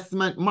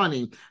investment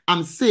money.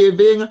 I'm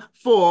saving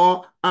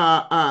for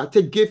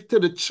to give to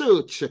the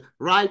church,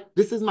 right?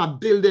 This is my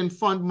building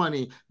fund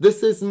money.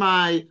 This is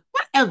my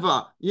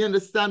whatever, you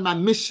understand, my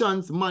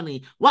missions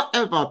money,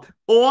 whatever,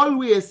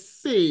 always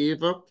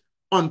save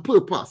on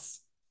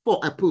purpose, for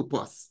a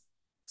purpose.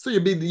 So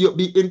you'll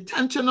be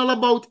intentional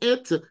about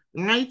it,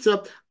 right?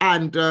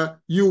 And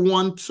you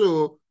want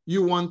to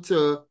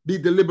be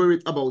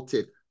deliberate about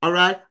it, all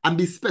right? And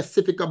be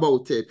specific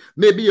about it.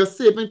 Maybe you're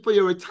saving for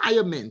your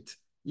retirement.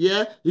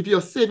 Yeah, if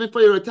you're saving for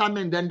your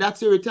retirement, then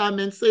that's your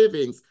retirement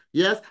savings.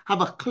 Yes,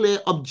 have a clear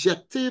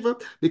objective,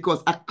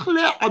 because a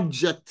clear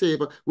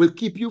objective will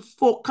keep you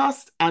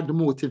focused and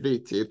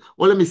motivated.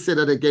 Well, let me say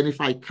that again if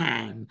I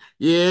can.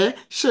 Yeah,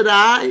 should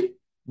I?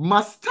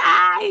 Must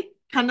I?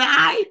 Can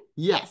I?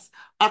 Yes.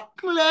 A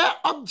clear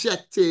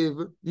objective.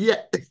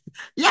 Yeah.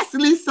 Yes,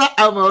 Lisa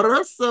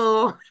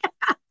Amoroso.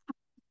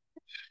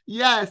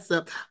 Yes,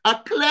 a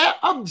clear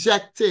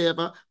objective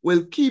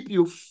will keep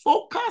you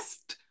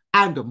focused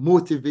and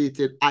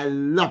motivated. I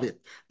love it.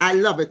 I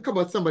love it. Come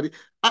on, somebody.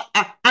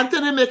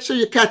 Anthony, make sure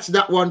you catch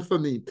that one for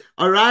me.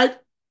 All right?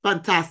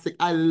 Fantastic.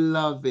 I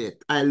love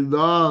it. I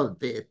love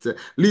it.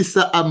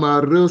 Lisa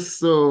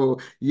Amoroso.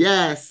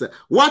 Yes.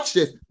 Watch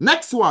this.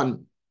 Next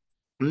one.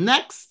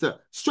 Next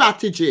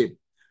strategy.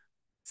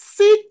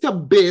 Seek to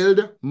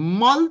build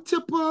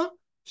multiple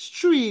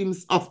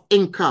streams of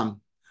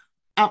income.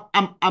 I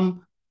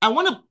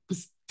want to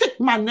stick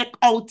my neck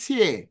out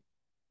here.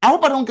 I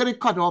hope I don't get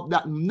it cut off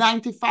that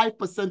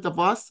 95% of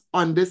us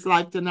on this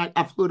live tonight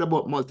have heard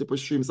about multiple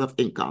streams of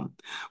income.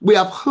 We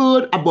have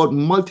heard about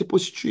multiple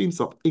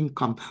streams of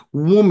income.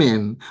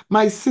 Women,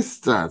 my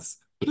sisters,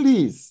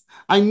 please,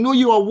 I know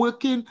you are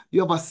working,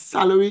 you have a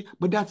salary,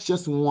 but that's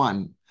just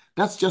one.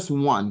 That's just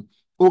one.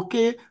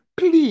 Okay?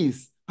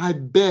 Please, I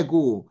beg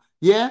you.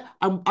 Yeah,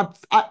 I want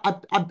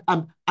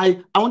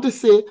to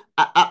say,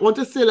 I want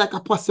to say like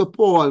Apostle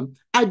Paul,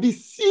 I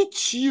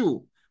beseech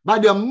you by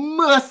the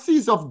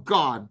mercies of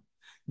God,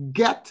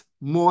 get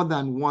more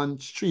than one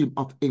stream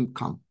of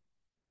income.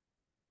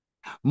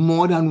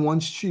 More than one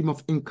stream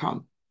of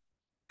income.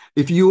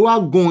 If you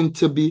are going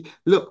to be,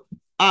 look,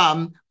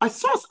 I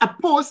saw a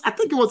post, I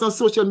think it was on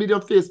social media,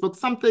 on Facebook,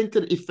 something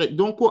to the effect,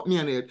 don't quote me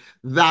on it,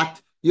 that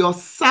your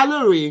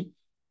salary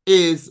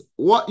is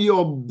what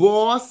your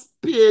boss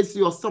pays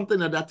you or something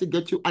like that to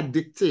get you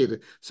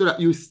addicted so that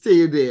you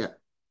stay there.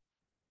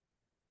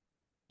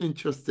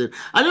 Interesting.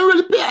 I don't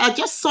really pay. I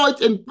just saw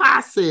it in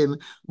passing,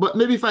 but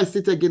maybe if I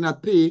sit again,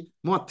 I'd pay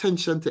more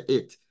attention to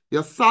it.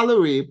 Your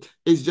salary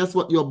is just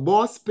what your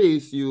boss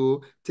pays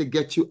you to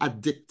get you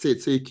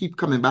addicted. So you keep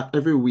coming back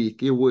every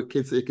week. You're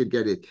working so you can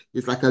get it.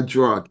 It's like a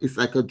drug. It's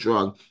like a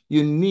drug.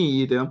 You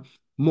need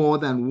more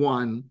than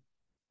one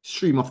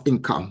stream of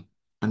income.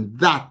 And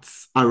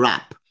that's a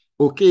wrap.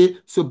 Okay?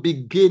 So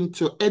begin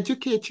to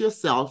educate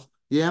yourself,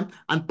 yeah,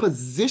 and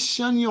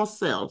position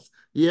yourself,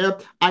 yeah,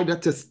 either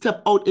to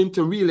step out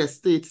into real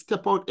estate,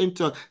 step out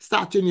into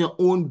starting your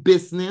own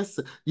business.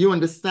 You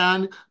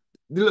understand?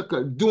 Look,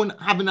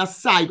 having a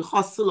side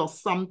hustle or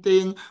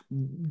something.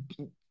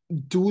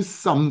 Do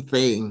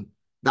something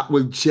that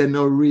will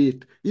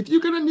generate. If you're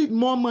gonna need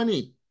more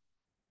money,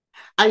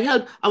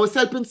 I was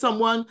helping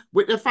someone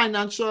with a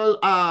financial,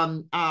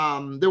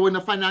 they were in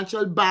a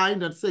financial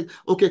bind and said,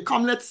 okay,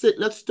 come, let's sit,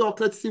 let's talk,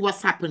 let's see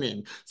what's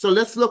happening. So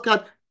let's look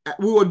at,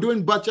 we were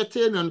doing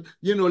budgeting and,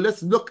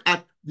 let's look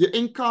at your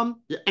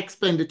income, your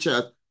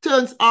expenditures.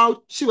 Turns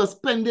out she was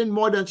spending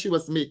more than she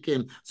was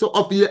making. So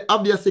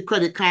obviously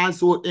credit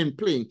cards were in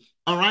play.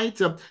 All right.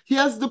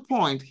 Here's the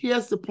point.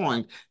 Here's the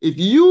point. If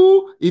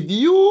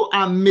you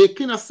are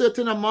making a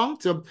certain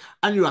amount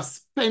and you are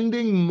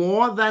spending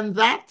more than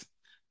that,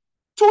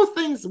 two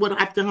things would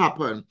have to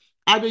happen.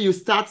 Either you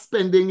start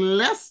spending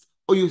less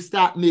or you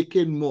start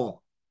making more.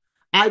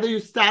 Either you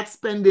start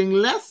spending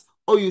less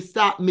or you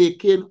start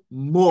making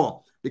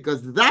more,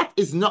 because that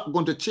is not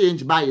going to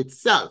change by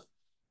itself.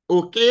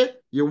 Okay?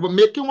 You're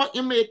making what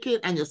you're making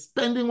and you're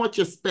spending what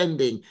you're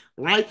spending,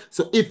 right?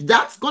 So if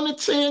that's going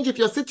to change, if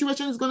your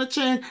situation is going to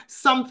change,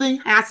 something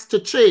has to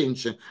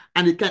change.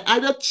 And it can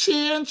either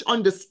change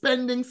on the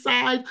spending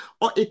side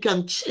or it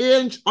can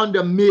change on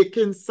the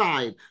making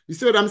side. You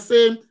see what I'm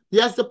saying?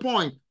 Here's the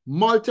point.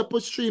 Multiple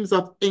streams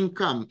of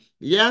income.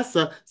 Yes,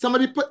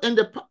 somebody put in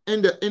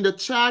the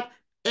chat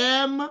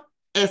MSI,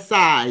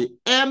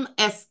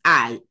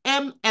 MSI,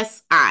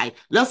 MSI.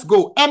 Let's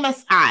go.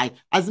 MSI.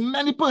 As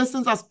many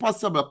persons as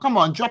possible. Come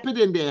on, drop it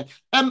in there.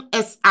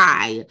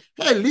 MSI.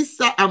 Hey,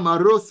 Lisa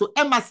Amoroso,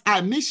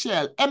 MSI.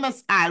 Michelle,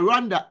 MSI.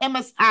 Rhonda,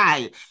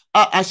 MSI.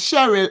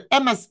 Cheryl,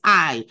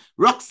 MSI.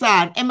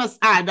 Roxanne,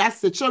 MSI.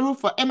 That's it.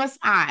 Charufa,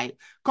 MSI.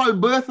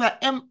 Colbertha,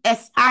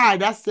 MSI.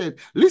 That's it.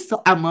 Lisa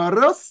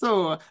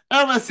Amoroso,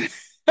 MSI.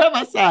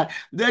 MSI,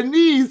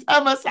 Denise,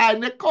 MSI,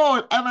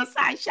 Nicole,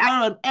 MSI,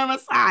 Sharon,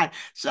 MSI,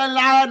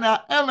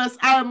 Shalana,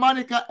 MSI,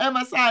 Monica,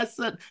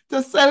 MSI,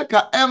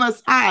 Taselka,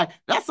 MSI.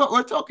 That's what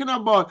we're talking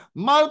about.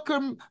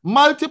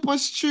 Multiple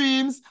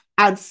streams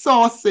and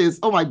sources.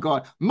 Oh my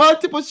God.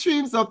 Multiple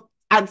streams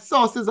and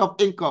sources of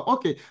income.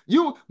 Okay.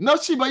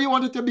 Shiba, you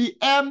want it to be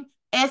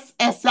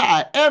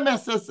MSSI,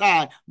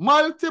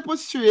 multiple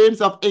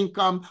streams of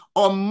income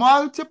or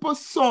multiple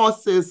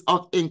sources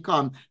of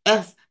income,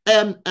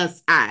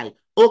 MSI.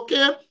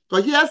 Okay?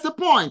 So here's the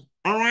point.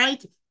 All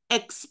right?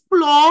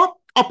 Explore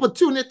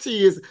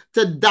opportunities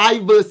to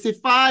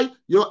diversify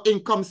your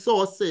income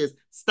sources.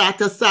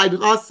 Start a side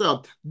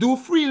hustle. Do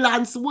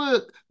freelance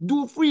work.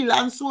 Do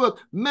freelance work.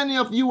 Many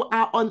of you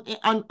are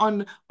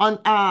on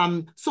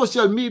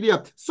social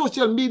media.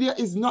 Social media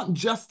is not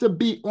just to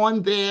be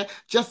on there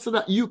just so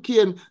that you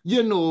can,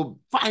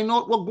 find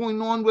out what's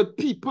going on with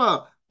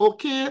people.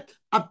 Okay?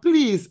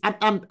 Please,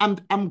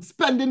 I'm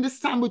spending this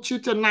time with you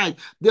tonight.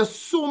 There's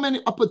so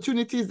many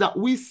opportunities that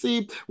we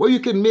see where you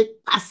can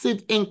make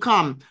passive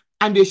income,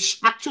 and they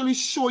actually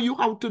show you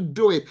how to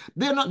do it.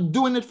 They're not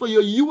doing it for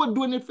you. You are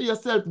doing it for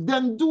yourself.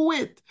 Then do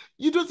it.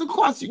 You just, of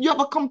course, you have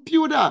a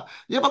computer.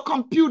 You have a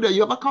computer.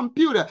 You have a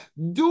computer.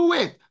 Do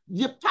it.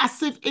 Your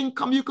passive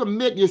income you can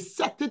make, you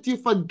set it, you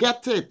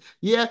forget it.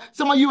 Yeah.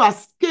 Some of you are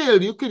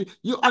skilled.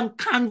 You're on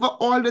Canva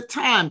all the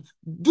time.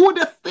 Do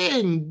the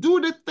thing.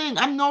 Do the thing.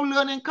 I'm now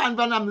learning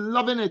Canva and I'm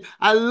loving it.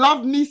 I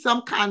love me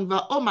some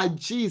Canva. Oh my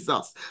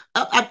Jesus.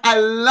 I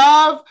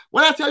love,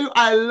 when I tell you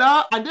I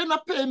love, and they're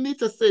not paying me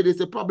to say this.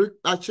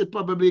 I should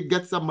probably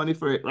get some money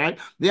for it, right?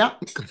 Yeah.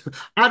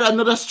 Add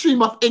another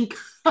stream of income.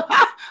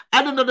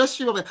 Add another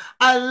stream of it.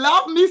 I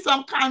love me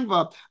some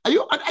Canva. Are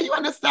you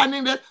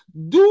understanding that?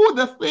 Do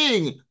the thing.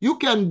 You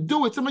can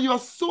do it. Some of you are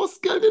so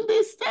skilled in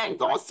these things.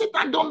 Don't sit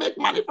and don't make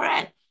money for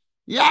it.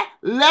 Yeah,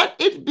 let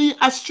it be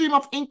a stream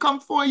of income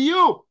for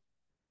you.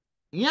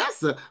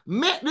 Yes,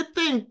 make the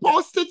thing,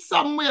 post it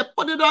somewhere,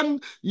 put it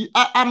on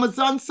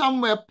Amazon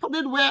somewhere, put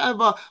it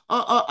wherever.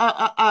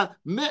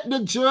 Make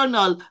the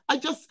journal. I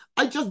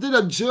just did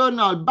a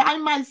journal by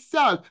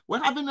myself.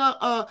 We're having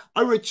a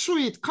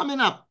retreat coming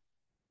up.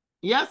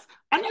 Yes,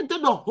 and I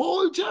did the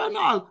whole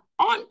journal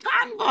on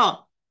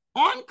Canva.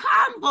 On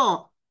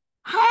Canva.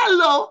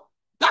 Hello,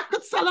 that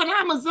could sell on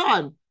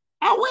Amazon.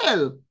 I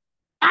will.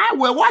 I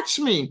will. Watch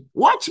me.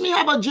 Watch me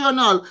have a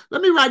journal.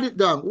 Let me write it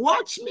down.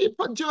 Watch me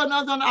put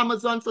journals on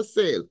Amazon for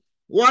sale.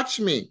 Watch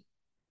me.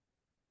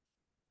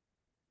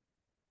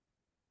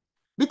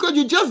 Because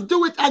you just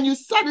do it and you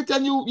set it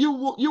and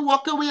you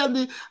walk away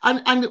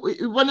and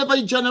whenever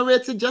it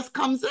generates, it just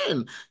comes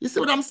in. You see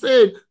what I'm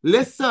saying?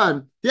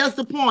 Listen, here's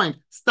the point.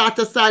 Start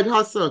a side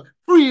hustle,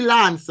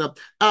 freelance,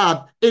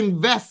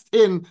 invest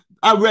in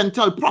a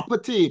rental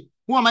property.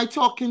 Who am I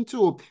talking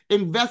to?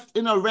 Invest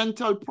in a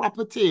rental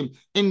property.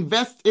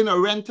 Invest in a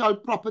rental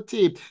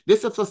property.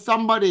 This is for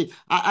somebody.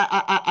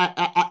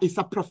 It's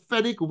a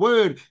prophetic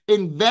word.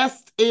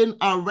 Invest in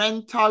a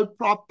rental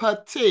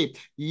property.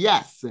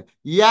 Yes,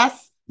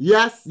 yes,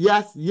 yes,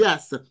 yes,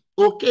 yes.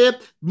 Okay,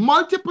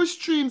 multiple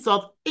streams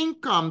of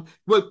income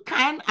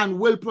can and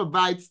will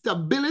provide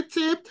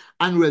stability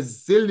and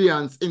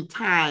resilience in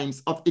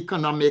times of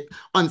economic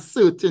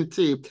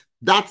uncertainty.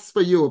 That's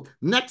for you.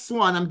 Next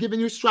one, I'm giving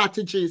you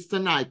strategies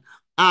tonight.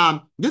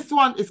 This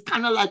one is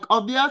kind of like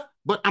obvious,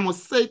 but I'm going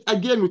to say it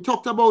again. We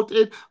talked about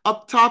it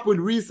up top with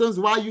reasons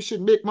why you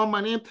should make more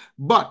money.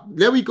 But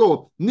there we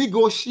go.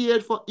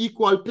 Negotiate for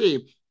equal pay.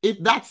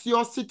 If that's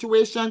your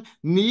situation,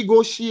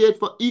 negotiate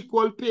for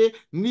equal pay,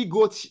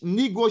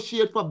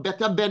 negotiate for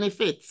better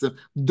benefits.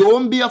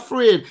 Don't be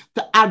afraid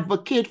to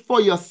advocate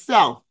for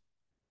yourself.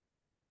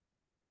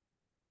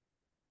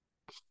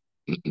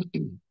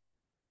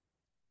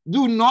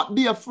 Do not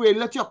be afraid.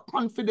 Let your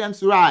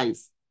confidence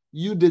rise.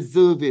 You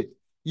deserve it.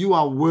 You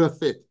are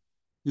worth it.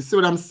 You see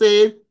what I'm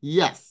saying?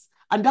 Yes.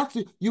 And that's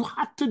it. You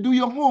have to do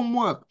your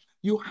homework.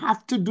 You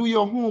have to do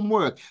your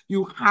homework.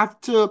 You have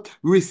to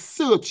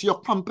research your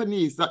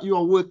companies that you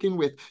are working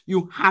with.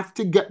 You have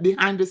to get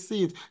behind the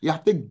scenes. You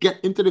have to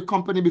get into the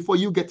company before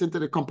you get into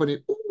the company.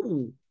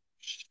 Ooh.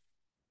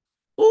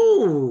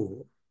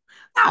 Ooh.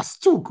 That's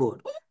too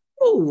good.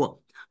 Ooh.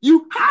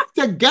 You have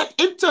to get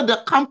into the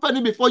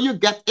company before you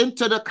get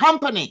into the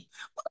company.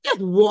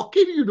 Just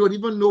walking, you don't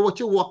even know what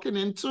you're walking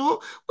into.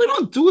 We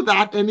don't do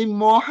that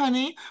anymore,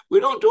 honey. We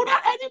don't do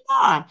that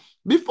anymore.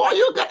 Before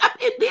you get up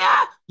in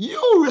there,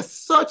 you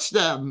research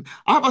them.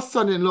 I have a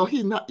son-in-law.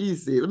 He's not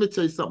easy. Let me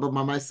tell you something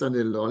about my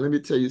son-in-law. Let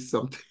me tell you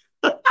something.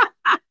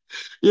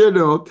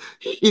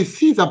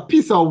 He's a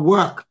piece of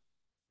work.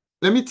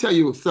 Let me tell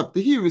you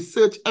something. He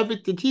researched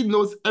everything. He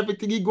knows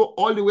everything. He go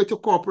all the way to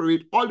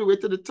corporate, all the way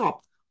to the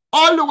top.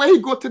 All the way he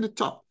go to the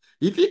top.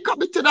 If he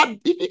come into that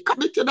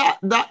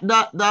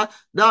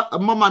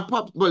mom and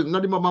pop, well,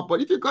 not the mom and pop,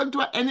 if you go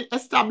into any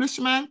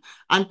establishment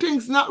and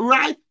things not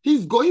right,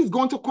 he's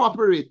going to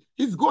corporate.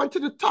 He's going to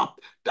the top.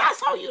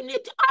 That's how you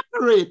need to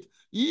operate.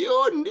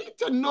 You need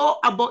to know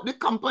about the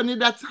company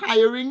that's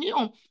hiring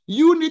you.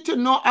 You need to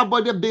know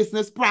about the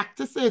business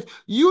practices.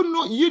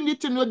 You need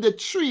to know they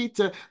treat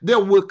their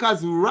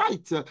workers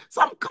right.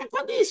 Some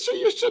companies,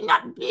 you should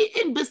not be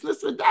in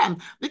business with them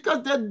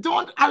because they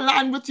don't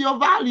align with your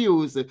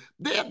values.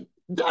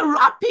 They're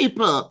rob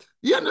people.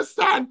 You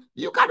understand?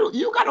 You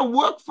gotta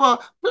work for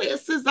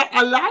places that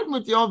align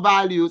with your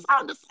values. I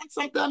understand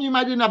sometimes you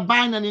might be in a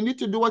bind and you need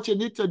to do what you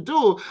need to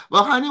do.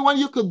 But honey, when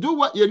you could do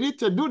what you need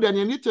to do, then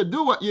you need to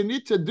do what you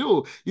need to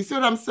do. You see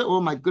what I'm saying?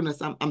 Oh my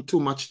goodness, I'm too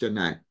much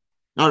tonight.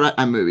 All right,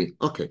 I'm Mary.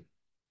 Okay.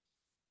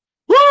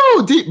 Woo!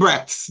 Two deep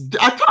breaths.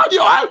 I told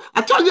you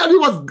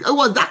it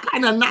was that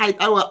kind of night.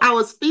 I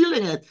was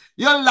feeling it.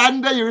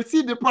 Yolanda, you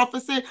received the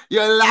prophecy.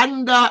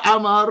 Yolanda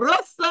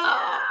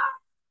Amarosa.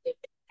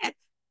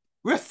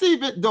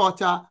 Receive it,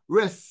 daughter.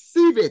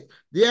 Receive it.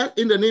 Yeah,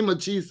 in the name of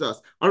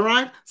Jesus. All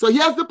right. So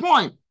here's the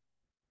point.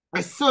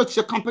 Research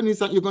the companies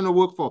that you're going to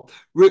work for.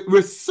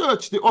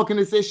 Research the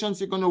organizations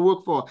you're going to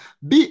work for.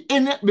 Be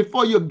in it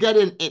before you get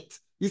in it.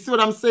 You see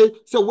what I'm saying?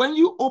 So when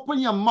you open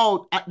your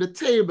mouth at the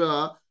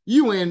table,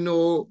 you ain't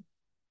know.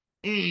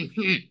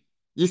 Mm-hmm.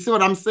 You see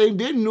what I'm saying?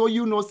 They know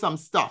you know some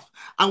stuff.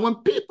 And when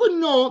people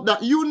know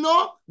that you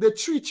know, they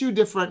treat you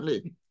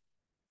differently.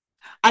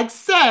 I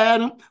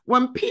said,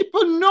 when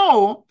people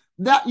know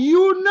that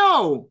you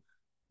know,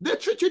 they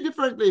treat you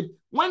differently.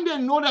 When they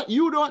know that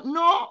you don't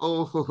know,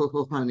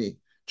 oh, honey,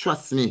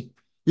 trust me.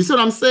 You see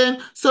what I'm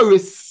saying? So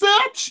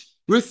research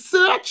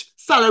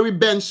salary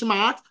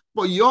benchmarks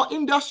for your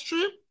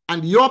industry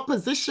and your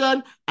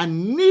position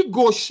and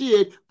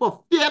negotiate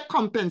for fair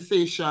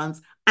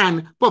compensations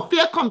and for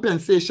fair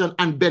compensation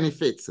and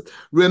benefits.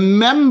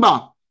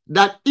 Remember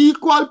that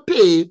equal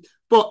pay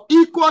for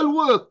equal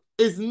work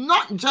is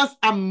not just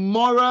a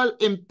moral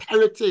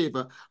imperative,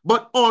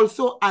 but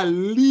also a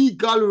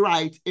legal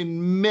right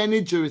in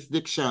many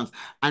jurisdictions.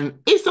 And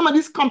if some of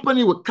these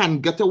companies can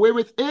get away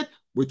with it,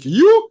 with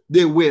you,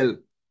 they will.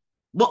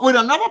 But with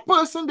another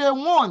person, they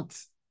won't.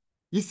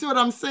 You see what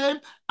I'm saying?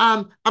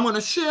 I'm going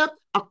to share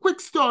a quick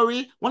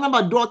story. One of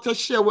my daughters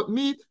shared with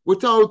me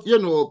without,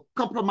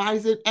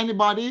 compromising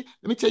anybody.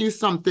 Let me tell you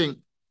something.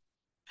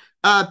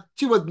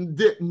 She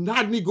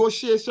had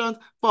negotiations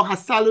for her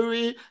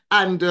salary,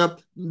 and the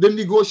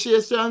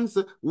negotiations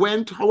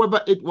went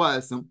however it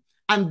was.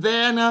 And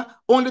then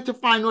only to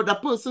find out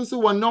that persons who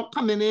were not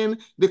coming in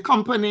the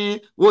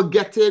company were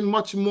getting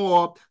much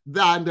more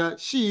than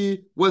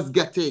she was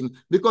getting.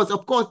 Because,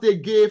 of course, they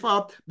gave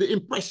her the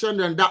impression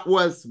that that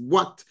was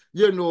what,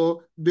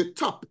 the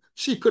top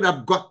she could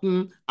have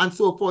gotten, and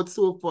so forth,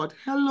 so forth.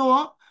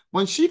 Hello?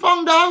 When she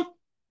found out,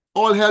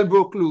 all hell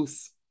broke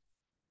loose.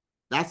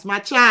 That's my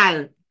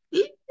child.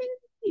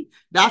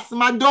 That's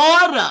my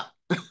daughter.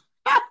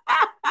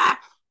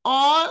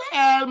 All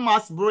hell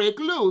must break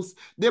loose.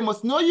 They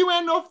must know you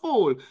ain't no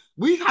fool.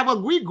 We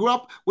grew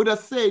up with a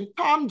saying,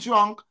 Tom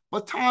drunk,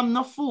 but Tom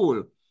no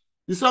fool.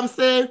 You see what I'm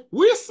saying?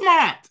 We're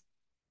smart.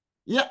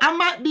 Yeah, I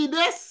might be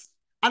this,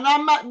 and I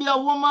might be a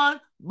woman,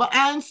 but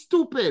I ain't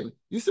stupid.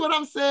 You see what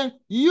I'm saying?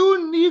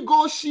 You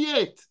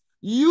negotiate.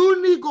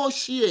 You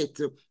negotiate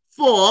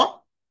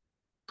for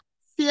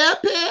fair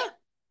pay,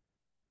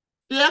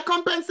 fair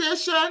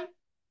compensation,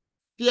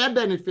 fair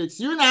benefits.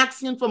 You're not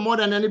asking for more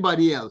than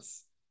anybody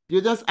else.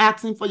 You're just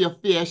asking for your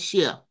fair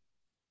share.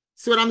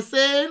 See what I'm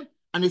saying?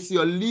 And it's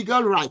your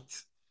legal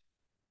right.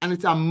 And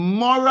it's a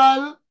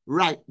moral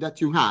right that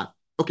you have.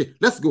 Okay,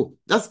 let's go.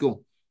 Let's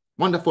go.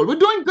 Wonderful. We're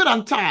doing good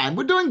on time.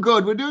 We're doing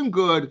good. We're doing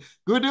good.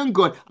 We're doing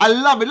good. I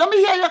love it. Let me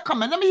hear your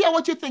comment. Let me hear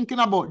what you're thinking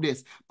about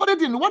this. Put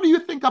it in. What do you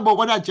think about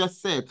what I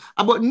just said?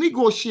 About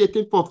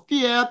negotiating for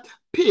fair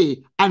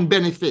pay and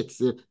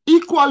benefits.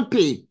 Equal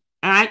pay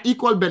and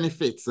equal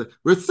benefits.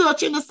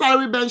 Researching the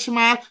salary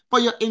benchmark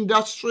for your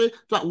industry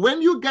so that when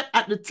you get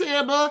at the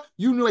table,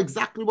 you know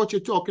exactly what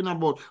you're talking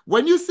about.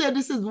 When you say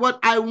this is what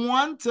I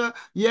want,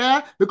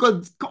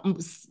 because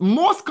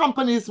most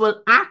companies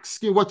will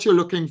ask you what you're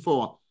looking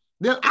for.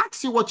 They'll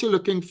ask you what you're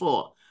looking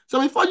for.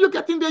 So before you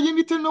get in there, you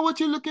need to know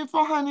what you're looking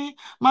for, honey.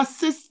 My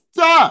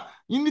sister,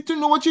 you need to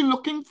know what you're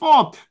looking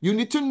for. You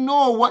need to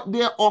know what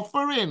they're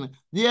offering.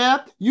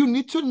 Yeah, you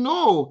need to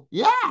know.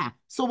 Yeah.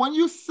 So when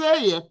you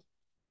say it,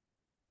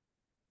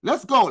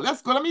 let's go.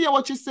 Let's go. Let me hear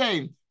what you're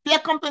saying. Fair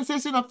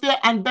compensation of fair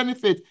and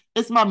benefit.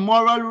 It's my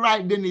moral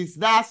right, Denise.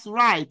 That's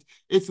right.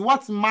 It's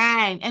what's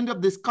mine. End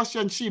of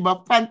discussion,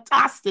 Sheba.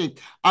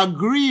 Fantastic.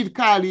 Agreed,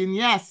 Carlene.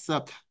 Yes.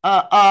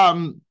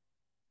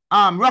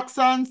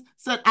 Roxanne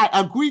said, I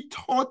agree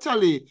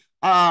totally.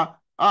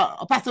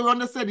 Pastor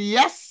Ronda said,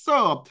 yes,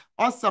 sir.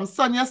 Awesome.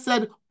 Sonia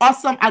said,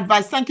 awesome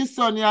advice. Thank you,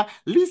 Sonia.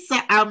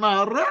 Lisa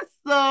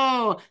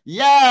Amaroso.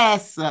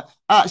 Yes.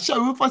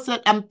 Sharufa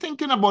said, I'm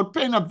thinking about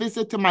paying a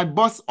visit to my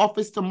boss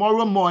office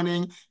tomorrow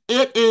morning,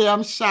 8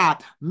 a.m.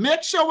 sharp.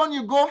 Make sure when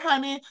you go,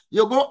 honey,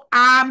 you go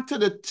armed to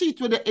the teeth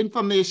with the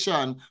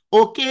information.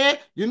 Okay?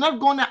 You're not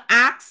going to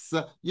ask.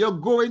 You're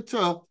going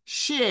to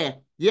share.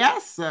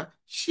 Yes?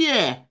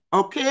 Share.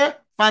 Okay?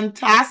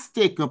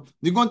 Fantastic.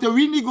 You're going to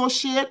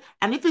renegotiate.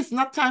 And if it's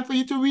not time for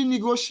you to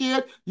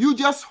renegotiate, you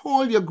just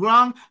hold your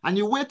ground and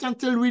you wait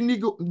until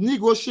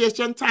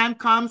negotiation time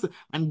comes,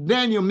 and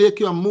then you make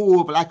your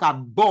move like a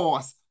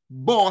boss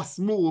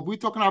move. We're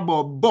talking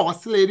about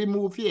boss lady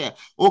move here.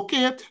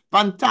 Okay?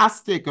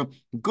 Fantastic.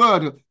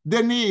 Good.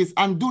 Denise,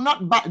 and do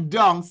not back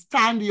down.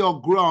 Stand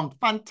your ground.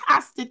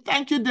 Fantastic.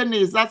 Thank you,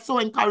 Denise. That's so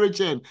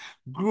encouraging.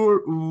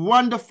 Good.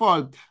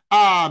 Wonderful.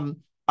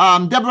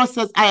 Deborah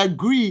says, I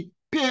agree.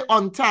 Pay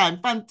on time.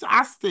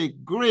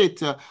 Fantastic.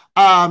 Great.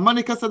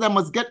 Monica said, I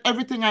must get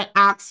everything I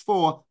asked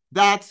for.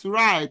 That's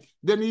right.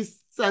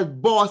 Denise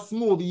said, boss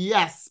move.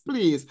 Yes,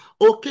 please.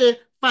 Okay.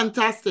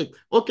 Fantastic.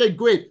 Okay,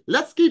 great.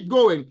 Let's keep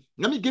going.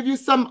 Let me give you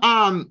some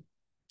of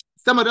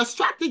the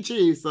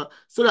strategies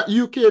so that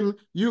you can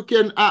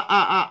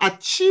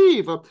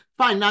achieve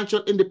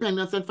financial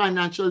independence and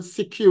financial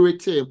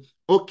security.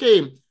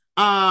 Okay.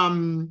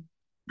 Um,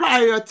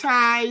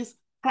 prioritize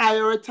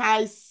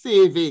prioritize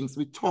savings.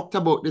 We talked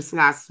about this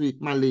last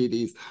week, my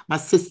ladies, my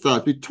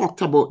sisters. We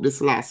talked about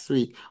this last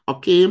week.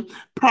 Okay.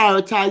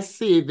 Prioritize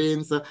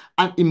savings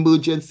and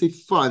emergency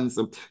funds.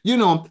 You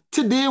know,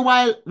 today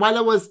while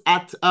I was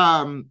at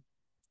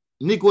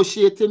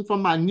negotiating for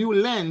my new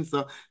lens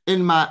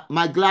in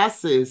my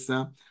glasses,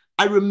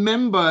 I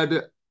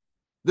remembered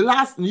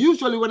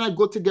usually when I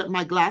go to get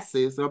my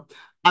glasses,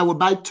 I would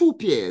buy 2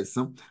 pairs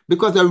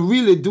because I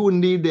really do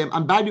need them.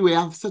 And by the way,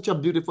 I have such a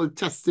beautiful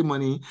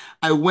testimony.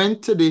 I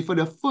went today for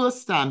the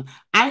first time.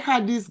 I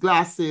had these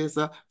glasses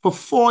for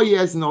 4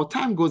 years now.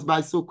 Time goes by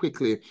so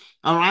quickly.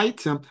 All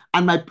right.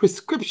 And my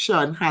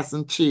prescription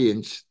hasn't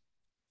changed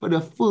for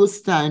the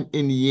first time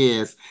in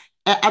years.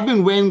 I've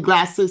been wearing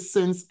glasses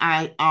since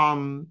I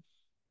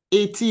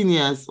 18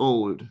 years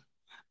old.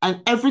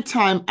 And every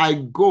time I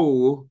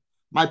go,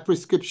 my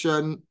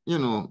prescription,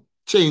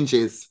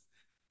 changes.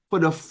 For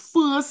the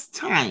first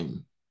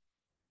time,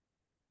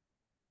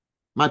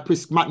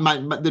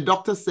 the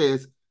doctor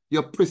says,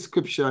 your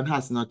prescription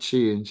has not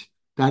changed.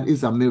 That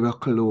is a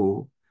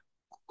miracle.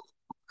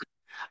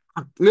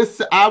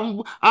 Listen,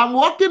 I'm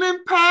walking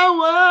in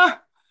power.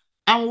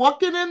 I'm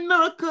walking in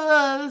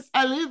miracles.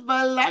 I live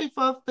a life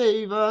of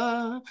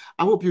favor.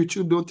 I hope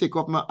YouTube don't take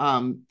off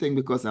my thing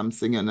because I'm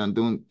singing, and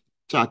don't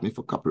charge me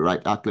for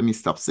copyright act. Let me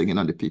stop singing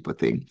on the people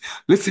thing.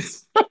 Listen.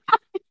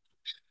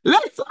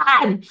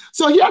 Listen.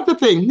 So here's the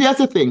thing. Here's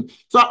the thing.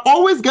 So I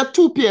always get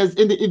 2 pairs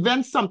in the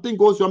event something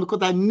goes wrong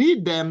because I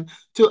need them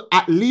to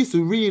at least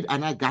read,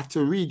 and I got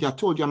to read. I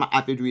told you I'm an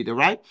avid reader,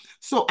 right?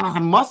 So I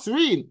must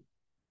read.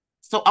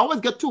 So I always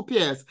get 2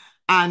 pairs.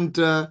 And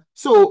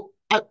so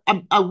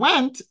I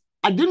went,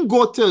 I didn't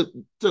go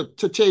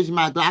to change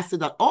my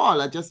glasses at all.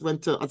 I just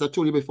went to, as I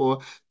told you before,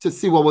 to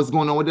see what was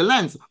going on with the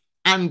lens.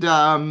 And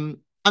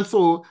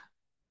so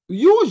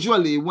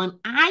usually when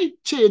I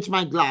change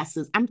my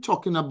glasses, I'm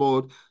talking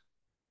about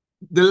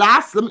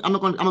I'm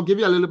gonna give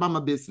you a little bit of my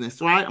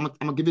business, right? I'm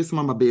gonna give you some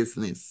of my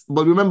business.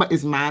 But remember,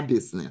 it's my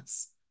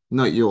business,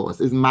 not yours.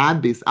 It's my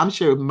business. I'm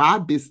sharing my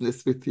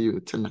business with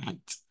you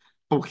tonight.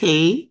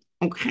 Okay?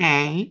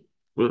 Okay.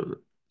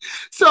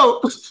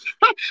 So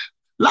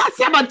last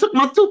time I took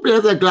my 2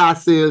 pairs of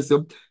glasses,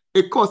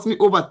 it cost me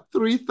over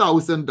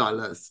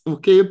 $3,000,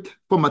 okay,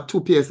 for my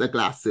 2 pairs of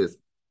glasses.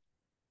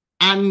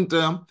 And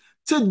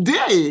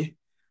today,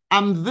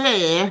 I'm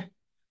there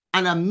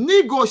and I'm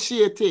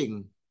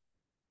negotiating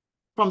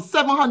from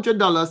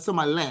 $700 to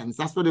my lens.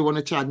 That's what they want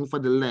to charge me for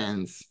the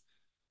lens.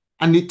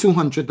 I need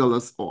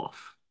 $200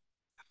 off.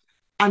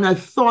 And I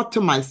thought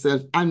to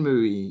myself,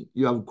 Anne-Marie,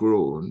 you have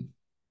grown.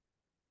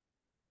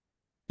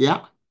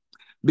 Yeah?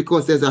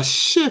 Because there's a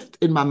shift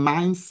in my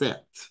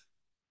mindset.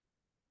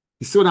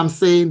 You see what I'm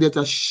saying? There's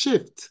a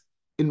shift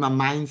in my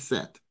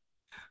mindset.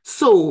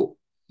 So,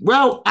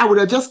 well, I would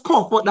have just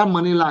coughed out that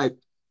money like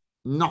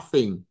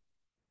nothing.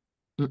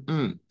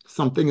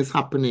 Something is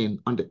happening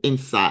on the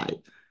inside.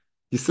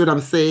 You see what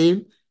I'm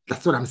saying?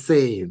 That's what I'm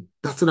saying.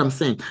 That's what I'm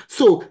saying.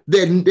 So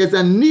then there's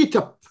a need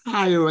to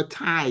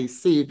prioritize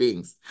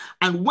savings.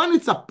 And when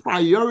it's a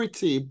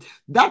priority,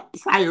 that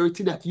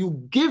priority that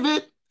you give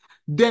it,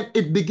 then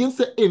it begins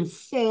to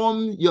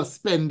inform your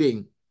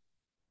spending.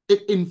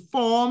 It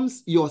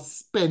informs your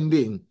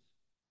spending.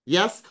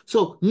 Yes?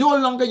 So no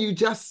longer you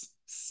just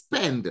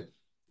spend.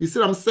 You see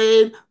what I'm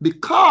saying?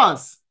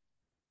 Because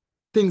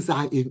things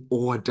are in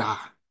order.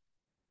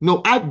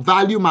 No, I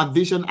value my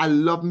vision. I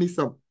love me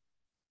some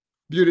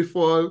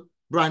beautiful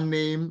brand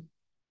name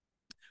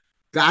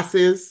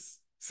glasses.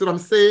 See what I'm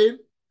saying?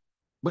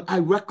 But I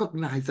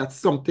recognize that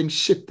something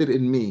shifted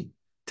in me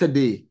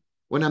today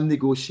when I'm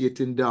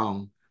negotiating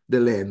down the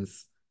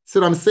lens. See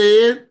what I'm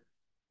saying?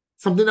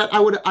 Something that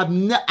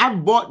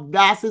I've bought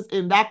glasses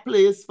in that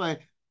place for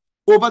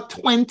over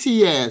 20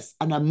 years,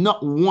 and I've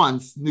not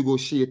once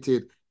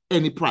negotiated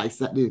any price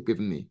that they've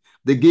given me.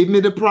 They gave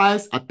me the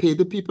price, I paid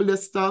the people their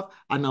stuff,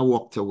 and I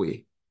walked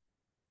away.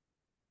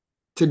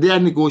 Today I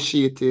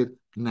negotiated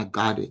and I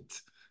got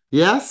it.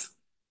 Yes?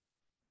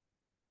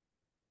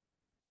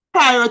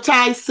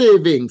 Prioritize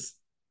savings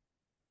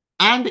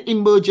and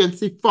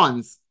emergency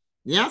funds.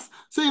 Yes.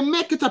 So you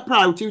make it a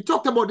priority. We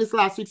talked about this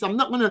last week, so I'm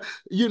not going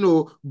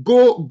to,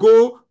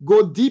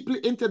 go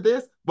deeply into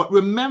this. But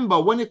remember,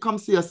 when it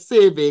comes to your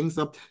savings,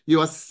 you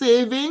are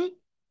saving.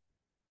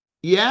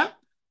 Yeah.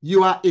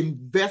 You are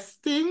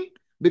investing,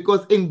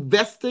 because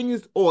investing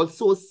is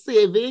also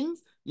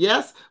savings.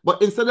 Yes,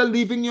 but instead of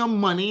leaving your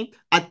money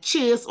at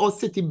Chase or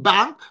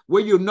Citibank,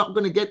 where you're not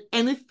going to get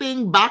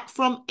anything back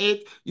from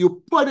it,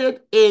 you put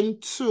it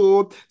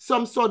into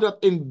some sort of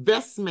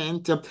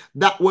investment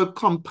that will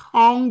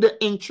compound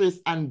the interest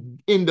and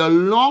in the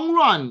long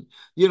run,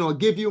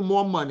 give you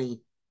more money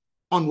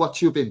on what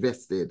you've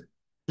invested.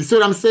 You see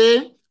what I'm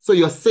saying? So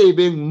you're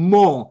saving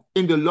more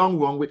in the long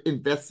run with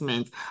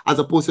investments as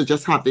opposed to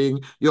just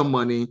having your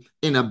money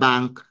in a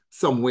bank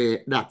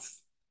somewhere that's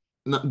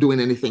not doing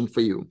anything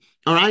for you.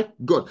 All right,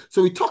 good.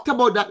 So we talked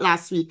about that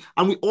last week,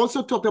 and we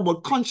also talked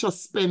about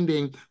conscious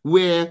spending,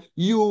 where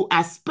you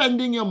are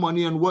spending your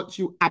money on what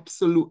you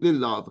absolutely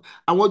love,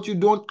 and what you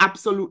don't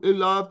absolutely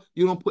love,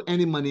 you don't put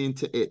any money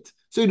into it.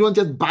 So you don't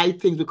just buy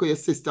things because your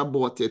sister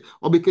bought it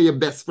or because your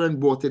best friend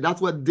bought it.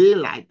 That's what they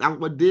like. That's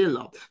what they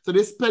love. So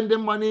they spend their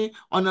money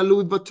on a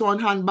Louis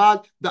Vuitton handbag.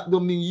 That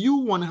don't mean you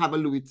want to have a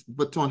Louis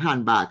Vuitton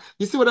handbag.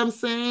 You see what I'm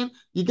saying?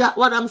 You got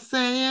what I'm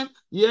saying?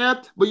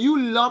 Yeah. But you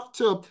love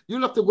to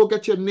go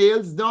get your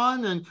nails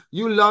done, and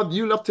you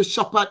love to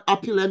shop at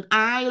Opulent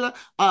Isle.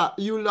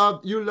 You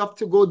love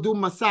to go do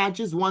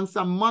massages once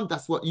a month.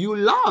 That's what you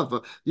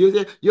love.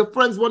 Your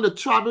friends want to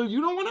travel. You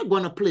don't want to go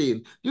on a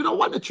plane. You don't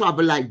want to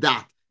travel like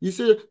that. You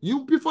say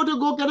you prefer to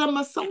go get a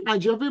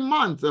massage every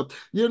month.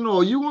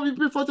 You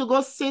prefer to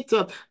go sit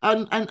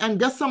and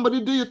get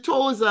somebody do your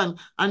toes and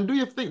do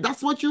your thing.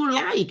 That's what you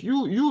like.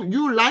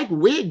 You like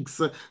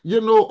wigs,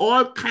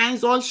 all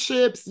kinds, all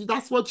shapes.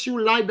 That's what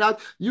you like.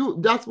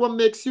 That's what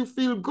makes you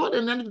feel good.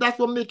 And then if that's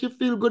what makes you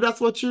feel good,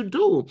 that's what you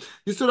do.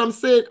 You see what I'm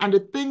saying? And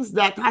the things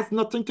that has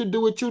nothing to do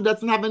with you,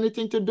 doesn't have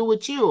anything to do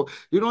with you.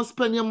 You don't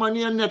spend your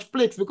money on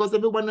Netflix because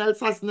everyone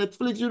else has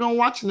Netflix. You don't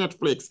watch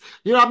Netflix.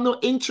 You have no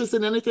interest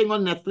in anything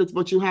on Netflix,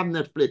 but you have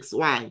Netflix.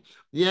 Why?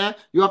 Yeah,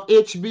 you have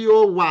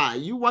HBO. Why?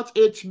 You watch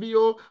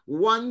HBO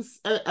once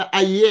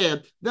a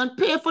year, then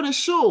pay for the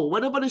show.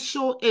 Whatever the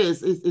show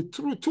is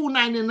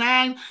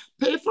 $2.99.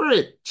 Pay for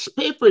it.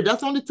 Pay for it.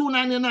 That's only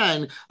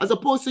 $2.99, as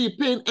opposed to you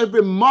paying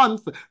every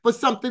month for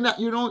something that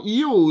you don't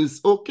use.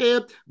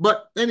 Okay,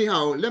 but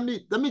anyhow, let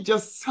me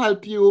just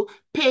help you.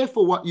 Pay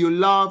for what you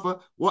love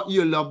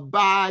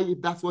buy.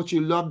 If that's what you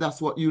love, that's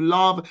what you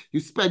love. You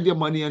spend your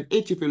money on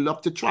it. If you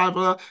love to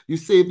travel, you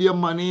save your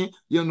money.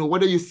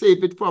 Whether you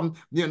save it from,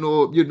 you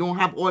don't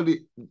have all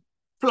the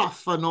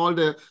fluff and all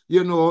the,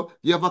 you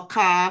have a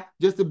car,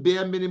 just the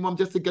bare minimum,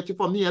 just to get you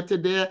from here to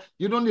there.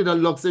 You don't need a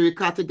luxury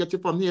car to get you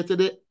from here to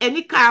there.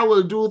 Any car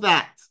will do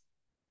that.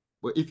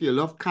 But if you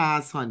love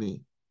cars,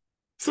 honey,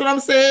 see what I'm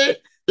saying?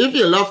 If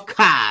you love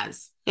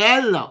cars,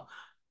 hello.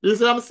 You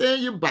see what I'm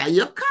saying? You buy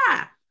your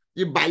car.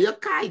 You buy your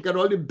car, you got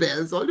all the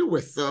bells, all the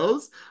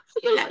whistles.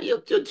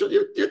 You take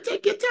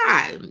your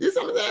time. You see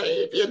what I'm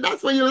saying? If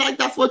that's what you like,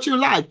 that's what you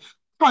like.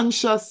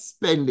 Conscious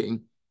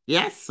spending.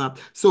 Yes.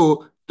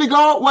 So figure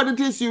out what it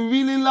is you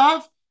really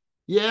love.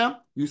 Yeah.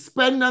 You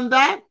spend on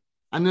that.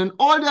 And then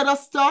all the other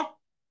stuff,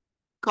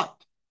 cut.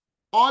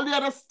 All the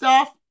other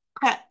stuff,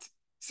 cut.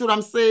 See what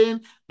I'm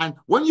saying? And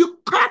when you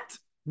cut,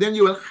 then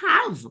you will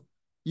have,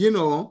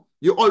 you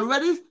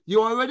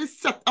already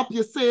set up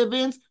your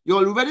savings, you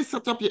already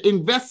set up your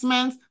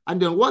investments, and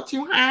then what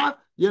you have,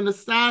 you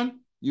understand?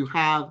 You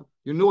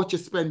know what you're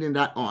spending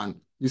that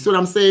on. You see what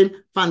I'm saying?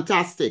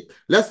 Fantastic.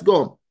 Let's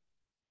go.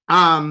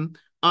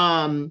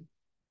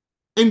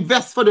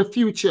 Invest for the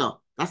future.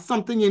 That's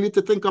something you need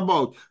to think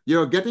about.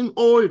 You're getting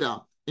older.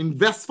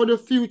 Invest for the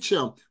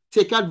future.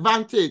 Take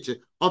advantage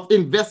of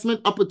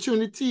investment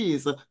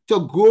opportunities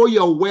to grow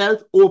your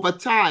wealth over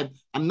time.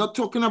 I'm not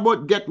talking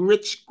about get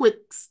rich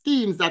quick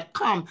schemes that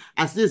come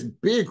as this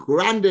big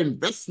grand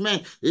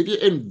investment. If you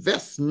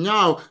invest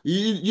now,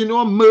 you know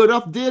what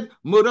Murdoch did?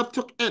 Murdoch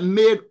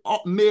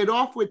made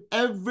off with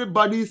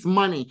everybody's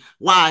money.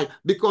 Why?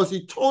 Because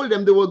he told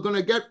them they were going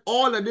to get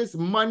all of this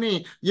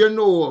money,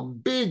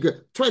 big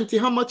 20,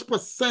 how much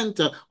percent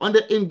on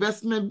the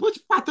investment. Which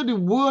part of the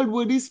world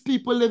were these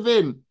people live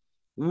in?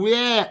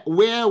 Where?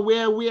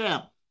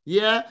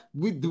 Yeah,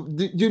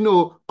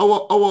 our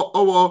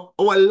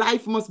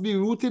life must be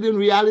rooted in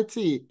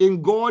reality.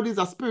 In God is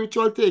a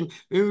spiritual thing.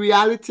 In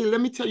reality, let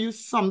me tell you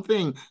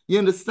something. You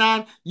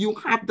understand?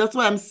 That's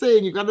why I'm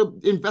saying you got to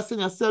invest in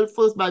yourself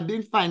first by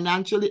being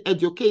financially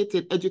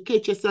educated.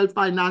 Educate yourself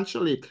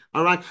financially.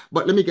 All right.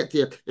 But let me get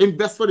here.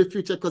 Invest for the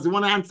future, because you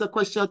want to answer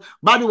questions.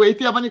 By the way, if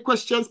you have any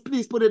questions,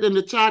 please put it in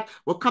the chat.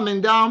 We're coming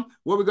down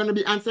where we're going to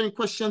be answering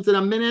questions in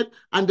a minute,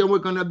 and then we're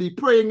going to be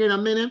praying in a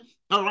minute.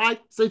 All right.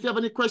 So if you have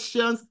any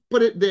questions,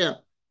 put it there.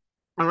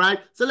 All right.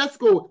 So let's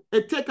go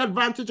and take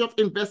advantage of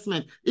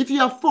investment. If you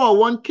have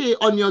 401k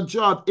on your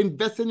job,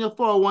 invest in your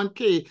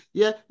 401k.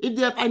 Yeah. If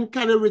you have any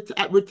kind of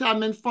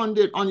retirement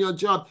funding on your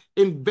job,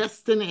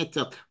 invest in it.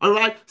 All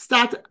right.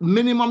 Start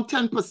minimum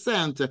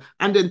 10%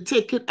 and then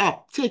take it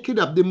up. Take it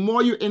up. The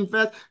more you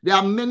invest, there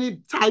are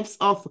many types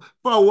of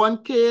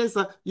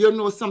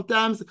 401ks.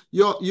 Sometimes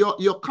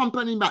your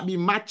company might be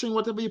matching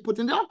whatever you put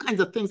in. There are all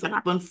kinds of things that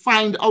happen.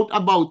 Find out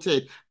about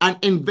it and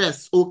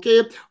invest.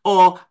 Okay.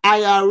 Or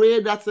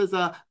IRA, that says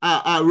a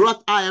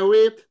Roth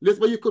IRA, this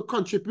where you could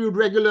contribute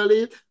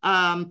regularly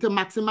to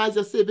maximize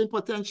your saving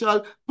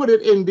potential. Put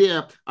it in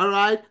there. All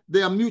right.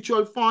 There are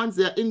mutual funds,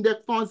 there are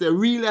index funds, there are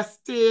real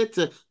estate.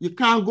 You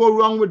can't go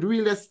wrong with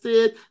real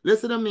estate.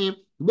 Listen to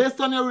me.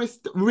 Based on your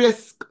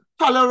risk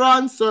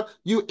tolerance,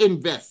 you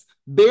invest.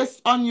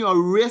 Based on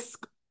your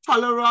risk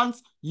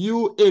tolerance,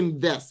 you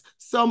invest.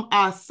 Some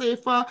are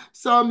safer.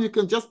 Some you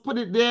can just put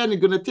it there and you're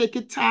going to take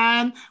your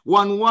time.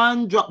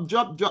 One,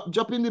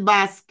 drop in the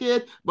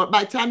basket. But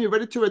by the time you're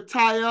ready to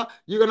retire,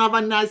 you're going to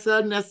have a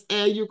nicer nest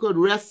egg. You could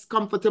rest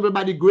comfortable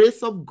by the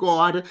grace of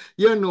God,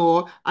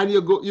 and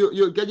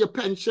you get your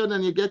pension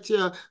and you get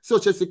your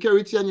social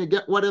security and you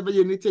get whatever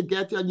you need to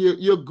get and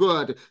you're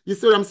good. You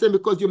see what I'm saying?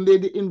 Because you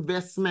made the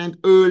investment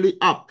early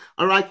up.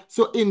 All right.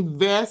 So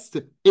invest.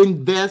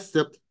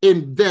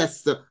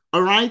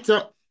 All right.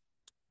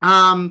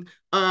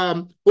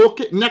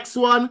 Okay, next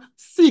one,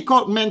 seek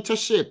out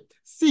mentorship.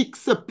 Seek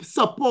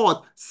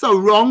support.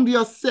 Surround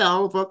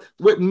yourself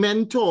with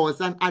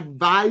mentors and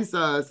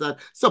advisors, a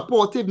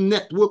supportive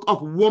network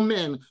of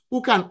women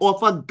who can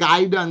offer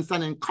guidance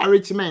and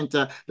encouragement,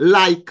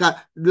 like our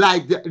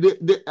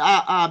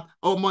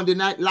Monday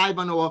Night Live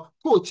and our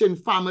coaching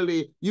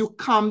family. You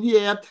come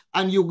here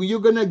and you're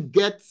going to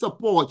get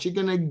support. You're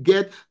going to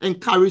get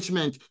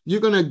encouragement.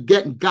 You're going to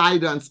get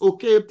guidance,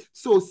 okay?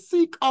 So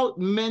seek out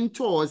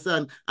mentors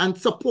and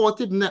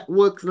supportive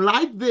networks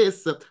like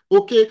this,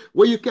 okay,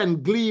 where you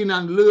can glean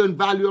and learn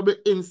valuable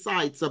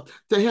insights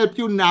to help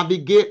you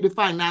navigate the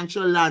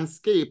financial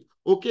landscape.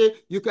 Okay,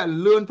 you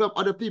can learn from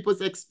other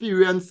people's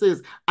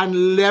experiences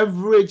and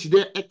leverage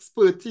their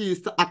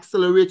expertise to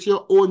accelerate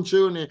your own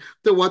journey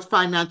towards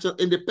financial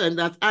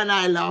independence. And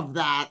I love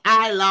that.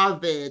 I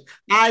love it.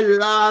 I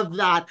love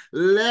that.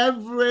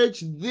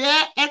 Leverage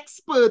their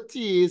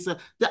expertise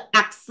to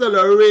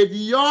accelerate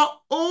your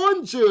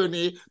own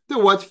journey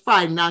towards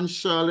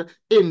financial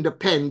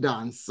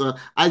independence.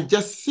 I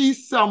just see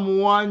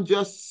someone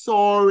just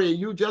sorry.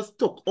 You just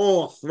took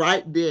off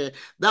right there.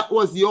 That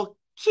was your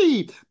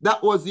key.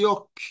 That was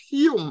your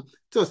cue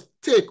to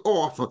take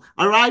off. All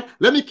right.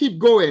 Let me keep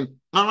going.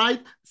 All right.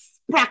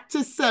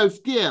 Practice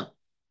self-care.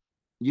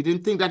 You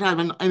didn't think that had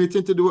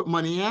anything to do with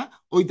money, yeah?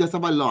 Or it does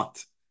have a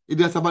lot. It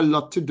does have a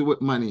lot to do with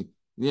money.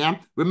 Yeah.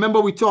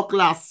 Remember we talked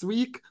last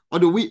week or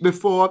the week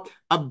before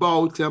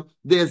about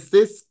there's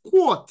this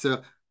quote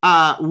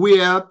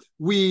where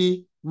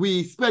we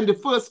spend the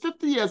first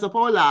 50 years of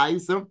our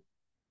lives, all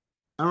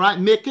right,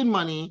 making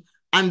money,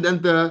 and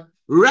then the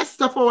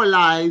rest of our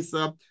lives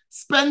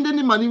spending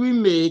the money we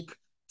make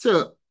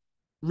to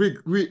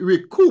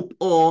recoup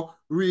or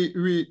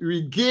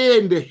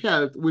regain the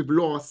health we've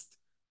lost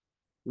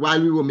while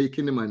we were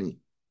making the money.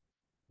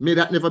 May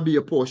that never be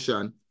a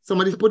portion.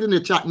 Somebody's put in the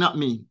chat, not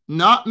me.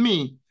 Not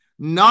me.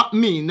 Not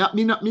me. Not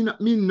me. Not me. Not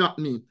me. Not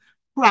me.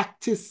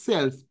 Practice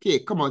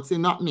self-care. Come on, say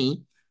not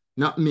me.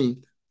 Not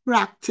me.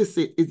 Practice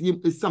it.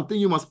 It's something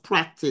you must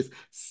practice.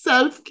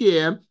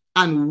 Self-care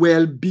and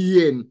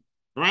well-being,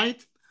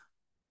 right?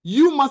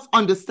 You must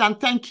understand.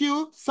 Thank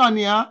you,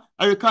 Sonia.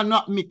 Erica,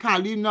 not me.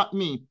 Kali, not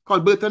me.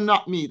 Colberta,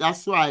 not me.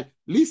 That's right.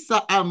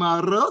 Lisa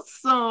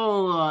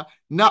Amoroso.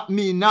 Not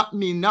me, not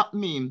me, not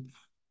me.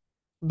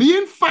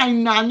 Being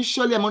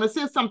financially, I'm going to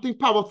say something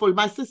powerful.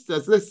 My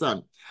sisters,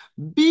 listen.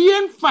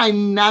 Being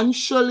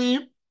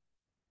financially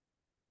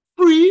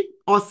free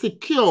or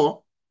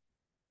secure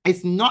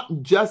is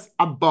not just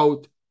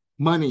about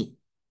money.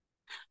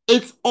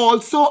 It's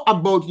also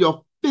about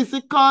your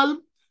physical,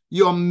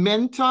 your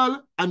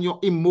mental, and your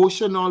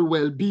emotional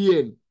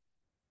well-being.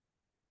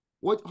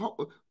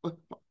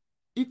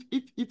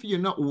 If you're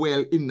not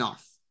well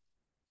enough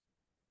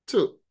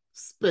to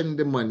spend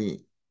the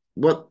money,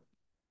 what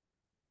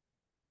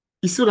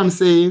you see what I'm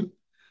saying?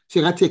 So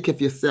you gotta take care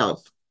of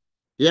yourself.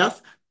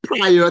 Yes?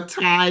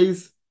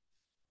 Prioritize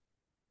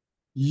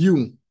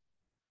you.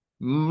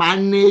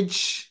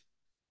 Manage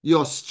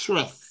your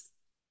stress.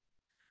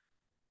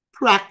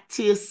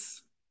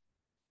 Practice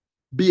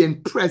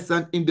being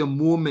present in the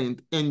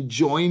moment,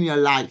 enjoying your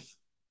life.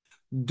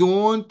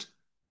 Don't,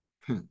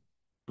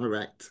 all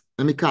right,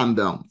 let me calm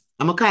down.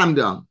 I'm gonna calm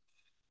down.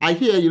 I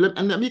hear you,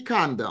 and let me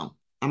calm down.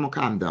 I'm gonna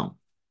calm down.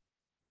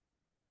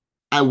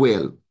 I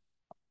will.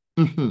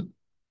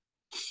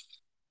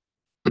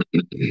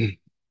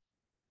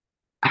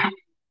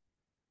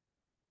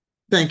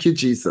 Thank you,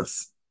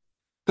 Jesus.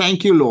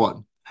 Thank you,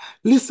 Lord.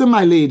 Listen,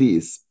 my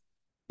ladies,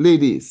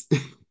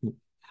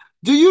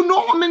 do you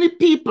know how many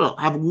people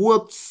have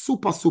worked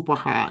super, super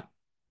hard?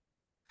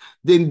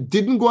 They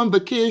didn't go on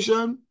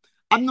vacation.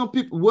 I've known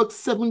people work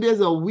 7 days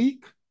a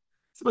week,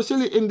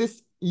 especially in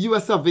this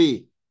US of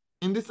A,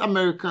 in this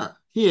America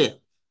here,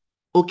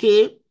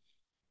 okay?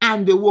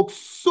 And they work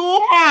so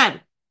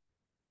hard.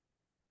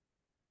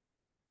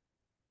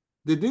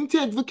 They didn't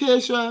take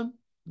vacation.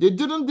 They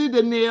didn't do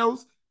the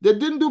nails. They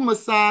didn't do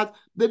massage.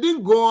 They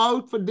didn't go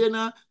out for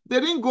dinner. They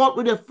didn't go out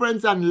with their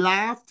friends and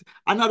laughed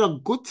and had a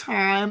good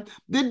time.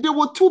 They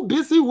were too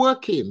busy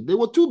working. They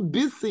were too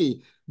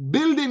busy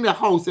building the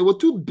house. They were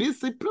too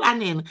busy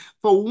planning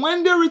for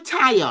when they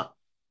retire.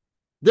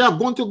 They are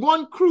going to go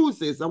on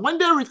cruises. And when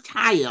they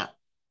retire,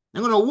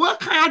 they're going to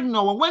work hard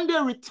now. And when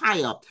they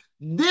retire,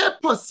 they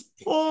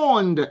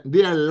postponed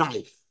their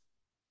life.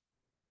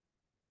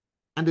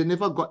 And they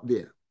never got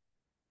there.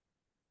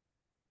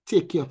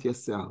 Take care of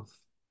yourself.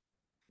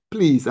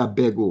 Please, I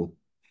beg you,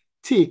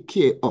 take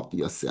care of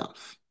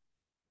yourself.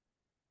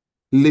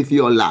 Live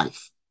your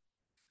life.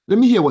 Let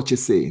me hear what you're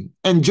saying.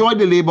 Enjoy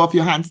the labor of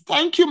your hands.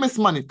 Thank you, Miss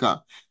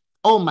Monica.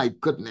 Oh my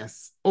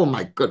goodness. Oh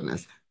my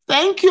goodness.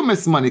 Thank you,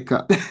 Miss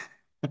Monica.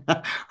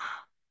 Sarah,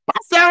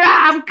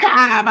 I'm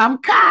calm. I'm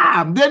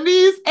calm.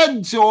 Denise,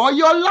 enjoy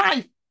your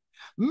life.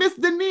 Miss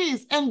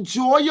Denise,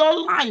 enjoy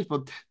your life.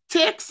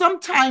 Take some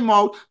time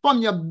out from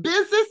your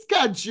busy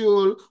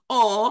schedule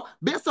or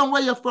based on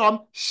where you're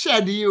from,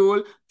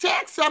 schedule.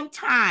 Take some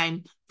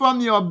time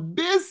from your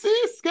busy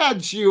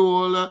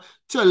schedule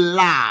to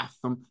laugh,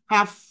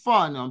 have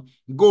fun,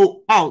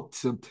 go out.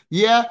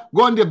 Yeah,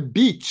 go on the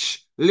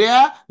beach.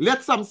 Yeah,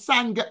 let some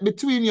sand get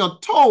between your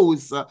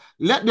toes.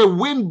 Let the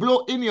wind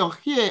blow in your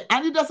hair.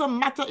 And it doesn't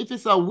matter if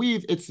it's a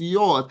weave, it's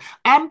yours.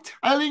 I'm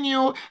telling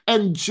you,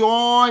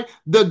 enjoy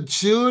the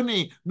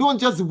journey. Don't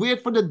just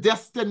wait for the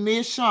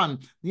destination.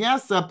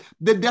 Yes,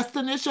 the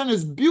destination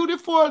is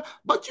beautiful,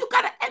 but you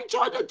got to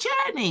enjoy the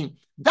journey.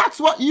 That's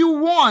what you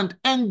want.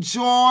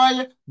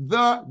 Enjoy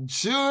the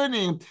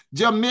journey.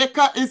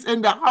 Jamaica is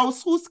in the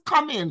house. Who's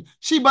coming?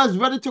 Sheba's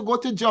ready to go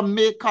to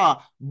Jamaica.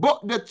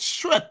 Book the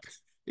trip.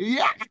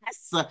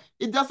 Yes,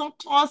 it doesn't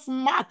cost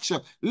much.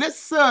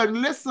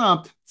 Listen.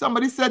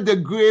 Somebody said the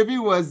gravy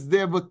was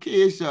their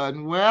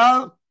vacation.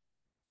 Well,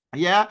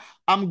 yeah,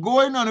 I'm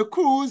going on a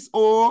cruise.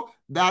 Oh,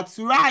 that's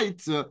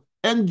right.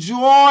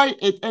 Enjoy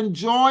it.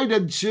 Enjoy the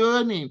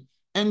journey.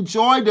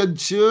 Enjoy the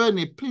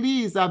journey.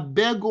 Please, I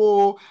beg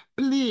you,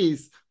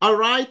 please. All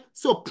right.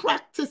 So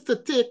practice to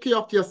take care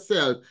of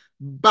yourself.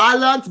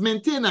 Balance,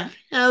 maintain a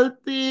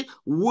healthy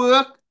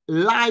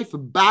work-life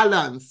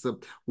balance.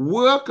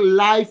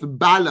 Work-life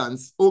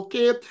balance.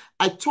 Okay.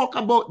 I talk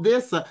about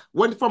this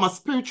when from a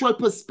spiritual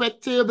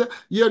perspective,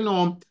 you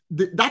know,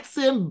 that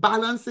same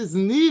balance is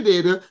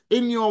needed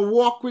in your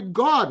walk with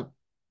God.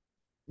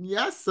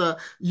 Yes,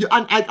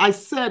 I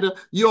said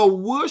your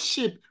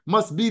worship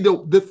must be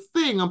the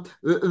thing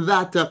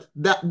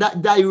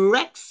that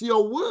directs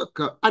your work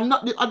and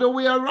not the other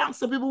way around.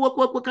 Some people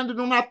work, and they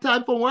don't have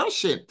time for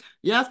worship.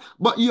 Yes,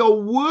 but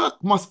your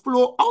work must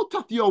flow out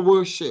of your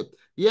worship.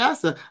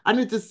 Yes, and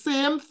it's the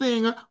same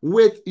thing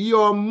with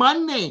your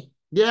money.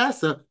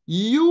 Yes,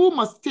 you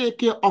must take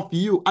care of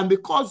you. And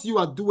because you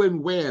are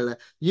doing well,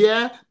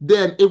 yeah,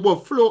 then it will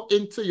flow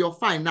into your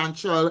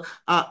financial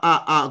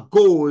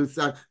goals.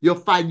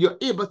 You're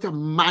able to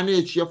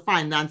manage your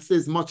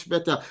finances much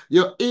better.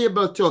 You're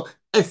able to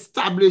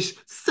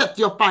set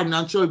your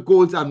financial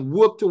goals and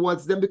work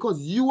towards them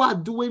because you are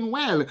doing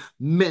well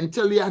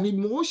mentally and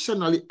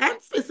emotionally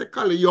and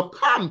physically. You're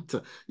pumped.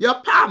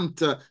 You're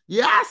pumped.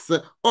 Yes.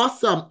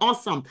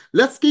 Awesome.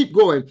 Let's keep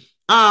going.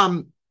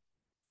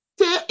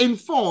 Stay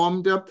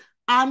informed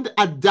and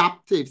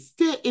adaptive.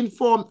 Stay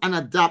informed and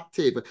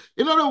adaptive.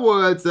 In other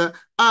words,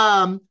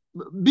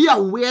 be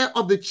aware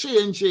of the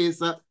changes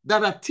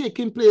that are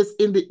taking place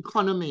in the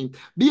economy.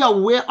 Be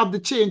aware of the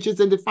changes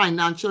in the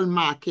financial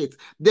market.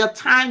 There are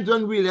times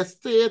when real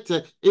estate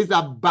is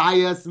a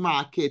buyer's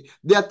market.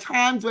 There are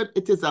times when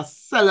it is a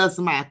seller's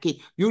market.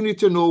 You need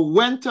to know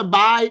when to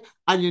buy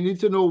and you need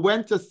to know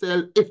when to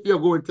sell if you're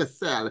going to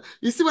sell.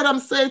 You see what I'm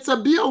saying?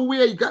 So be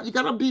aware. You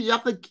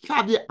have to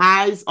have your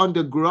eyes on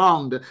the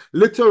ground,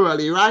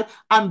 literally, right?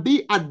 And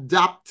be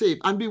adaptive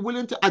and be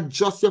willing to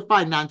adjust your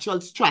financial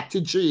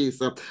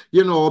strategies,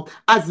 you know,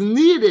 as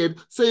needed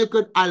so you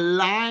could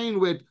align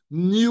with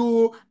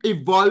new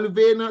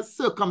evolving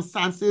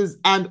circumstances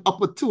and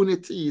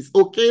opportunities.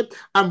 Okay,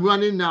 I'm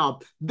running now.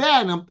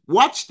 Then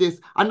watch this.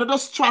 Another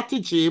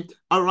strategy,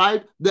 all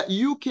right, that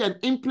you can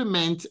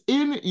implement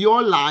in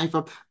your life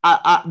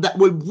that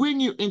will bring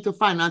you into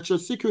financial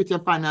security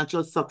and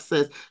financial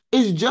success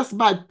is just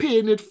by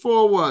paying it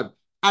forward.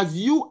 As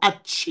you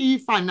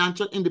achieve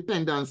financial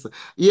independence,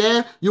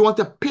 yeah, you want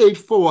to pay it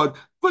forward.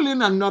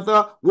 Pulling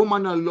another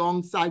woman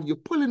alongside you,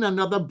 pulling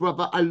another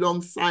brother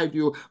alongside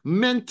you,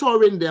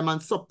 mentoring them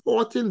and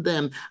supporting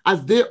them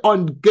as they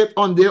get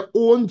on their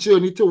own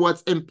journey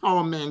towards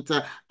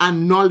empowerment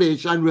and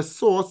knowledge and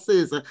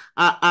resources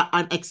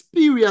and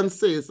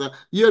experiences,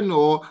 you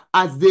know,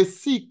 as they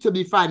seek to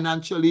be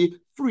financially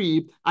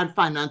free and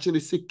financially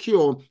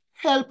secure.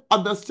 Help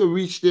others to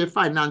reach their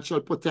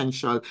financial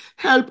potential.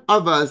 Help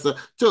others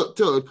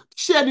to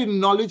share the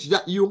knowledge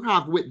that you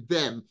have with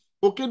them.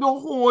 Okay,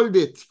 don't hold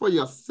it for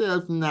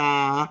yourself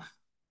now.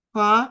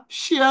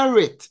 Share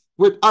it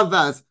with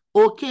others.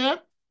 Okay?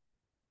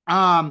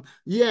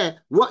 Yeah,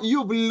 what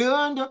you've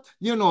learned,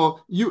 you know,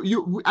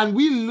 and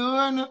we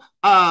learn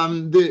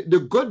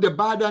the good, the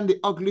bad, and the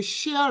ugly.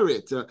 Share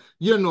it.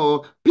 You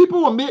know,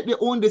 people will make their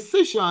own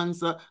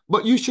decisions,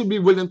 but you should be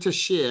willing to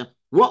share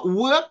what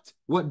worked,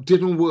 what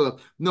didn't work.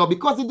 No,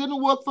 because it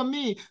didn't work for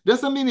me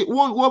doesn't mean it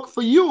won't work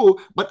for you,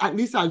 but at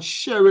least I'll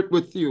share it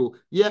with you.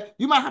 Yeah,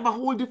 you might have a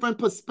whole different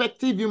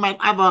perspective. You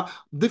might have a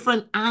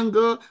different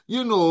angle.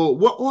 You know,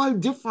 we're all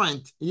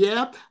different.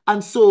 Yeah,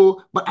 and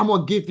so, but I'm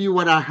gonna give you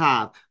what I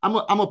have. I'm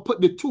gonna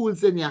put the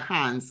tools in your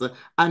hands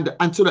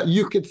and so that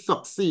you can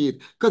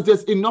succeed because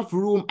there's enough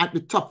room at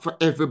the top for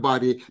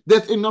everybody.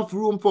 There's enough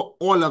room for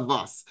all of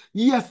us.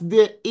 Yes,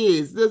 there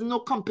is. There's no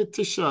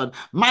competition.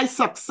 My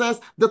success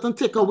doesn't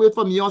take away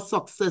from your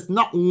success,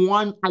 not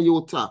one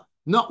iota.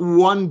 Not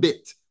one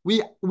bit.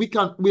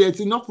 There's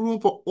enough room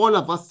for all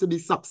of us to be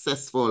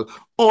successful.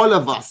 All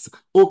of us.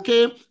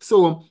 Okay.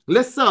 So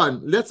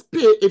listen, let's pay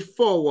it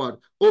forward.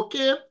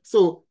 Okay.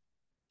 So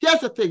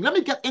here's the thing. Let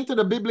me get into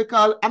the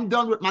biblical. I'm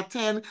done with my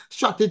 10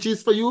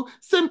 strategies for you.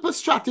 Simple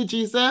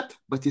strategies, eh?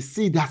 But you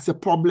see, that's the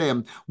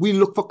problem. We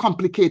look for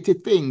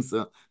complicated things.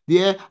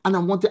 Yeah, and I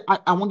want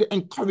to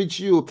encourage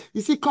you.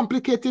 You see,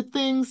 complicated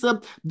things,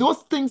 those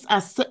things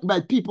are set by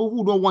people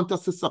who don't want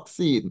us to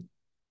succeed.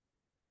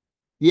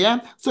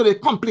 Yeah, so they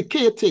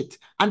complicate it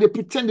and they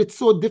pretend it's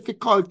so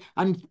difficult,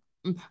 and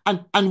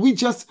we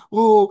just,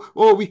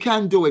 we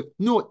can't do it.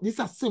 No, these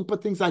are simple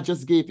things I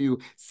just gave you.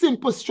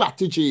 Simple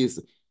strategies.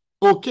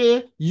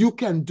 Okay, you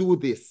can do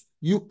this.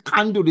 You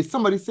can do this.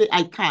 Somebody say,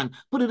 I can.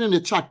 Put it in the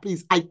chat,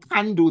 please. I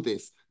can do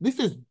this. This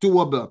is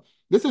doable.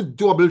 This is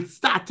doable.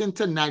 Starting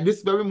tonight,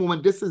 this very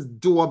moment, this is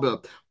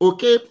doable.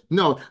 Okay,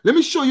 now let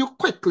me show you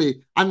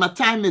quickly. And my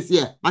time is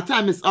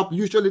up.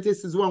 Usually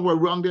this is when we're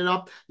rounding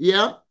up.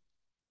 Yeah.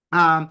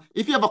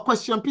 If you have a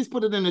question, please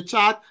put it in the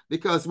chat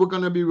because we're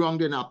going to be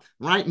rounding up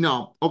right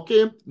now.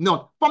 Okay.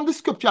 Now, from the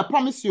scripture, I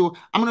promise you,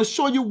 I'm going to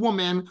show you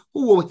women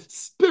who were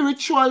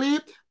spiritually,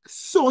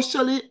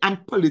 socially,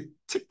 and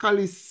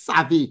politically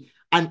savvy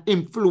and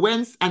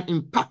influenced and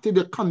impacted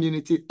the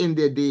community in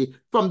their day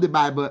from the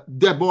Bible.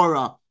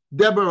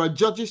 Deborah,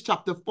 Judges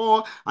chapter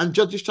 4 and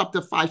Judges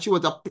chapter 5. She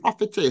was a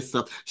prophetess.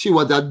 She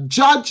was a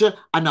judge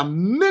and a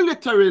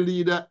military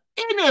leader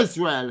in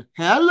Israel.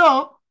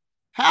 Hello.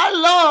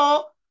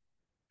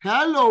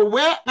 Hello,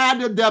 where are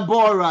the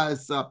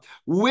Deborahs?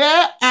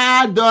 Where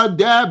are the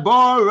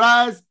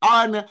Deborahs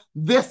on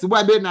this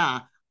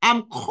webinar?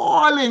 I'm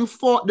calling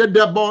for the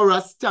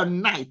Deborahs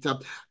tonight.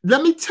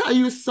 Let me tell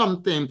you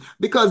something,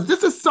 because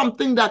this is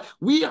something that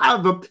we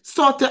have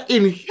sort of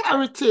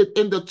inherited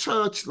in the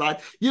church. Like,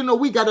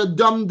 we got to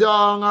dumb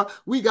down,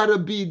 we got to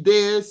be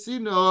this,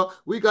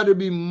 we got to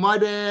be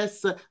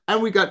modest, and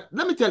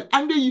let me tell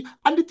you,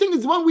 and the thing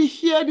is, when we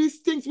hear these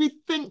things, we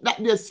think that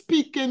they're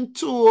speaking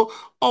to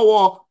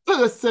our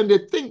person. They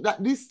think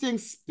that these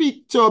things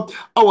speak to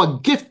our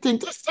gifting.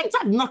 These things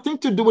have nothing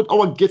to do with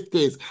our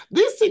giftings.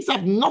 These things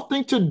have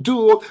nothing to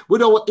do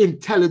with our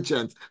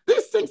intelligence.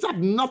 These things have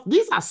not,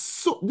 these are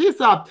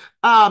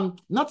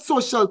not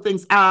social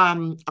things,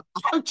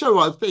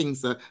 cultural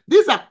things.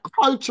 These are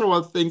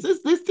cultural things.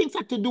 These things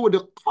have to do with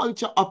the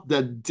culture of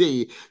the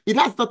day. It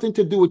has nothing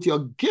to do with your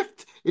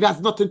gift. It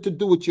has nothing to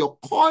do with your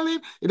calling.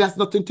 It has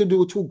nothing to do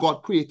with who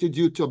God created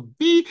you to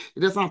be. It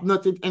does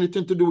not have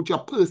anything to do with your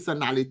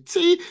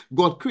personality.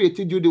 God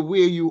created you the way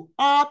you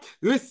are.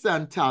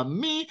 Listen to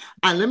me,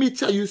 and let me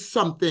tell you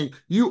something.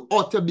 You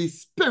ought to be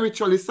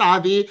spiritually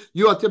savvy.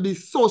 You ought to be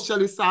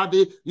socially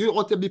savvy. You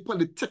ought to be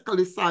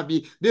politically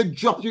savvy. They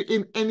drop you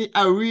in any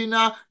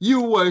arena, you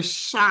will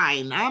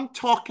shine. I'm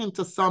talking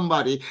to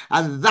somebody,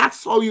 and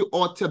that's how you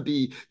ought to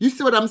be. You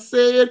see what I'm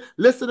saying?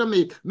 Listen to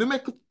me. Me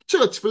make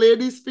church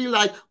ladies feel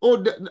like,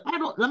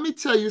 let me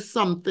tell you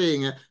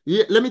something.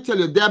 Let me tell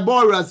you,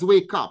 Deborahs,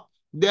 wake up.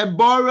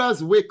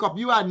 Deborahs, wake up.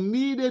 You are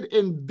needed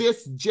in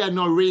this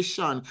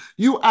generation.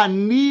 You are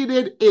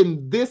needed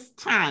in this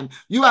time.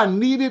 You are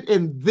needed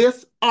in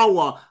this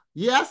hour.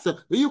 Yes,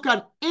 you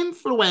can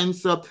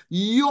influence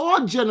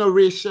your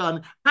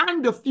generation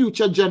and the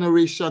future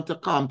generation to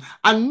come.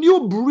 A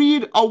new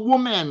breed of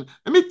woman.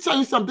 Let me tell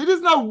you something. This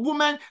is not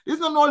woman. This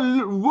is not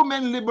no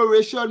woman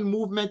liberation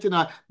movement.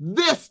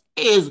 This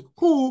is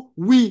who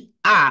we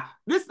are.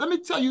 Let me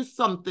tell you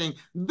something.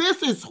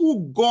 This is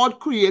who God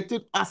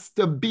created us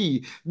to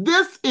be.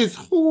 This is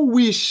who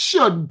we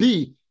should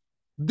be.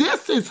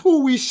 This is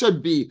who we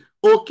should be.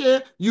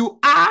 Okay, you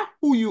are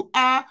who you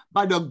are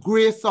by the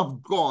grace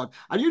of God.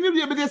 And you need to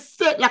be able to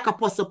say it like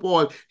Apostle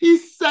Paul. He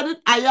said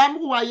it, I am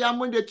who I am,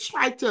 when they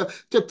tried to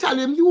tell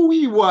him who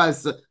he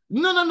was.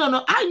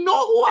 No. I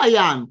know who I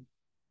am.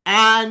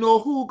 I know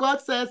who God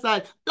says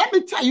I. Let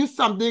me tell you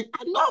something.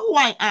 I know who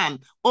I am.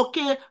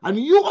 Okay, and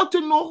you ought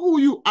to know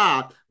who you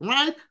are,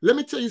 right? Let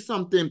me tell you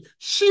something.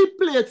 She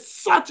played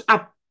such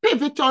a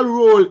pivotal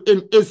role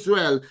in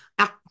Israel,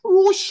 a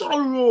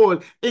crucial role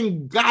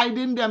in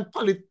guiding them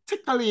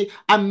politically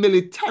and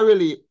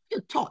militarily. What are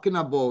you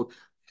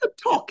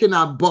talking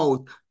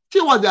about? She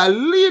was a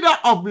leader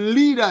of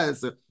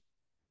leaders.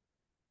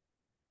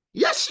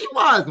 Yes, she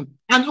was.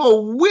 And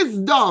her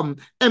wisdom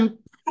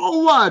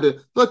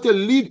empowered her to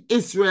lead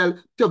Israel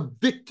to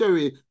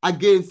victory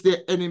against their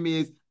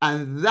enemies.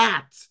 And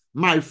that,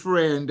 my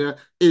friend,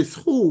 is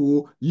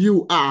who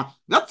you are.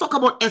 Let's talk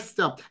about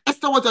Esther.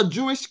 Esther was a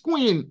Jewish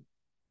queen,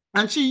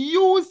 and she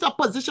used a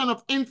position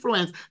of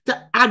influence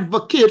to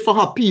advocate for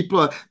her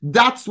people.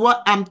 That's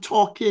what I'm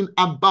talking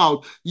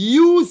about.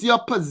 Use your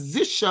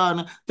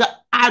position to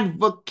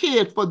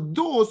advocate for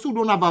those who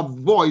don't have a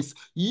voice.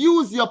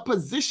 Use your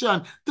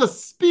position to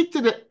speak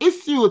to the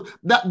issues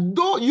that,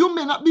 though you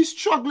may not be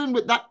struggling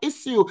with that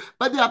issue,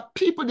 but there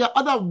are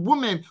other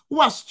women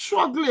who are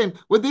struggling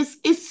with this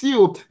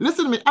issue.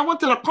 Listen to me. I went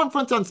to a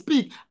conference and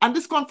speak, and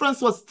this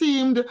conference was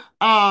themed,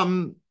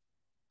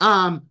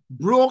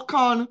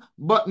 broken,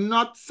 but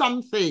not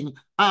something.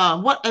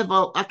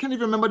 Whatever. I can't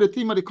even remember the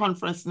theme of the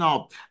conference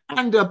now.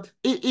 And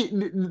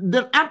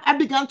then I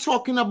began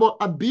talking about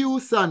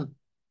abuse and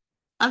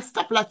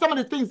stuff like some of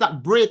the things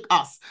that break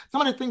us,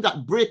 some of the things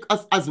that break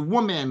us as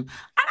women. And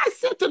I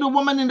said to the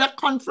woman in that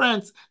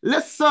conference,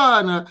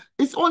 listen,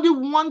 it's only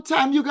one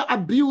time you get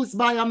abused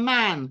by a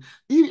man.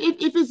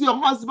 If it's your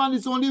husband,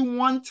 it's only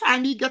one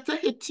time he get to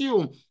hit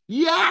you.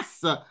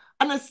 Yes.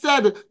 And I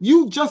said,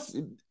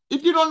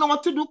 if you don't know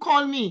what to do,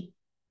 call me.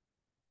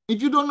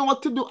 If you don't know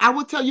what to do, I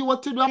will tell you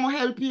what to do. I'm going to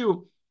help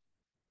you.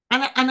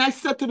 And I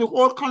said to the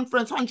whole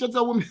conference, hundreds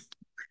of women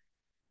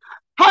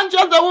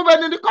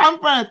in the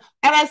conference.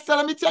 And I said,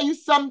 let me tell you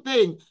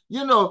something.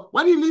 You know,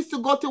 when he needs to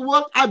go to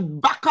work, I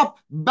back up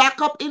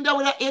in there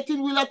with an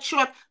 18-wheeler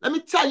truck. Let me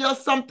tell you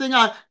something.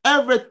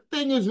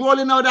 Everything is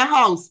rolling out of the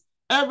house.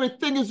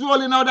 Everything is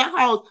rolling out of the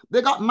house.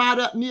 They got mad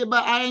at me,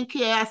 but I ain't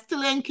care. I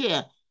still ain't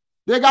care.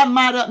 They got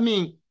mad at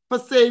me for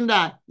saying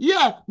that.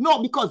 Yeah,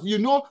 no, because, you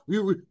know, we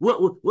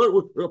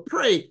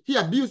pray. He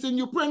abusing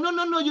you, pray.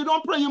 No, you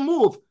don't pray, you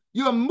move.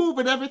 You move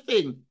with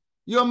everything.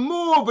 You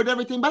move with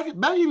everything. But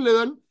he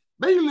learn.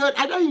 But you learn,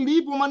 either you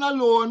leave woman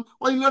alone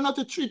or you learn how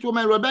to treat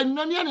women well. But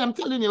no, I'm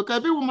telling you, okay,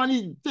 every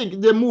woman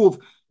think they move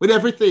with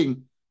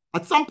everything.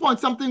 At some point,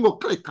 something will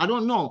click. I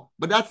don't know,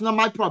 but that's not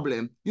my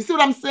problem. You see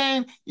what I'm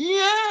saying?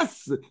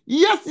 Yes.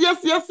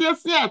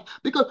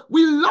 Because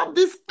we love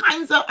these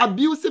kinds of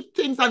abusive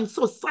things and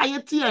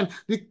society and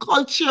the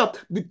culture,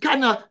 the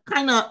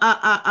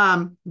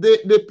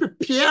they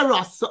prepare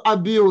us to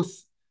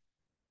abuse.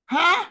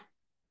 Huh?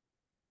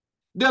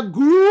 They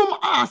groom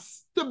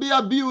us to be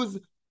abused.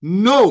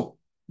 No,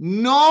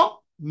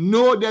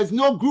 there's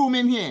no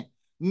grooming here.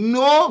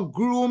 No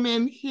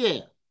grooming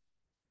here.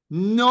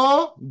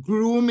 No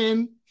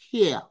grooming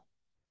here.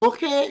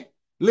 Okay?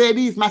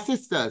 Ladies, my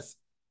sisters.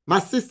 My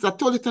sister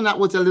told you tonight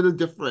was a little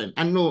different.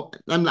 I know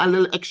I'm a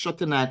little extra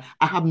tonight.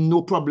 I have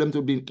no problems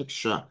with being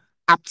extra.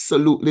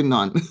 Absolutely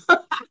none.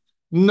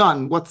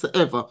 None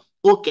whatsoever.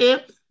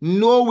 Okay?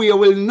 No, we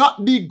will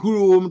not be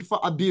groomed for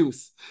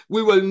abuse.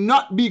 We will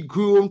not be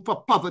groomed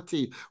for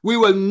poverty. We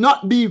will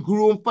not be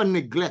groomed for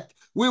neglect.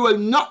 We will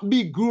not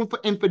be groomed for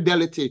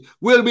infidelity.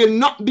 We will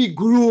not be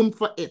groomed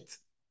for it.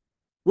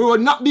 We will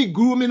not be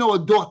grooming our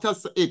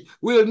daughters for it.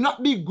 We will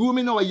not be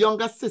grooming our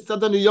younger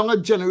sisters and the younger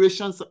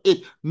generations for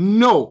it.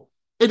 No,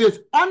 it is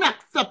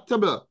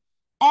unacceptable.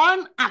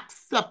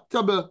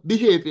 Unacceptable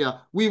behavior.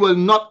 We will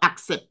not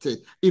accept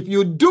it. If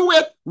you do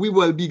it, you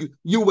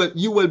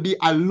will be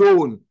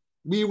alone.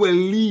 We will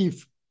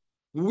leave.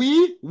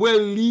 We will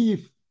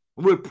leave.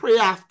 We'll pray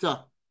after.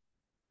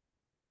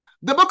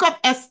 The book of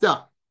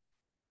Esther.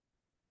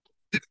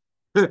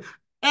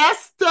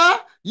 Esther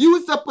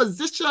used a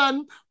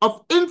position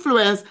of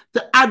influence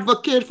to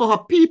advocate for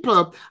her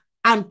people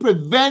and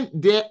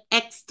prevent their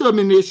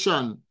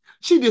extermination.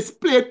 She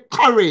displayed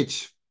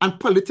courage and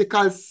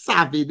political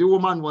savvy. The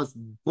woman was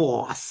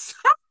boss.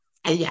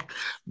 Yeah,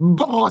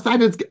 boss. I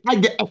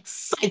get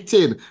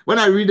excited when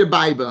I read the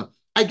Bible.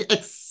 I get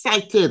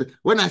excited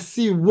when I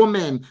see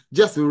women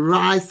just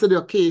rise to the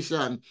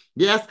occasion.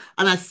 Yes,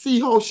 and I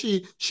see how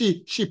she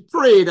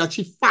prayed and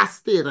she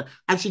fasted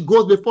and she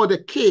goes before the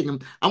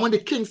king. And when the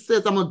king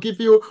says, I'm gonna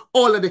give you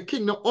all of the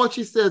kingdom, all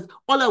she says,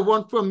 all I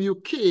want from you,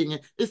 king,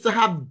 is to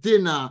have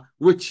dinner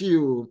with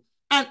you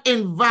and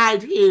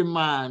invite him,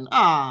 man.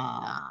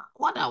 Ah,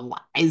 what a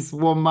wise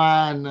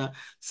woman.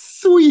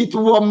 Sweet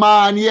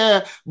woman,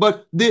 yeah.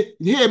 But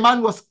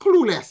Haman was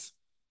clueless.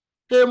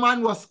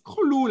 Haman was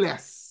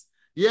clueless.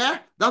 Yeah,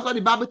 that's what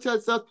the Bible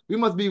tells us. We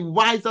must be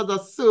wise as a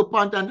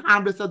serpent and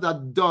harmless as a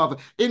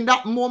dove. In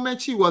that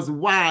moment, she was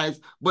wise,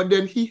 but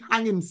then he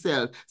hung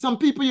himself. Some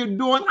people, you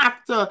don't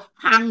have to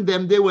hang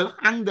them. They will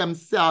hang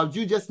themselves.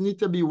 You just need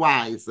to be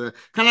wise.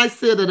 Can I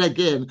say that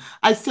again?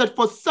 I said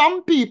for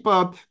some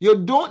people, you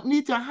don't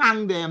need to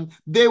hang them.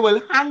 They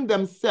will hang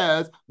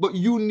themselves, but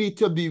you need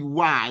to be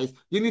wise.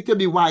 You need to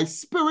be wise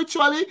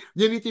spiritually.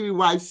 You need to be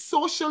wise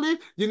socially.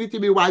 You need to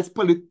be wise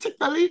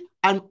politically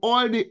and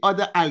all the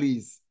other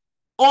alleys.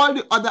 All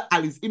the other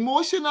alleys.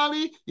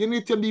 Emotionally, you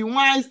need to be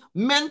wise.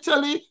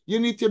 Mentally, you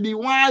need to be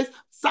wise.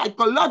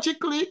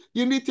 Psychologically,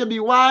 you need to be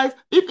wise.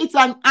 If it's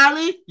an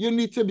alley, you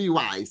need to be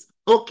wise.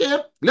 Okay,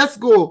 let's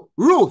go.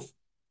 Ruth.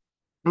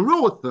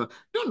 Don't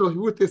know,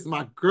 Ruth is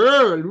my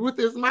girl. Ruth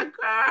is my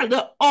girl.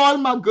 They're all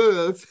my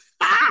girls.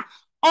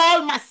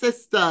 All my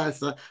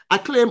sisters. I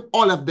claim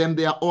all of them.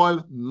 They are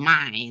all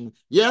mine.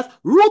 Yes,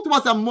 Ruth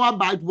was a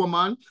Moabite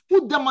woman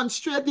who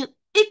demonstrated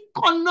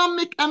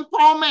economic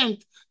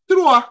empowerment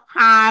through her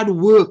hard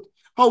work.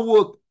 Her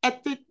work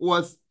ethic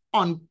was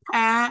on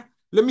par.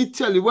 Let me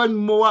tell you,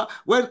 when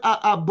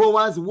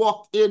Boaz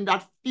walked in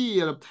that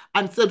field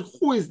and said,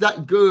 who is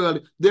that girl?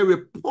 They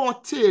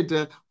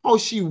reported how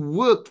she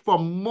worked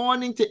from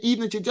morning to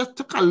evening. She just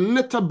took a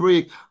little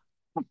break.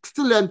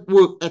 Excellent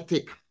work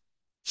ethic.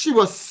 She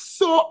was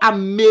so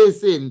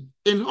amazing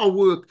in her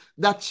work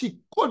that she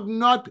could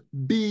not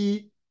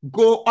be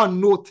go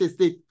unnoticed.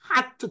 They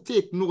had to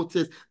take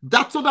notice.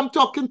 That's what I'm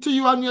talking to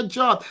you on your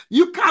job.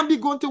 You can't be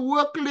going to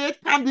work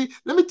late. Can't be.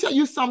 Let me tell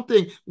you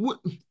something.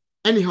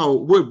 Anyhow,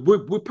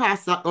 we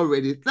passed that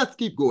already. Let's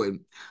keep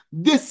going.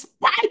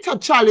 Despite her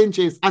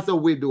challenges as a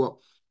widow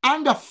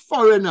and a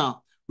foreigner,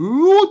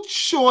 Ruth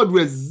showed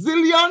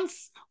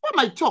resilience. What am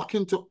I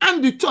talking to?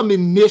 And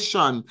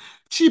determination.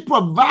 She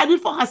provided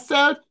for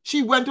herself.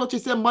 She went out. She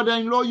said,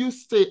 mother-in-law, you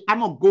stay.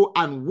 I'm going to go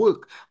and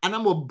work. And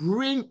I'm going to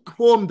bring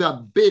home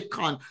the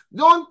bacon.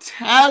 Don't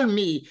tell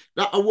me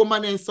that a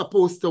woman ain't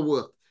supposed to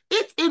work.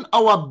 It's in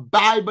our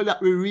Bible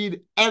that we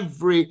read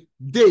every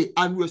day,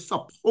 and we're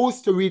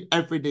supposed to read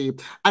every day.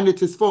 And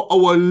it is for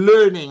our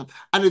learning,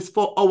 and it's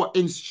for our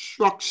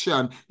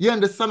instruction. You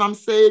understand what I'm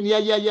saying?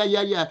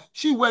 Yeah.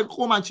 She went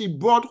home and she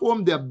brought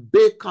home the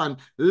bacon.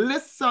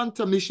 Listen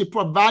to me. She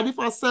provided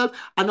for herself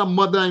and her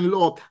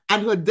mother-in-law.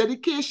 And her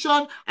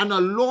dedication and her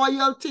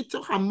loyalty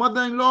to her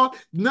mother-in-law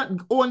not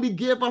only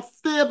gave her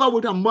favor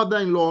with her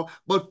mother-in-law,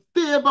 but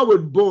favor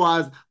with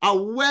Boaz, a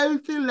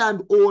wealthy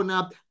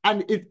landowner,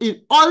 and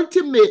it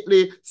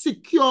ultimately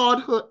secured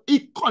her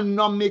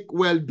economic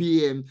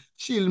well-being.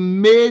 She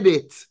made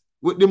it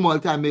with the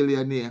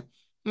multimillionaire.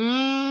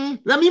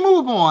 Let me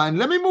move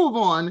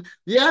on.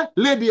 Yeah,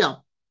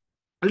 Lydia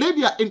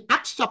in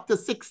Acts chapter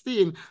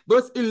 16,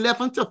 verse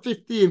 11 to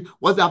 15,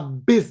 was a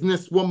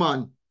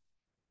businesswoman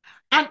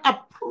and a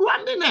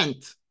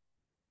prominent.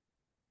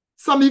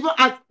 Some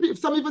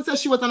even say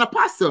she was an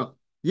apostle.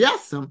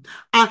 Yes,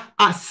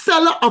 a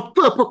seller of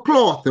purple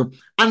cloth,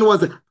 and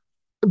was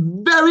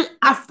very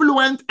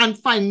affluent and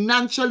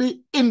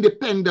financially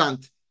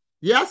independent.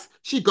 Yes,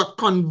 she got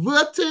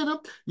converted.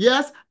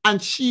 Yes, and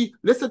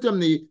listen to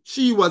me,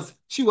 she was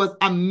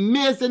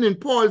amazing in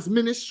Paul's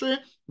ministry.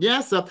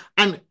 Yes,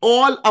 and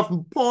all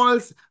of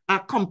Paul's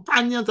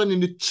companions and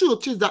in the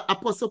churches that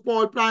Apostle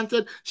Paul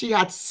planted, she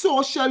had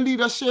social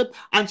leadership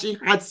and she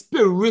had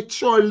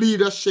spiritual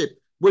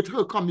leadership with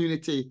her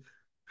community.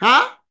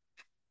 Huh?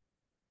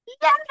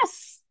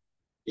 Yes,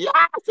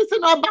 it's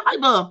in our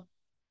Bible.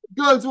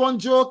 Girls weren't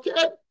joking.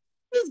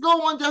 These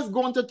girls weren't just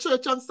going to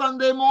church on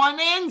Sunday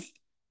mornings.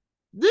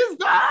 These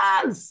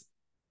girls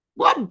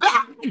were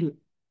bad.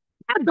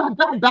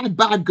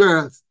 Bad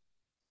girls.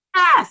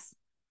 Yes.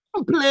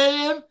 I'm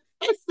playing.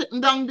 They're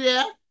sitting down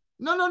there.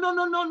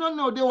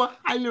 No. They were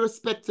highly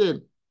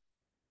respected.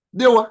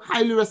 They were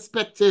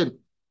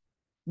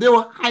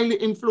highly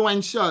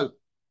influential.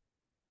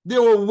 They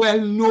were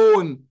well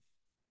known.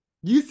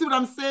 You see what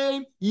I'm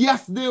saying?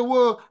 Yes, they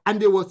were.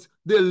 And they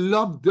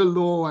loved the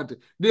Lord.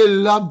 They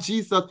loved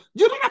Jesus.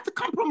 You don't have to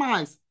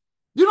compromise.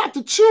 You don't have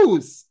to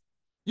choose.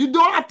 You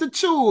don't have to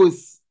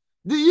choose.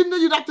 You know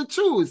you don't have to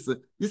choose.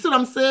 You see what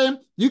I'm saying?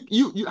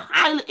 You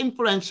highly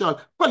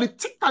influential,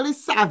 politically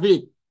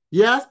savvy.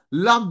 Yes,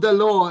 love the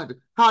Lord.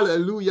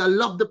 Hallelujah.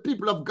 Love the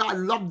people of God.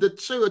 Love the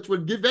church.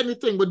 Will give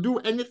anything. Will do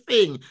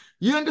anything.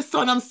 You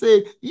understand what I'm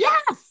saying?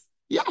 Yes.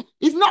 Yeah.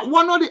 It's not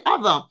one or the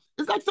other.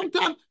 It's like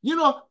sometimes,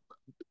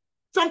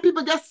 some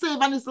people get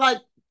saved and it's like,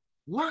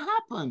 what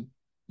happened?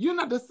 You're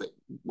not the same.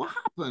 What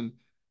happened?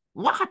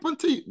 What happened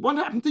to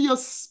your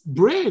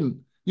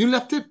brain? You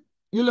left it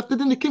in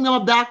the kingdom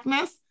of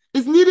darkness.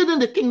 It's needed in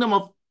the kingdom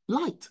of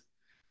light.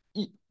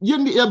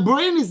 Your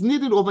brain is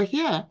needed over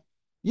here.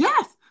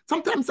 Yes.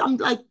 Sometimes I'm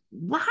like,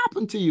 what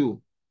happened to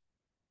you?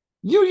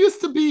 You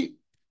used to be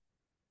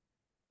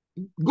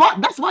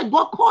God. That's why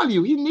God called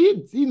you. He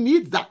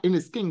needs that in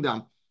his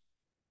kingdom.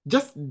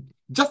 Just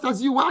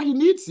as you are, he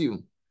needs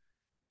you.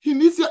 He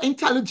needs your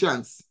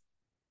intelligence.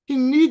 He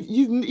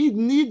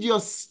needs your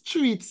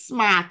street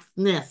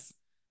smartness.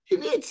 He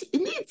needs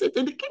it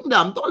in the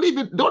kingdom. Don't leave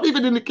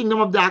it in the kingdom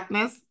of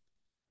darkness.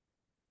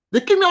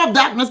 The kingdom of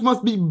darkness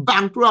must be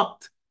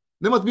bankrupt.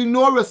 There must be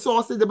no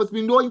resources. There must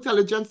be no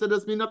intelligence. There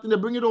must be nothing to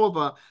bring it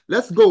over.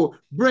 Let's go.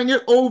 Bring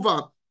it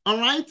over. All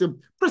right.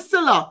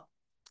 Priscilla,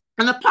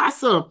 an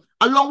apostle,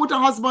 along with her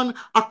husband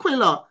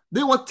Aquila,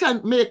 they were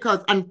tent makers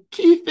and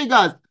key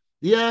figures,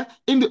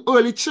 in the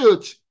early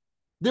church.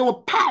 They were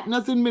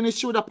partners in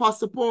ministry with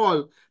Apostle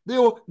Paul.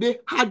 They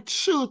had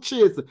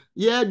churches.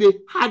 Yeah, they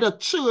had a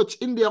church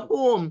in their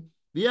home.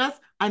 Yes,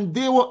 and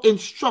they were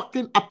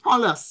instructing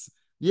Apollos.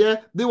 Yeah,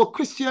 they were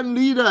Christian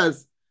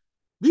leaders.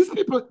 These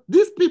people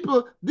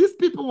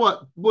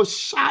were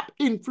sharp,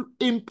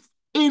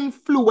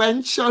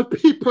 influential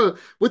people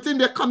within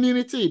their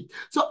community.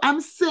 So I'm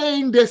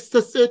saying this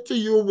to say to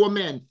you,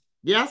 women,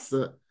 yes,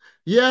 sir.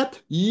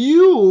 Yet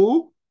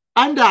you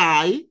and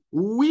I,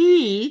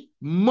 we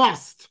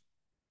must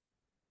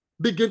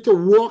begin to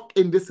walk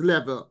in this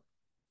level,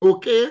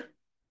 okay?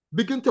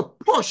 Begin to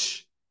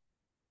push,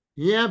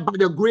 by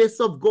the grace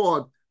of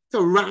God,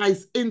 to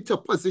rise into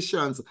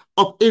positions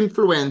of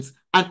influence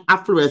and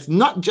affluence,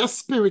 not just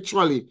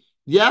spiritually,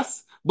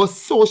 yes, but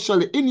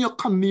socially, in your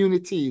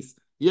communities,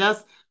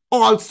 yes,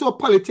 also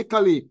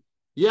politically,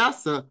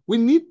 yes. We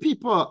need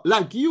people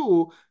like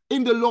you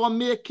in the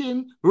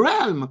lawmaking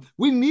realm.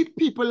 We need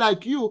people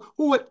like you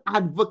who would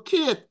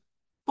advocate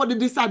for the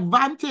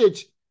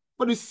disadvantaged,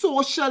 for the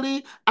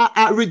socially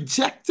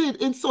rejected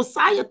in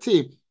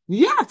society.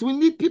 Yes, we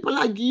need people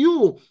like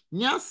you,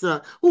 yes,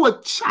 who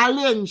will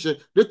challenge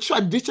the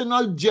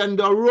traditional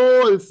gender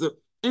roles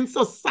in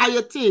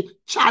society,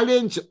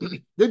 challenge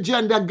the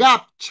gender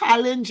gap,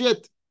 challenge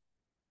it,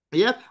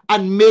 yeah,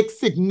 and make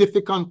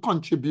significant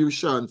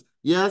contributions,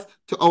 yes,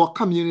 to our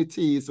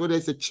communities, whether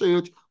it's a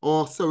church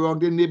or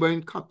surrounding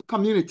neighboring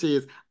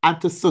communities, and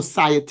to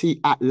society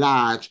at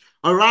large.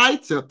 All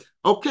right?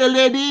 Okay,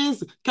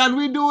 ladies, can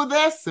we do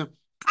this?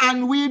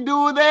 Can we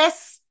do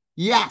this?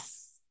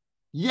 Yes.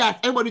 Yes.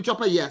 Everybody drop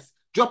a yes.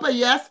 Drop a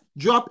yes.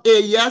 Drop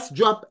a yes.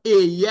 Drop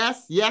a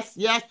yes. Yes,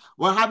 yes.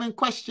 We're having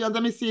questions.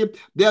 Let me see.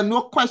 There are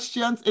no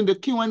questions in the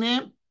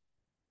Q&A.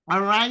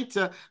 All right.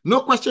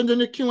 No questions in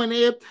the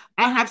Q&A.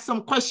 I have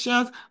some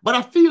questions, but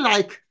I feel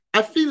like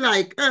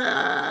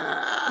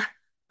I'm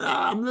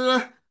a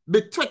little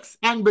betwixt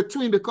and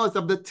between because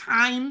of the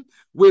time.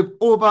 We've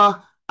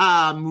over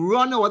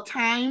run our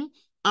time.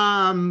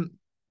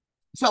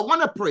 So I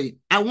want to pray.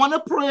 I want to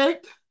pray.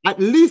 At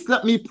least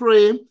let me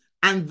pray,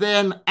 and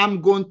then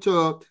I'm going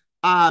to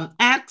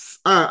ask.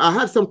 I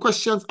have some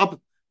questions up.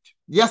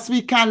 Yes,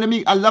 we can.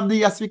 I love the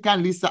yes, we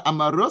can, Lisa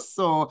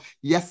Amoroso.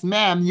 Yes,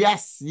 ma'am.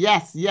 Yes,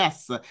 yes,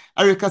 yes.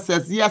 Erica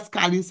says yes.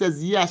 Colleen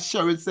says yes.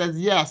 Cheryl says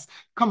yes.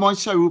 Come on,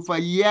 Sharufa.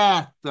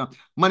 Yes.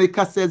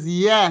 Monica says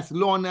yes.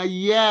 Lorna,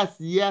 yes,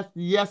 yes,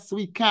 yes,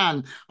 we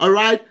can. All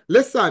right.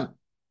 Listen.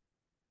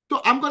 So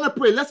I'm going to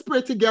pray. Let's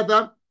pray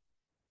together.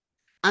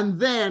 And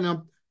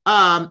then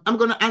I'm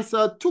going to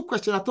answer two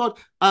questions. I thought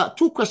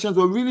two questions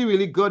were really,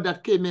 really good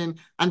that came in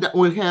and that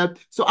will help.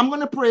 So I'm going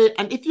to pray.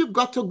 And if you've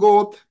got to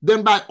go,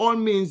 then by all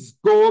means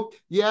go.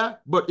 Yeah.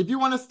 But if you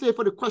want to stay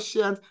for the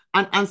questions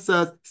and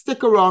answers,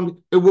 stick around.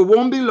 It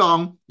won't be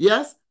long.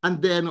 Yes.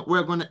 And then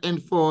we're going to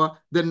end for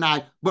the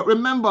night. But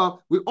remember,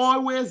 we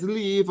always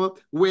leave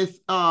with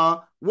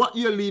what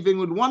you're leaving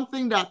with, one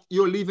thing that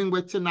you're leaving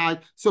with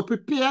tonight. So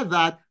prepare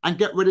that and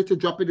get ready to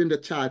drop it in the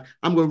chat.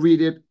 I'm going to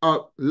read it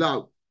out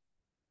loud.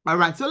 All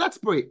right, so let's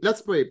pray.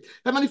 Let's pray.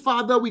 Heavenly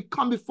Father, we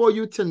come before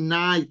you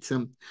tonight,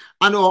 and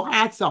our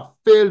hearts are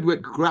filled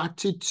with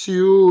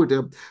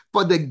gratitude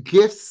for the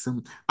gifts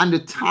and the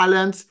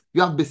talents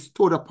you have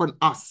bestowed upon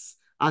us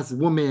as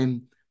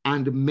women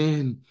and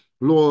men,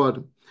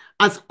 Lord.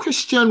 As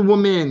Christian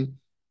women,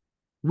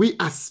 we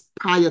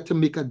aspire to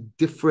make a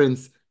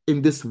difference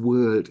in this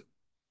world.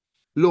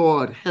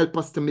 Lord, help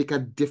us to make a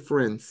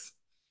difference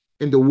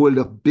in the world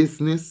of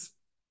business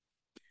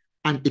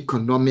and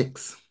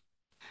economics.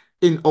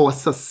 In our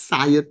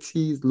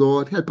societies,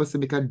 Lord, help us to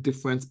make a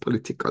difference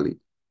politically.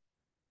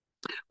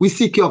 We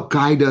seek your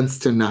guidance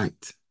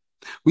tonight.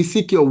 We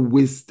seek your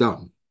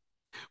wisdom.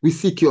 We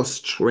seek your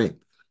strength.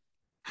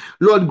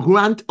 Lord,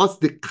 grant us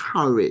the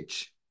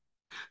courage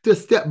to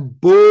step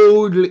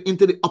boldly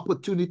into the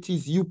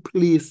opportunities you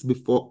place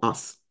before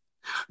us,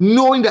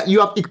 knowing that you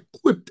have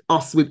equipped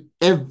us with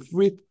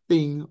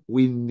everything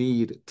we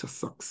need to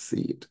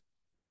succeed.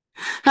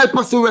 Help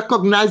us to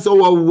recognize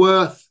our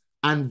worth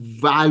and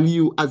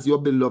value as your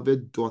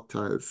beloved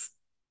daughters,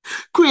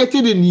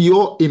 created in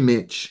your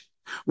image,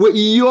 with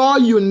your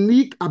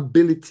unique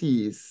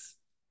abilities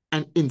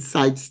and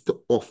insights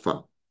to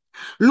offer.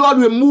 Lord,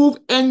 remove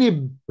any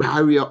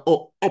barrier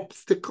or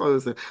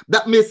obstacles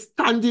that may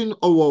stand in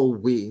our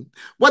way,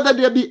 whether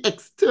there be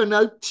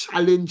external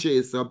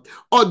challenges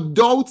or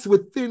doubts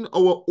within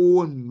our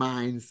own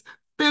minds.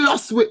 Fill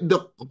us with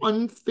the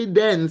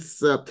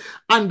confidence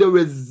and the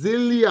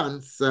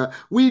resilience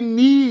we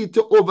need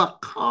to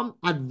overcome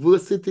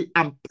adversity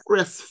and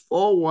press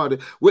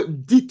forward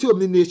with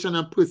determination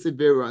and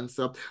perseverance.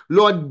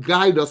 Lord,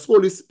 guide us.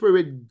 Holy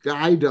Spirit,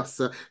 guide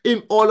us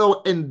in all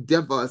our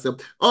endeavors.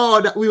 Oh,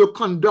 that we will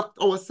conduct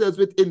ourselves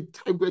with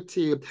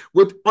integrity,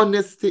 with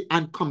honesty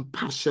and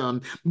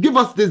compassion. Give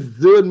us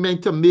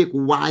discernment to make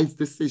wise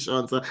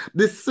decisions,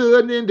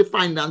 discerning the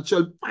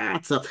financial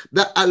paths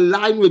that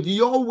align with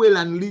your will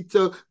and lead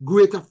to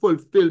greater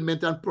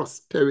fulfillment and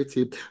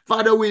prosperity.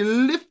 Father, we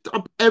lift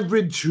up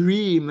every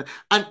dream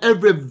and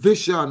every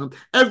vision,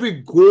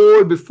 every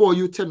goal before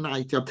you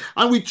tonight.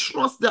 And we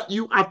trust that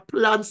you have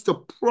plans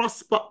to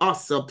prosper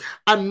us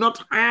and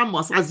not harm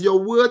us, as your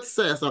word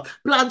says.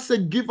 Plans to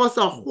give us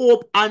a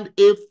hope and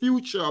a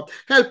future.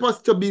 Help us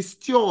to be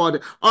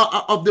steward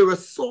of the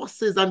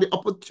resources and the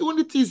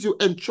opportunities you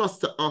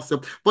entrust to us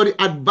for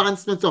the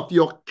advancement of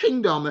your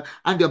kingdom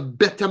and the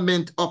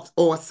betterment of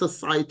our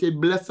society.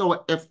 Bless our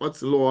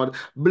efforts, Lord.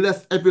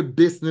 Bless every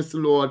business,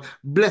 Lord.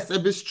 Bless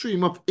every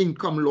stream of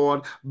income,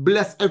 Lord.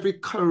 Bless every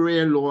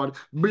career, Lord.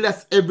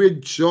 Bless every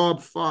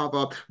job,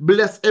 Father.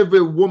 Bless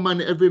every woman,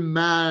 every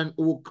man,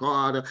 oh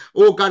God.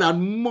 Oh God,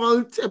 and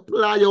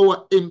multiply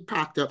our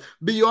impact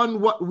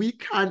beyond what we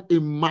can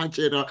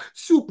imagine.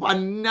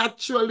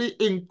 Supernaturally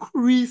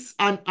increase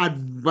and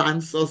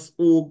advance us,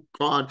 oh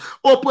God.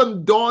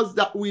 Open doors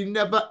that we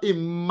never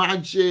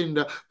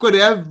imagined could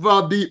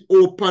ever be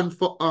open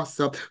for us.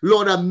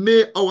 Lord, and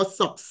may our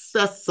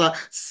success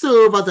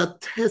serve as a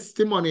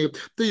testimony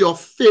to your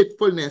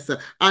faithfulness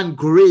and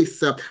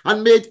grace,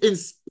 and may it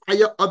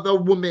inspire other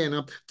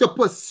women to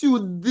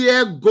pursue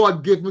their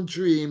God-given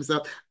dreams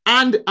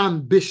and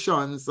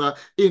ambitions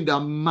in the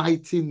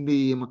mighty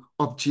name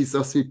of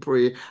Jesus, we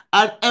pray.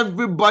 And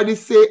everybody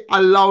say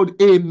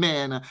aloud,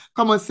 amen.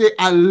 Come on, say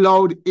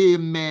aloud,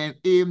 amen,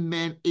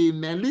 amen,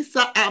 amen.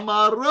 Lisa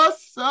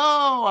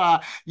Amoroso,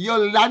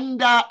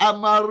 Yolanda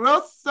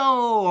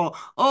Amoroso,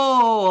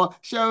 oh,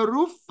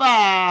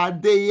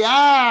 Sharufa,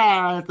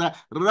 Deyat,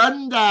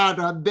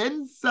 Rhonda,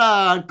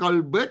 Benson,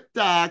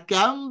 Colberta,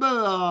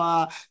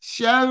 Campbell,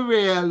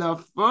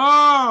 Cheryl,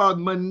 Ford,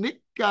 Monica,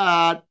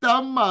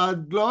 Thomas,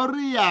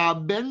 Gloria,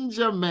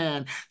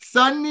 Benjamin,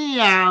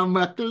 Sonia,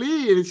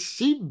 McLean,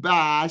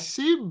 Shiba,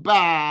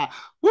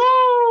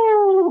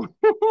 woo!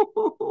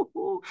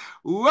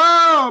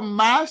 Whoa,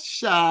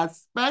 Masha,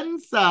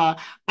 Spencer,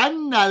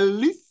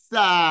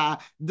 Annalisa,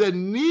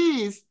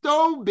 Denise,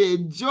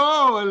 Toby,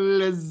 Joel,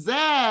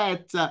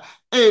 Lizette.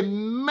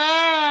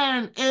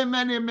 Amen.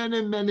 Amen, amen,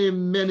 amen,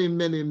 amen,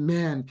 amen,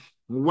 amen.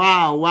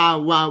 Wow, wow,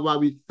 wow, wow.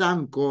 We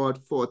thank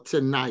God for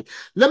tonight.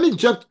 Let me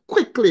just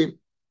quickly,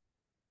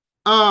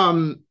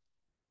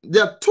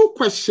 there are two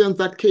questions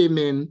that came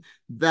in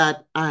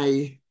that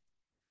I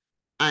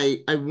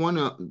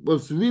wanna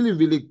was really,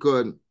 really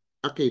good.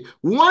 Okay.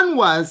 One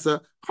was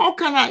how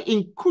can I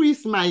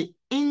increase my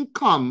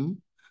income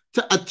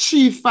to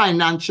achieve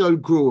financial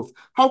growth?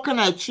 How can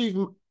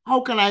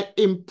I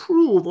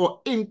improve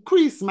or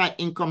increase my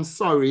income,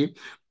 sorry,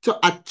 to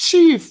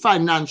achieve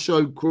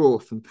financial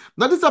growth?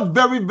 That is a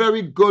very,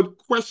 very good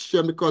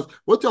question because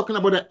we're talking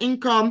about an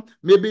income.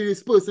 Maybe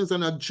this person's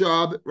on a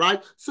job,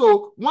 right?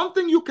 So one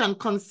thing you can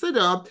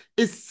consider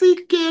is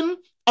seeking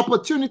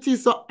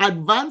opportunities for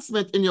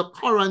advancement in your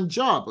current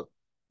job.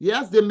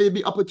 Yes, there may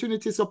be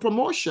opportunities for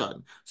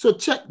promotion. So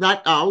check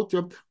that out.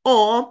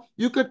 Or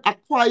you could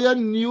acquire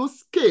new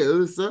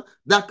skills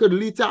that could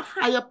lead to a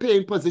higher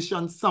paying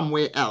position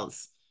somewhere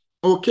else.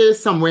 Okay,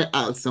 somewhere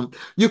else.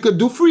 You could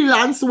do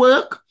freelance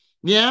work.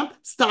 Yeah,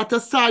 start a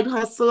side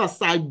hustle, a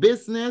side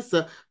business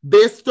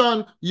based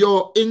on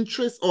your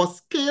interests or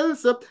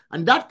skills,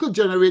 and that could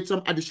generate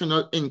some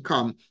additional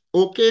income.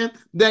 Okay,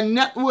 then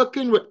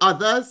networking with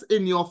others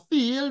in your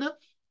field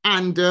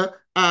and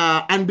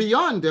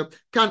beyond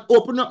can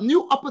open up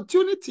new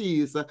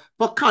opportunities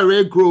for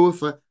career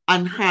growth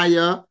and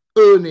higher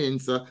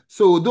earnings.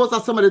 So those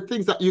are some of the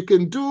things that you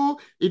can do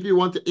if you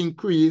want to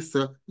increase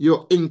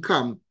your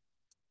income.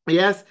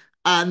 Yes,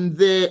 and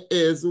there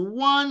is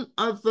one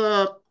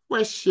other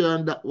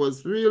question that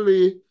was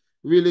really,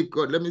 really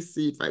good. Let me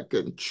see if I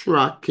can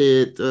track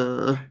it.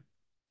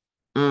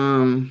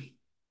 Um,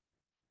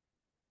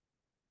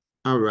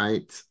 all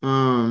right.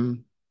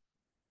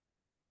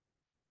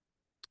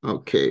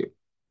 Okay.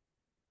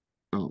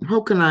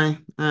 How can I?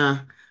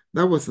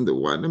 That wasn't the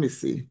one. Let me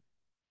see.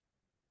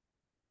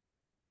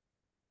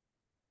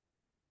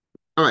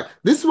 All right.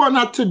 This one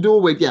had to do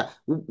with, yeah,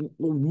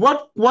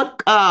 what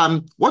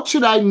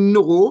should I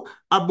know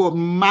about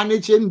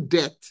managing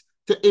debt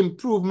to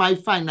improve my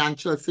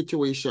financial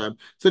situation?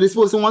 So this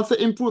person wants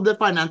to improve their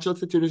financial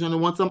situation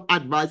and wants some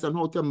advice on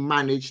how to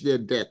manage their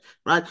debt,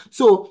 right?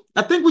 So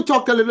I think we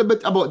talked a little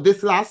bit about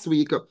this last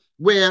week,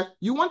 where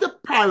you want to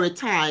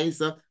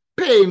prioritize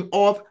paying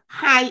off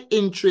high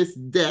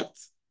interest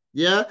debts,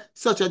 yeah,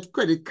 such as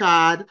credit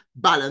card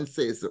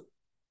balances.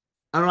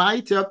 All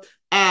right.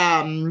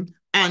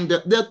 And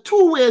there are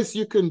two ways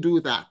you can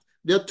do that.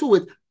 There are two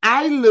ways.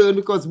 I learned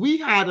because we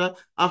had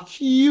a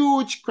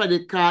huge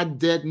credit card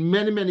debt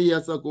many, many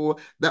years ago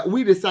that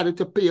we decided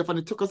to pay off, and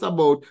it took us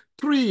about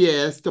 3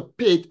 years to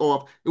pay it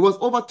off. It was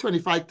over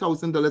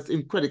 $25,000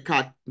 in credit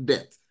card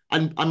debt.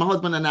 And my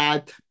husband and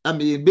I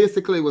mean,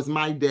 basically it was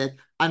my debt,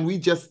 and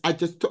I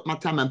just took my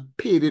time and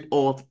paid it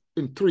off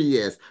in 3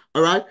 years.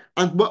 All right.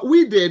 And what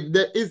we did,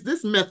 there is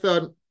this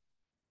method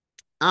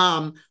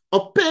of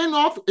paying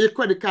off a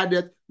credit card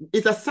debt.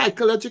 Is a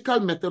psychological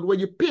method where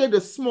you pay the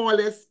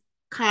smallest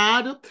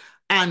card,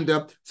 and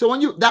so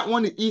when that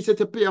one is easier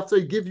to pay off, so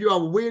it gives you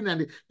a win,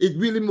 and it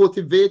really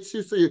motivates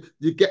you. So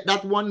you get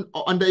that one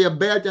under your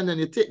belt, and then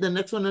you take the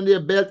next one under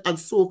your belt, and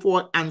so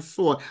forth and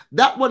so on.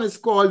 That one is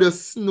called the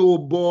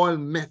snowball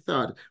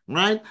method,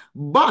 right?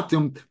 But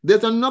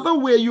there's another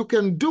way you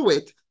can do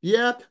it.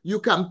 Yeah, you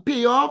can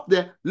pay off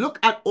look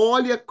at all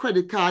your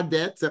credit card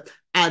debts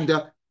and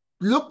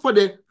look for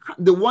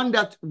the one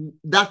that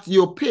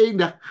you're paying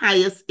the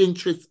highest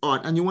interest on,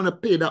 and you want to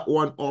pay that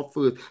one off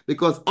first,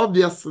 because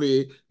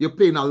obviously you're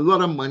paying a lot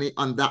of money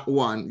on that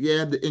one.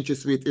 Yeah, the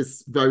interest rate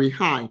is very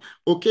high.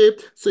 Okay,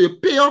 so you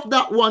pay off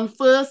that one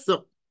first.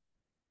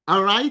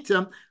 All right,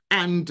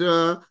 and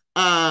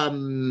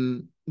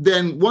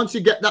then once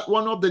you get that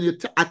one off, then you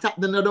attack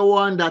another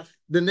one, that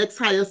the next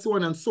highest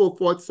one, and so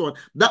forth, so on.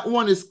 That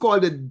one is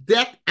called the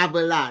debt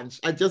avalanche.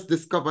 I just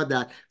discovered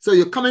that. So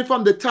you're coming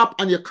from the top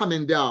and you're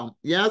coming down.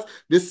 Yes,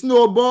 the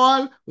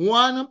snowball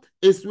one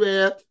is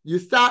where you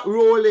start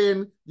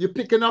rolling, you're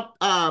picking up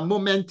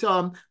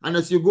momentum, and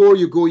as you go,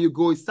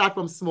 you start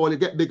from small, you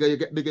get bigger, you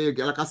get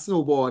like a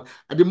snowball,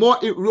 and the more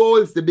it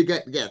rolls, the bigger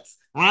it gets.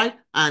 All right,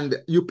 and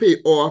you pay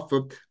off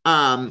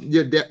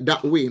your debt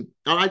that way.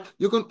 All right,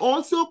 you can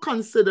also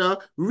consider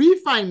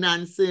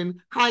refinancing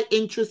high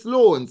interest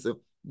loans.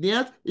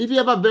 Yes, if you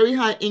have a very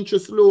high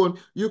interest loan,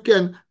 you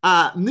can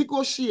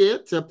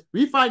negotiate,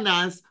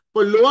 refinance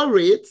for lower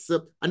rates,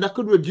 and that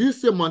could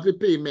reduce your monthly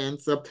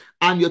payments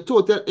and your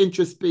total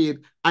interest paid,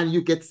 and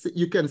you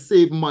can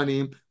save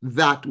money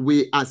that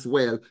way as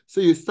well.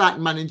 So you start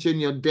managing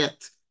your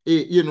debt.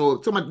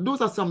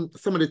 Those are some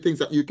of the things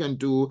that you can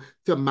do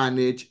to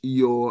manage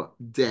your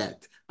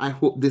debt. I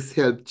hope this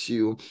helped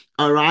you.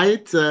 All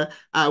right.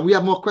 We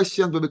have more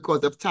questions, but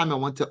because of time, I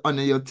want to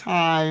honor your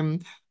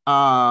time.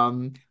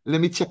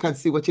 Let me check and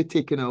see what you're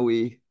taking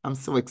away. I'm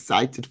so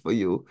excited for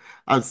you.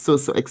 I'm so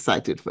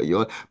excited for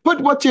you.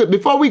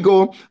 Before we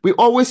go, we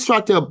always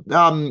try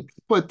to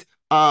put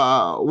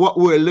what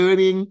we're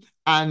learning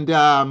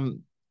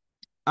and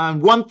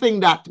one thing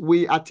that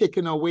we are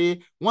taking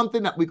away, one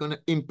thing that we're going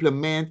to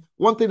implement,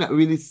 one thing that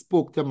really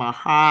spoke to my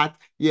heart,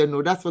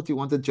 that's what you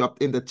want to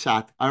drop in the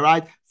chat. All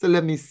right. So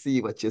let me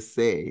see what you're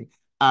saying.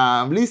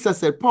 Lisa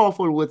said,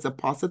 powerful words,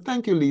 Apostle.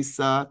 Thank you,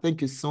 Lisa.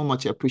 Thank you so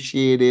much. I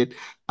appreciate it.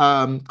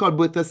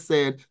 Colberta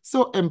said,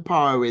 so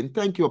empowering.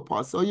 Thank you,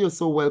 Apostle. You're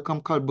so welcome,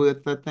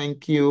 Colberta.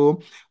 Thank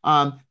you.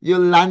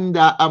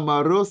 Yolanda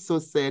Amoroso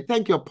said,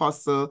 thank you,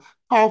 Apostle.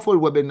 Powerful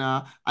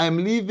webinar. I am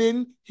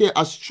leaving here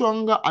a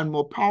stronger and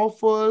more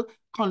powerful,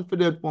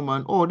 confident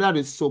woman. Oh, that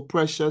is so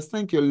precious.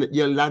 Thank you,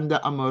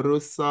 Yolanda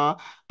Amoroso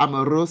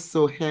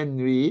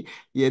Henry.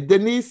 Yeah,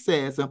 Denise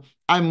says,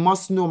 I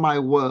must know my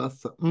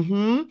worth.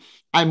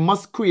 I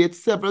must create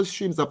several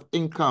streams of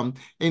income,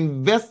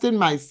 invest in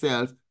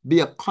myself, be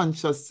a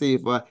conscious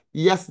saver.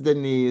 Yes,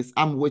 Denise,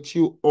 I'm with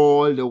you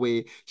all the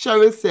way.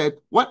 Cheryl said,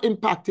 what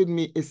impacted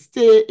me is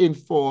stay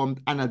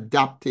informed and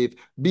adaptive.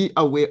 Be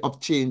aware of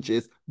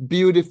changes.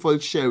 Beautiful,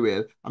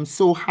 Cheryl. I'm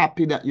so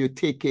happy that you're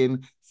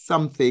taking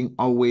something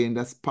away, and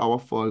that's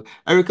powerful.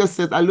 Erica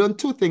says, I learned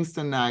two things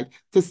tonight: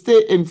 to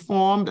stay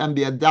informed and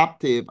be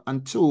adaptive,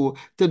 and two,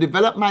 to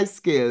develop my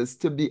skills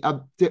to be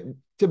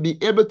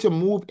able to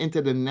move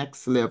into the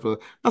next level.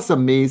 That's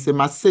amazing.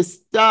 My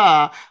sister,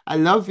 I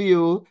love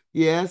you.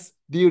 Yes,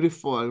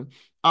 beautiful.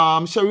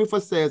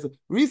 Sharifa says,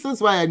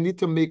 reasons why I need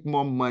to make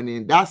more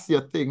money. That's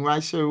your thing,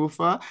 right,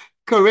 Sharifa?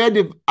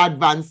 Career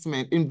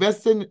advancement,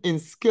 investing in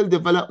skill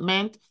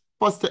development,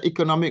 foster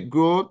economic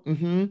growth,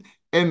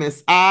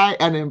 MSI,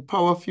 and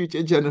empower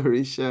future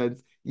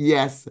generations.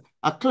 Yes,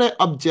 a clear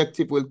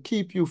objective will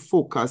keep you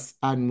focused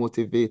and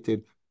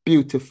motivated.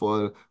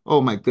 Beautiful. Oh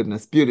my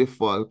goodness,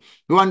 beautiful.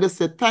 Rhonda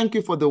said, thank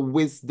you for the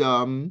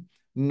wisdom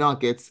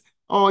nuggets.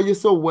 Oh, you're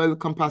so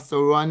welcome, Pastor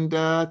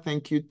Rhonda.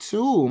 Thank you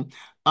too.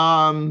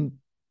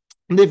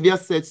 Livia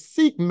said,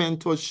 seek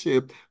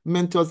mentorship.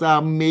 Mentors are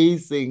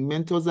amazing.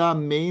 Mentors are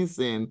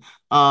amazing.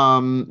 So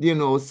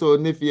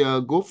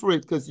Nivea, go for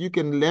it, because you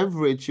can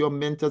leverage your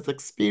mentor's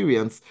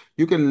experience.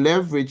 You can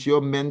leverage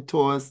your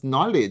mentor's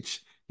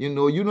knowledge. You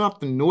don't have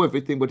to know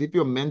everything, but if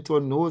your mentor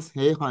knows,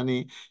 hey,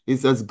 honey,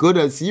 is as good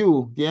as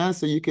you, yeah,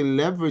 so you can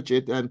leverage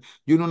it, and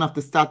you don't have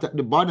to start at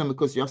the bottom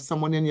because you have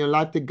someone in your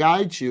life to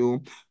guide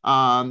you,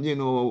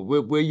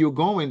 where you're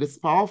going. That's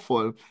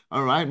powerful.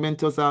 All right.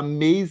 Mentors are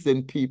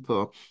amazing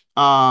people.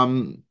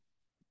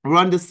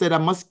 Rhonda said, I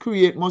must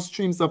create more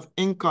streams of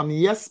income.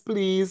 Yes,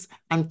 please.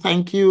 And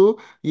thank you.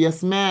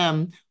 Yes,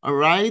 ma'am. All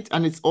right.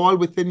 And it's all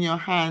within your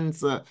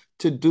hands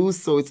to do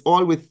so. It's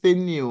all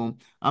within you.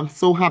 I'm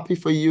so happy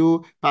for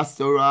you,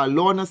 Pastor.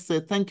 Lorna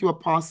said, thank you,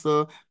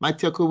 Apostle. My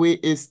takeaway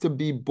is to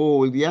be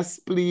bold. Yes,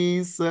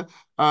 please.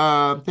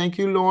 Thank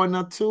you,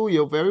 Lorna, too.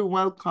 You're very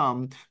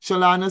welcome.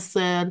 Shalana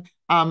said,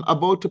 I'm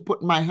about to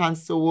put my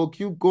hands to work.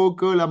 You go,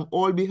 girl. I'm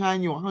all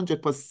behind you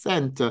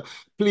 100%.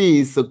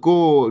 Please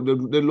go.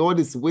 The Lord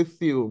is with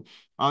you.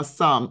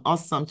 Awesome.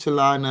 Awesome,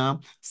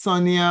 Chalana.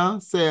 Sonia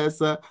says,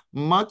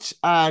 much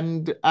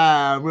and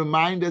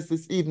remind us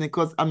this evening,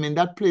 because I'm in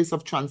that place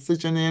of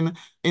transitioning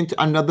into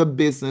another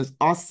business.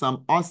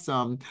 Awesome.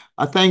 Awesome.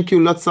 Thank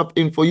you. Lots of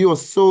info. You are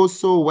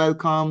so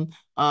welcome.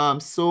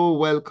 So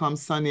welcome,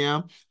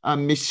 Sonia.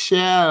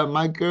 Michelle,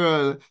 my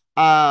girl.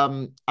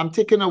 I'm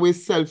taking away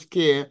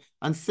self-care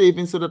and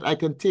saving so that I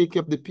can take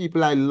care of the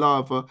people I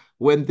love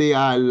when they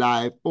are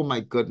alive. Oh my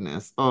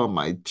goodness. Oh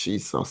my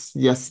Jesus.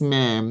 Yes,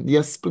 ma'am.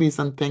 Yes, please,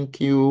 and thank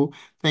you.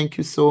 Thank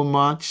you so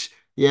much.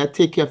 Yeah,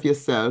 take care of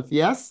yourself.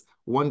 Yes.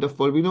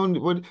 Wonderful.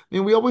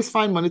 We always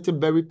find money to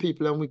bury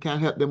people and we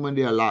can't help them when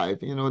they're alive.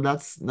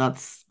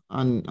 That's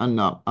an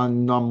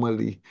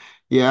anomaly.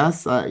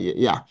 Yes.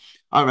 Yeah.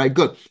 All right,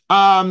 good.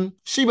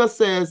 Sheba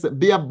says,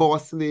 be a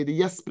boss lady.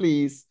 Yes,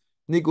 please.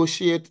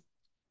 Negotiate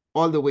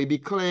all the way. Be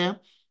clear.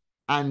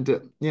 And,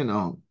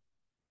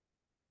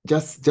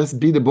 just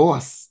be the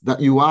boss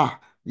that you are.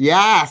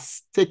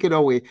 Yes, take it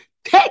away.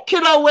 Take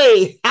it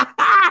away.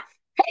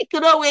 Take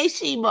it away,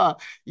 Sheba.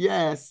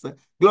 Yes.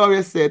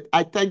 Gloria said,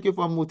 I thank you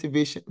for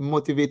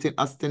motivating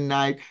us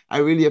tonight. I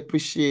really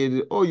appreciate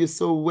it. Oh, you're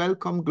so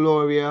welcome,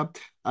 Gloria.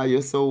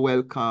 You're so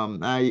welcome.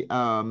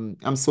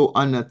 I'm so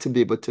honored to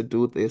be able to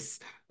do this.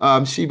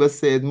 Sheba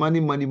said,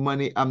 money, money,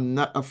 money. I'm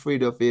not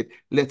afraid of it.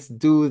 Let's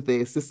do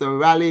this. It's a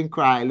rallying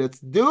cry. Let's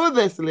do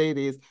this,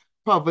 ladies.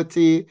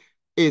 Poverty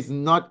is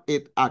not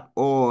it at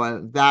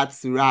all.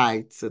 That's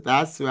right. So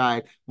that's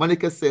right.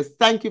 Monica says,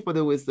 thank you for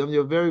the wisdom.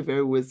 You're very,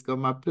 very wisdom.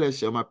 My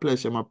pleasure, my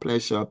pleasure, my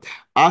pleasure.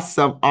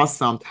 Awesome,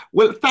 awesome.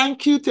 Well,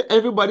 thank you to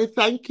everybody.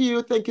 Thank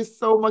you. Thank you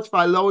so much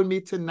for allowing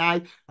me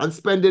tonight and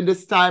spending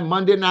this time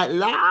Monday Night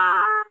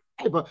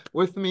Live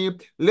with me.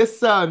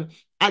 Listen,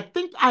 I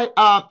think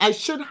I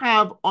should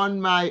have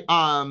on my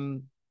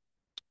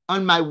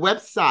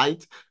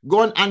website,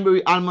 go on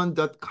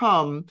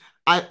AnnMarieAlmond.com.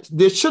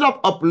 They should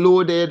have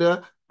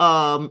uploaded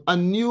a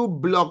new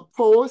blog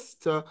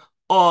post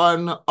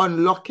on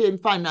unlocking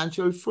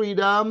financial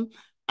freedom.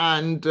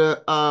 And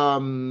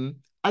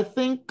I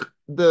think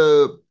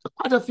the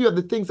quite a few of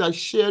the things I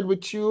shared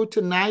with you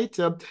tonight,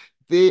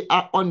 they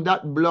are on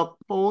that blog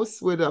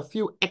post with a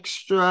few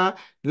extra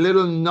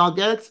little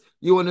nuggets.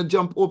 You want to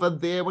jump over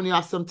there when you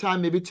have some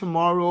time, maybe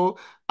tomorrow,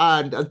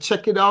 and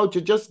check it out.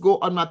 You just go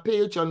on my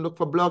page and look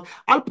for blog.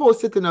 I'll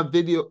post it in a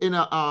video in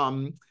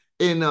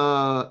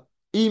a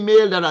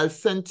email that I'll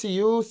send to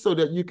you so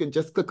that you can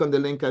just click on the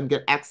link and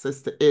get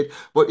access to it.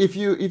 But if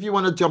you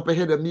want to jump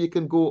ahead of me, you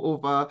can go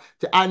over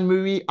to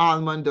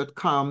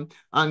AnnMarieAlmond.com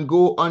and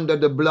go under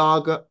the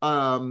blog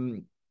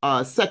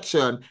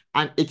section,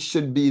 and it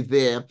should be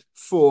there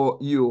for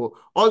you.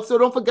 Also,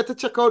 don't forget to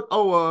check out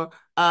our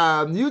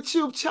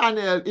YouTube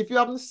channel. If you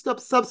haven't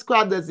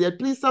subscribed as yet,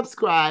 please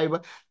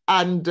subscribe.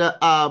 And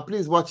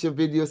please watch your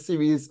video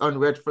series on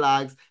red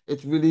flags.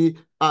 It's really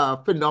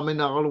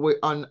phenomenal. We're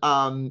on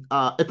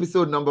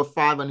episode number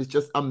 5, and it's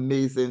just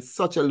amazing.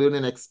 Such a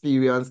learning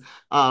experience.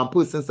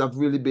 Persons have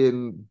really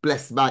been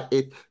blessed by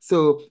it.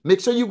 So make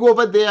sure you go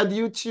over there on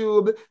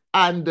YouTube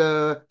and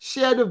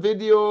share the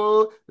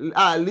video,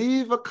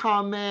 leave a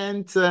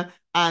comment,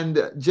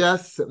 and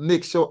just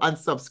make sure and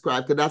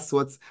subscribe, because that's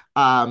what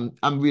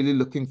I'm really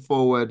looking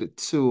forward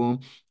to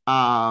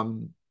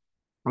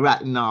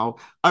right now.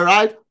 All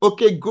right.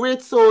 Okay,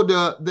 great. So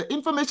the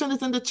information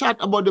is in the chat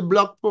about the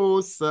blog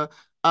post.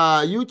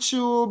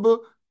 YouTube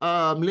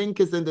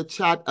link is in the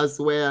chat as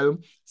well.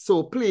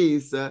 So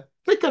please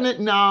click on it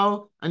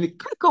now, and you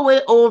click away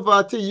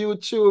over to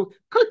YouTube.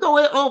 Click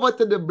away over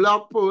to the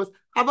blog post.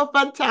 Have a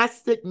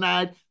fantastic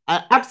night.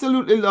 I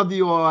absolutely love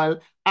you all.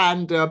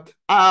 And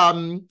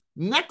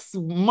next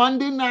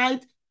Monday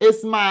night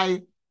is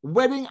my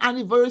wedding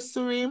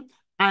anniversary,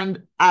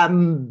 and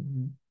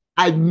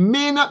I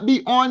may not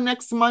be on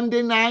next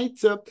Monday night,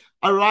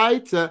 all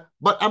right?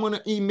 But I'm going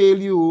to email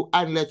you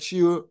and let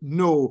you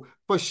know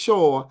for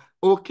sure,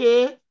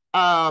 okay?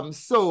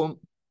 So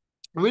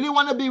I really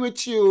want to be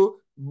with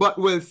you, but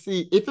we'll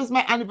see. If it's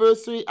my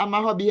anniversary and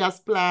my hubby has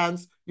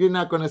plans, you're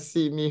not going to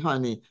see me,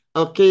 honey,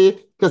 okay?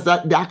 Because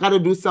I got to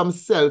do some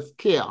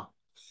self-care.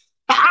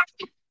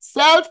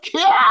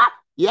 Self-care.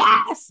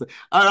 Yes.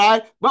 All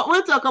right. But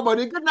we'll talk about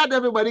it. Good night,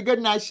 everybody. Good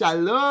night.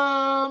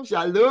 Shalom.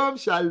 Shalom.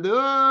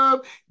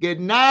 Shalom. Good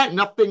night.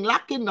 Nothing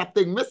lacking,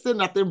 nothing missing,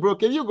 nothing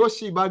broken. You go,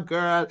 Sheba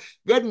girl.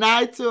 Good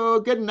night,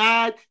 too. Good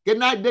night. Good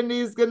night,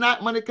 Denise. Good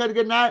night, Monica.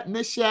 Good night,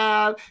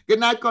 Michelle. Good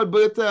night,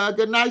 Colberta.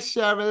 Good night,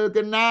 Cheryl.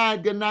 Good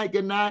night. Good night.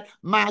 Good night,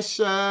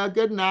 Masha.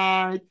 Good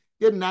night.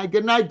 Good night.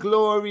 Good night,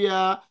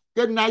 Gloria.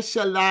 Good night,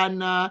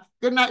 Shalana.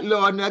 Good night,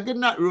 Lorna. Good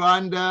night,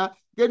 Rhonda.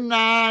 Good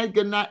night.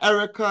 Good night,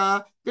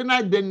 Erica. Good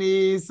night,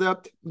 Denise.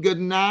 Good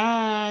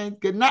night.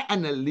 Good night,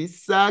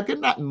 Annalisa.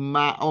 Good night,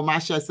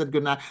 Masha said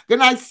good night. Good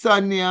night,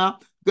 Sonia.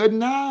 Good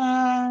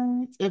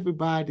night,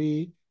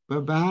 everybody.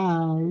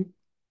 Bye-bye.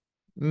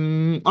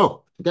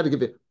 Oh, I gotta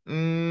give it.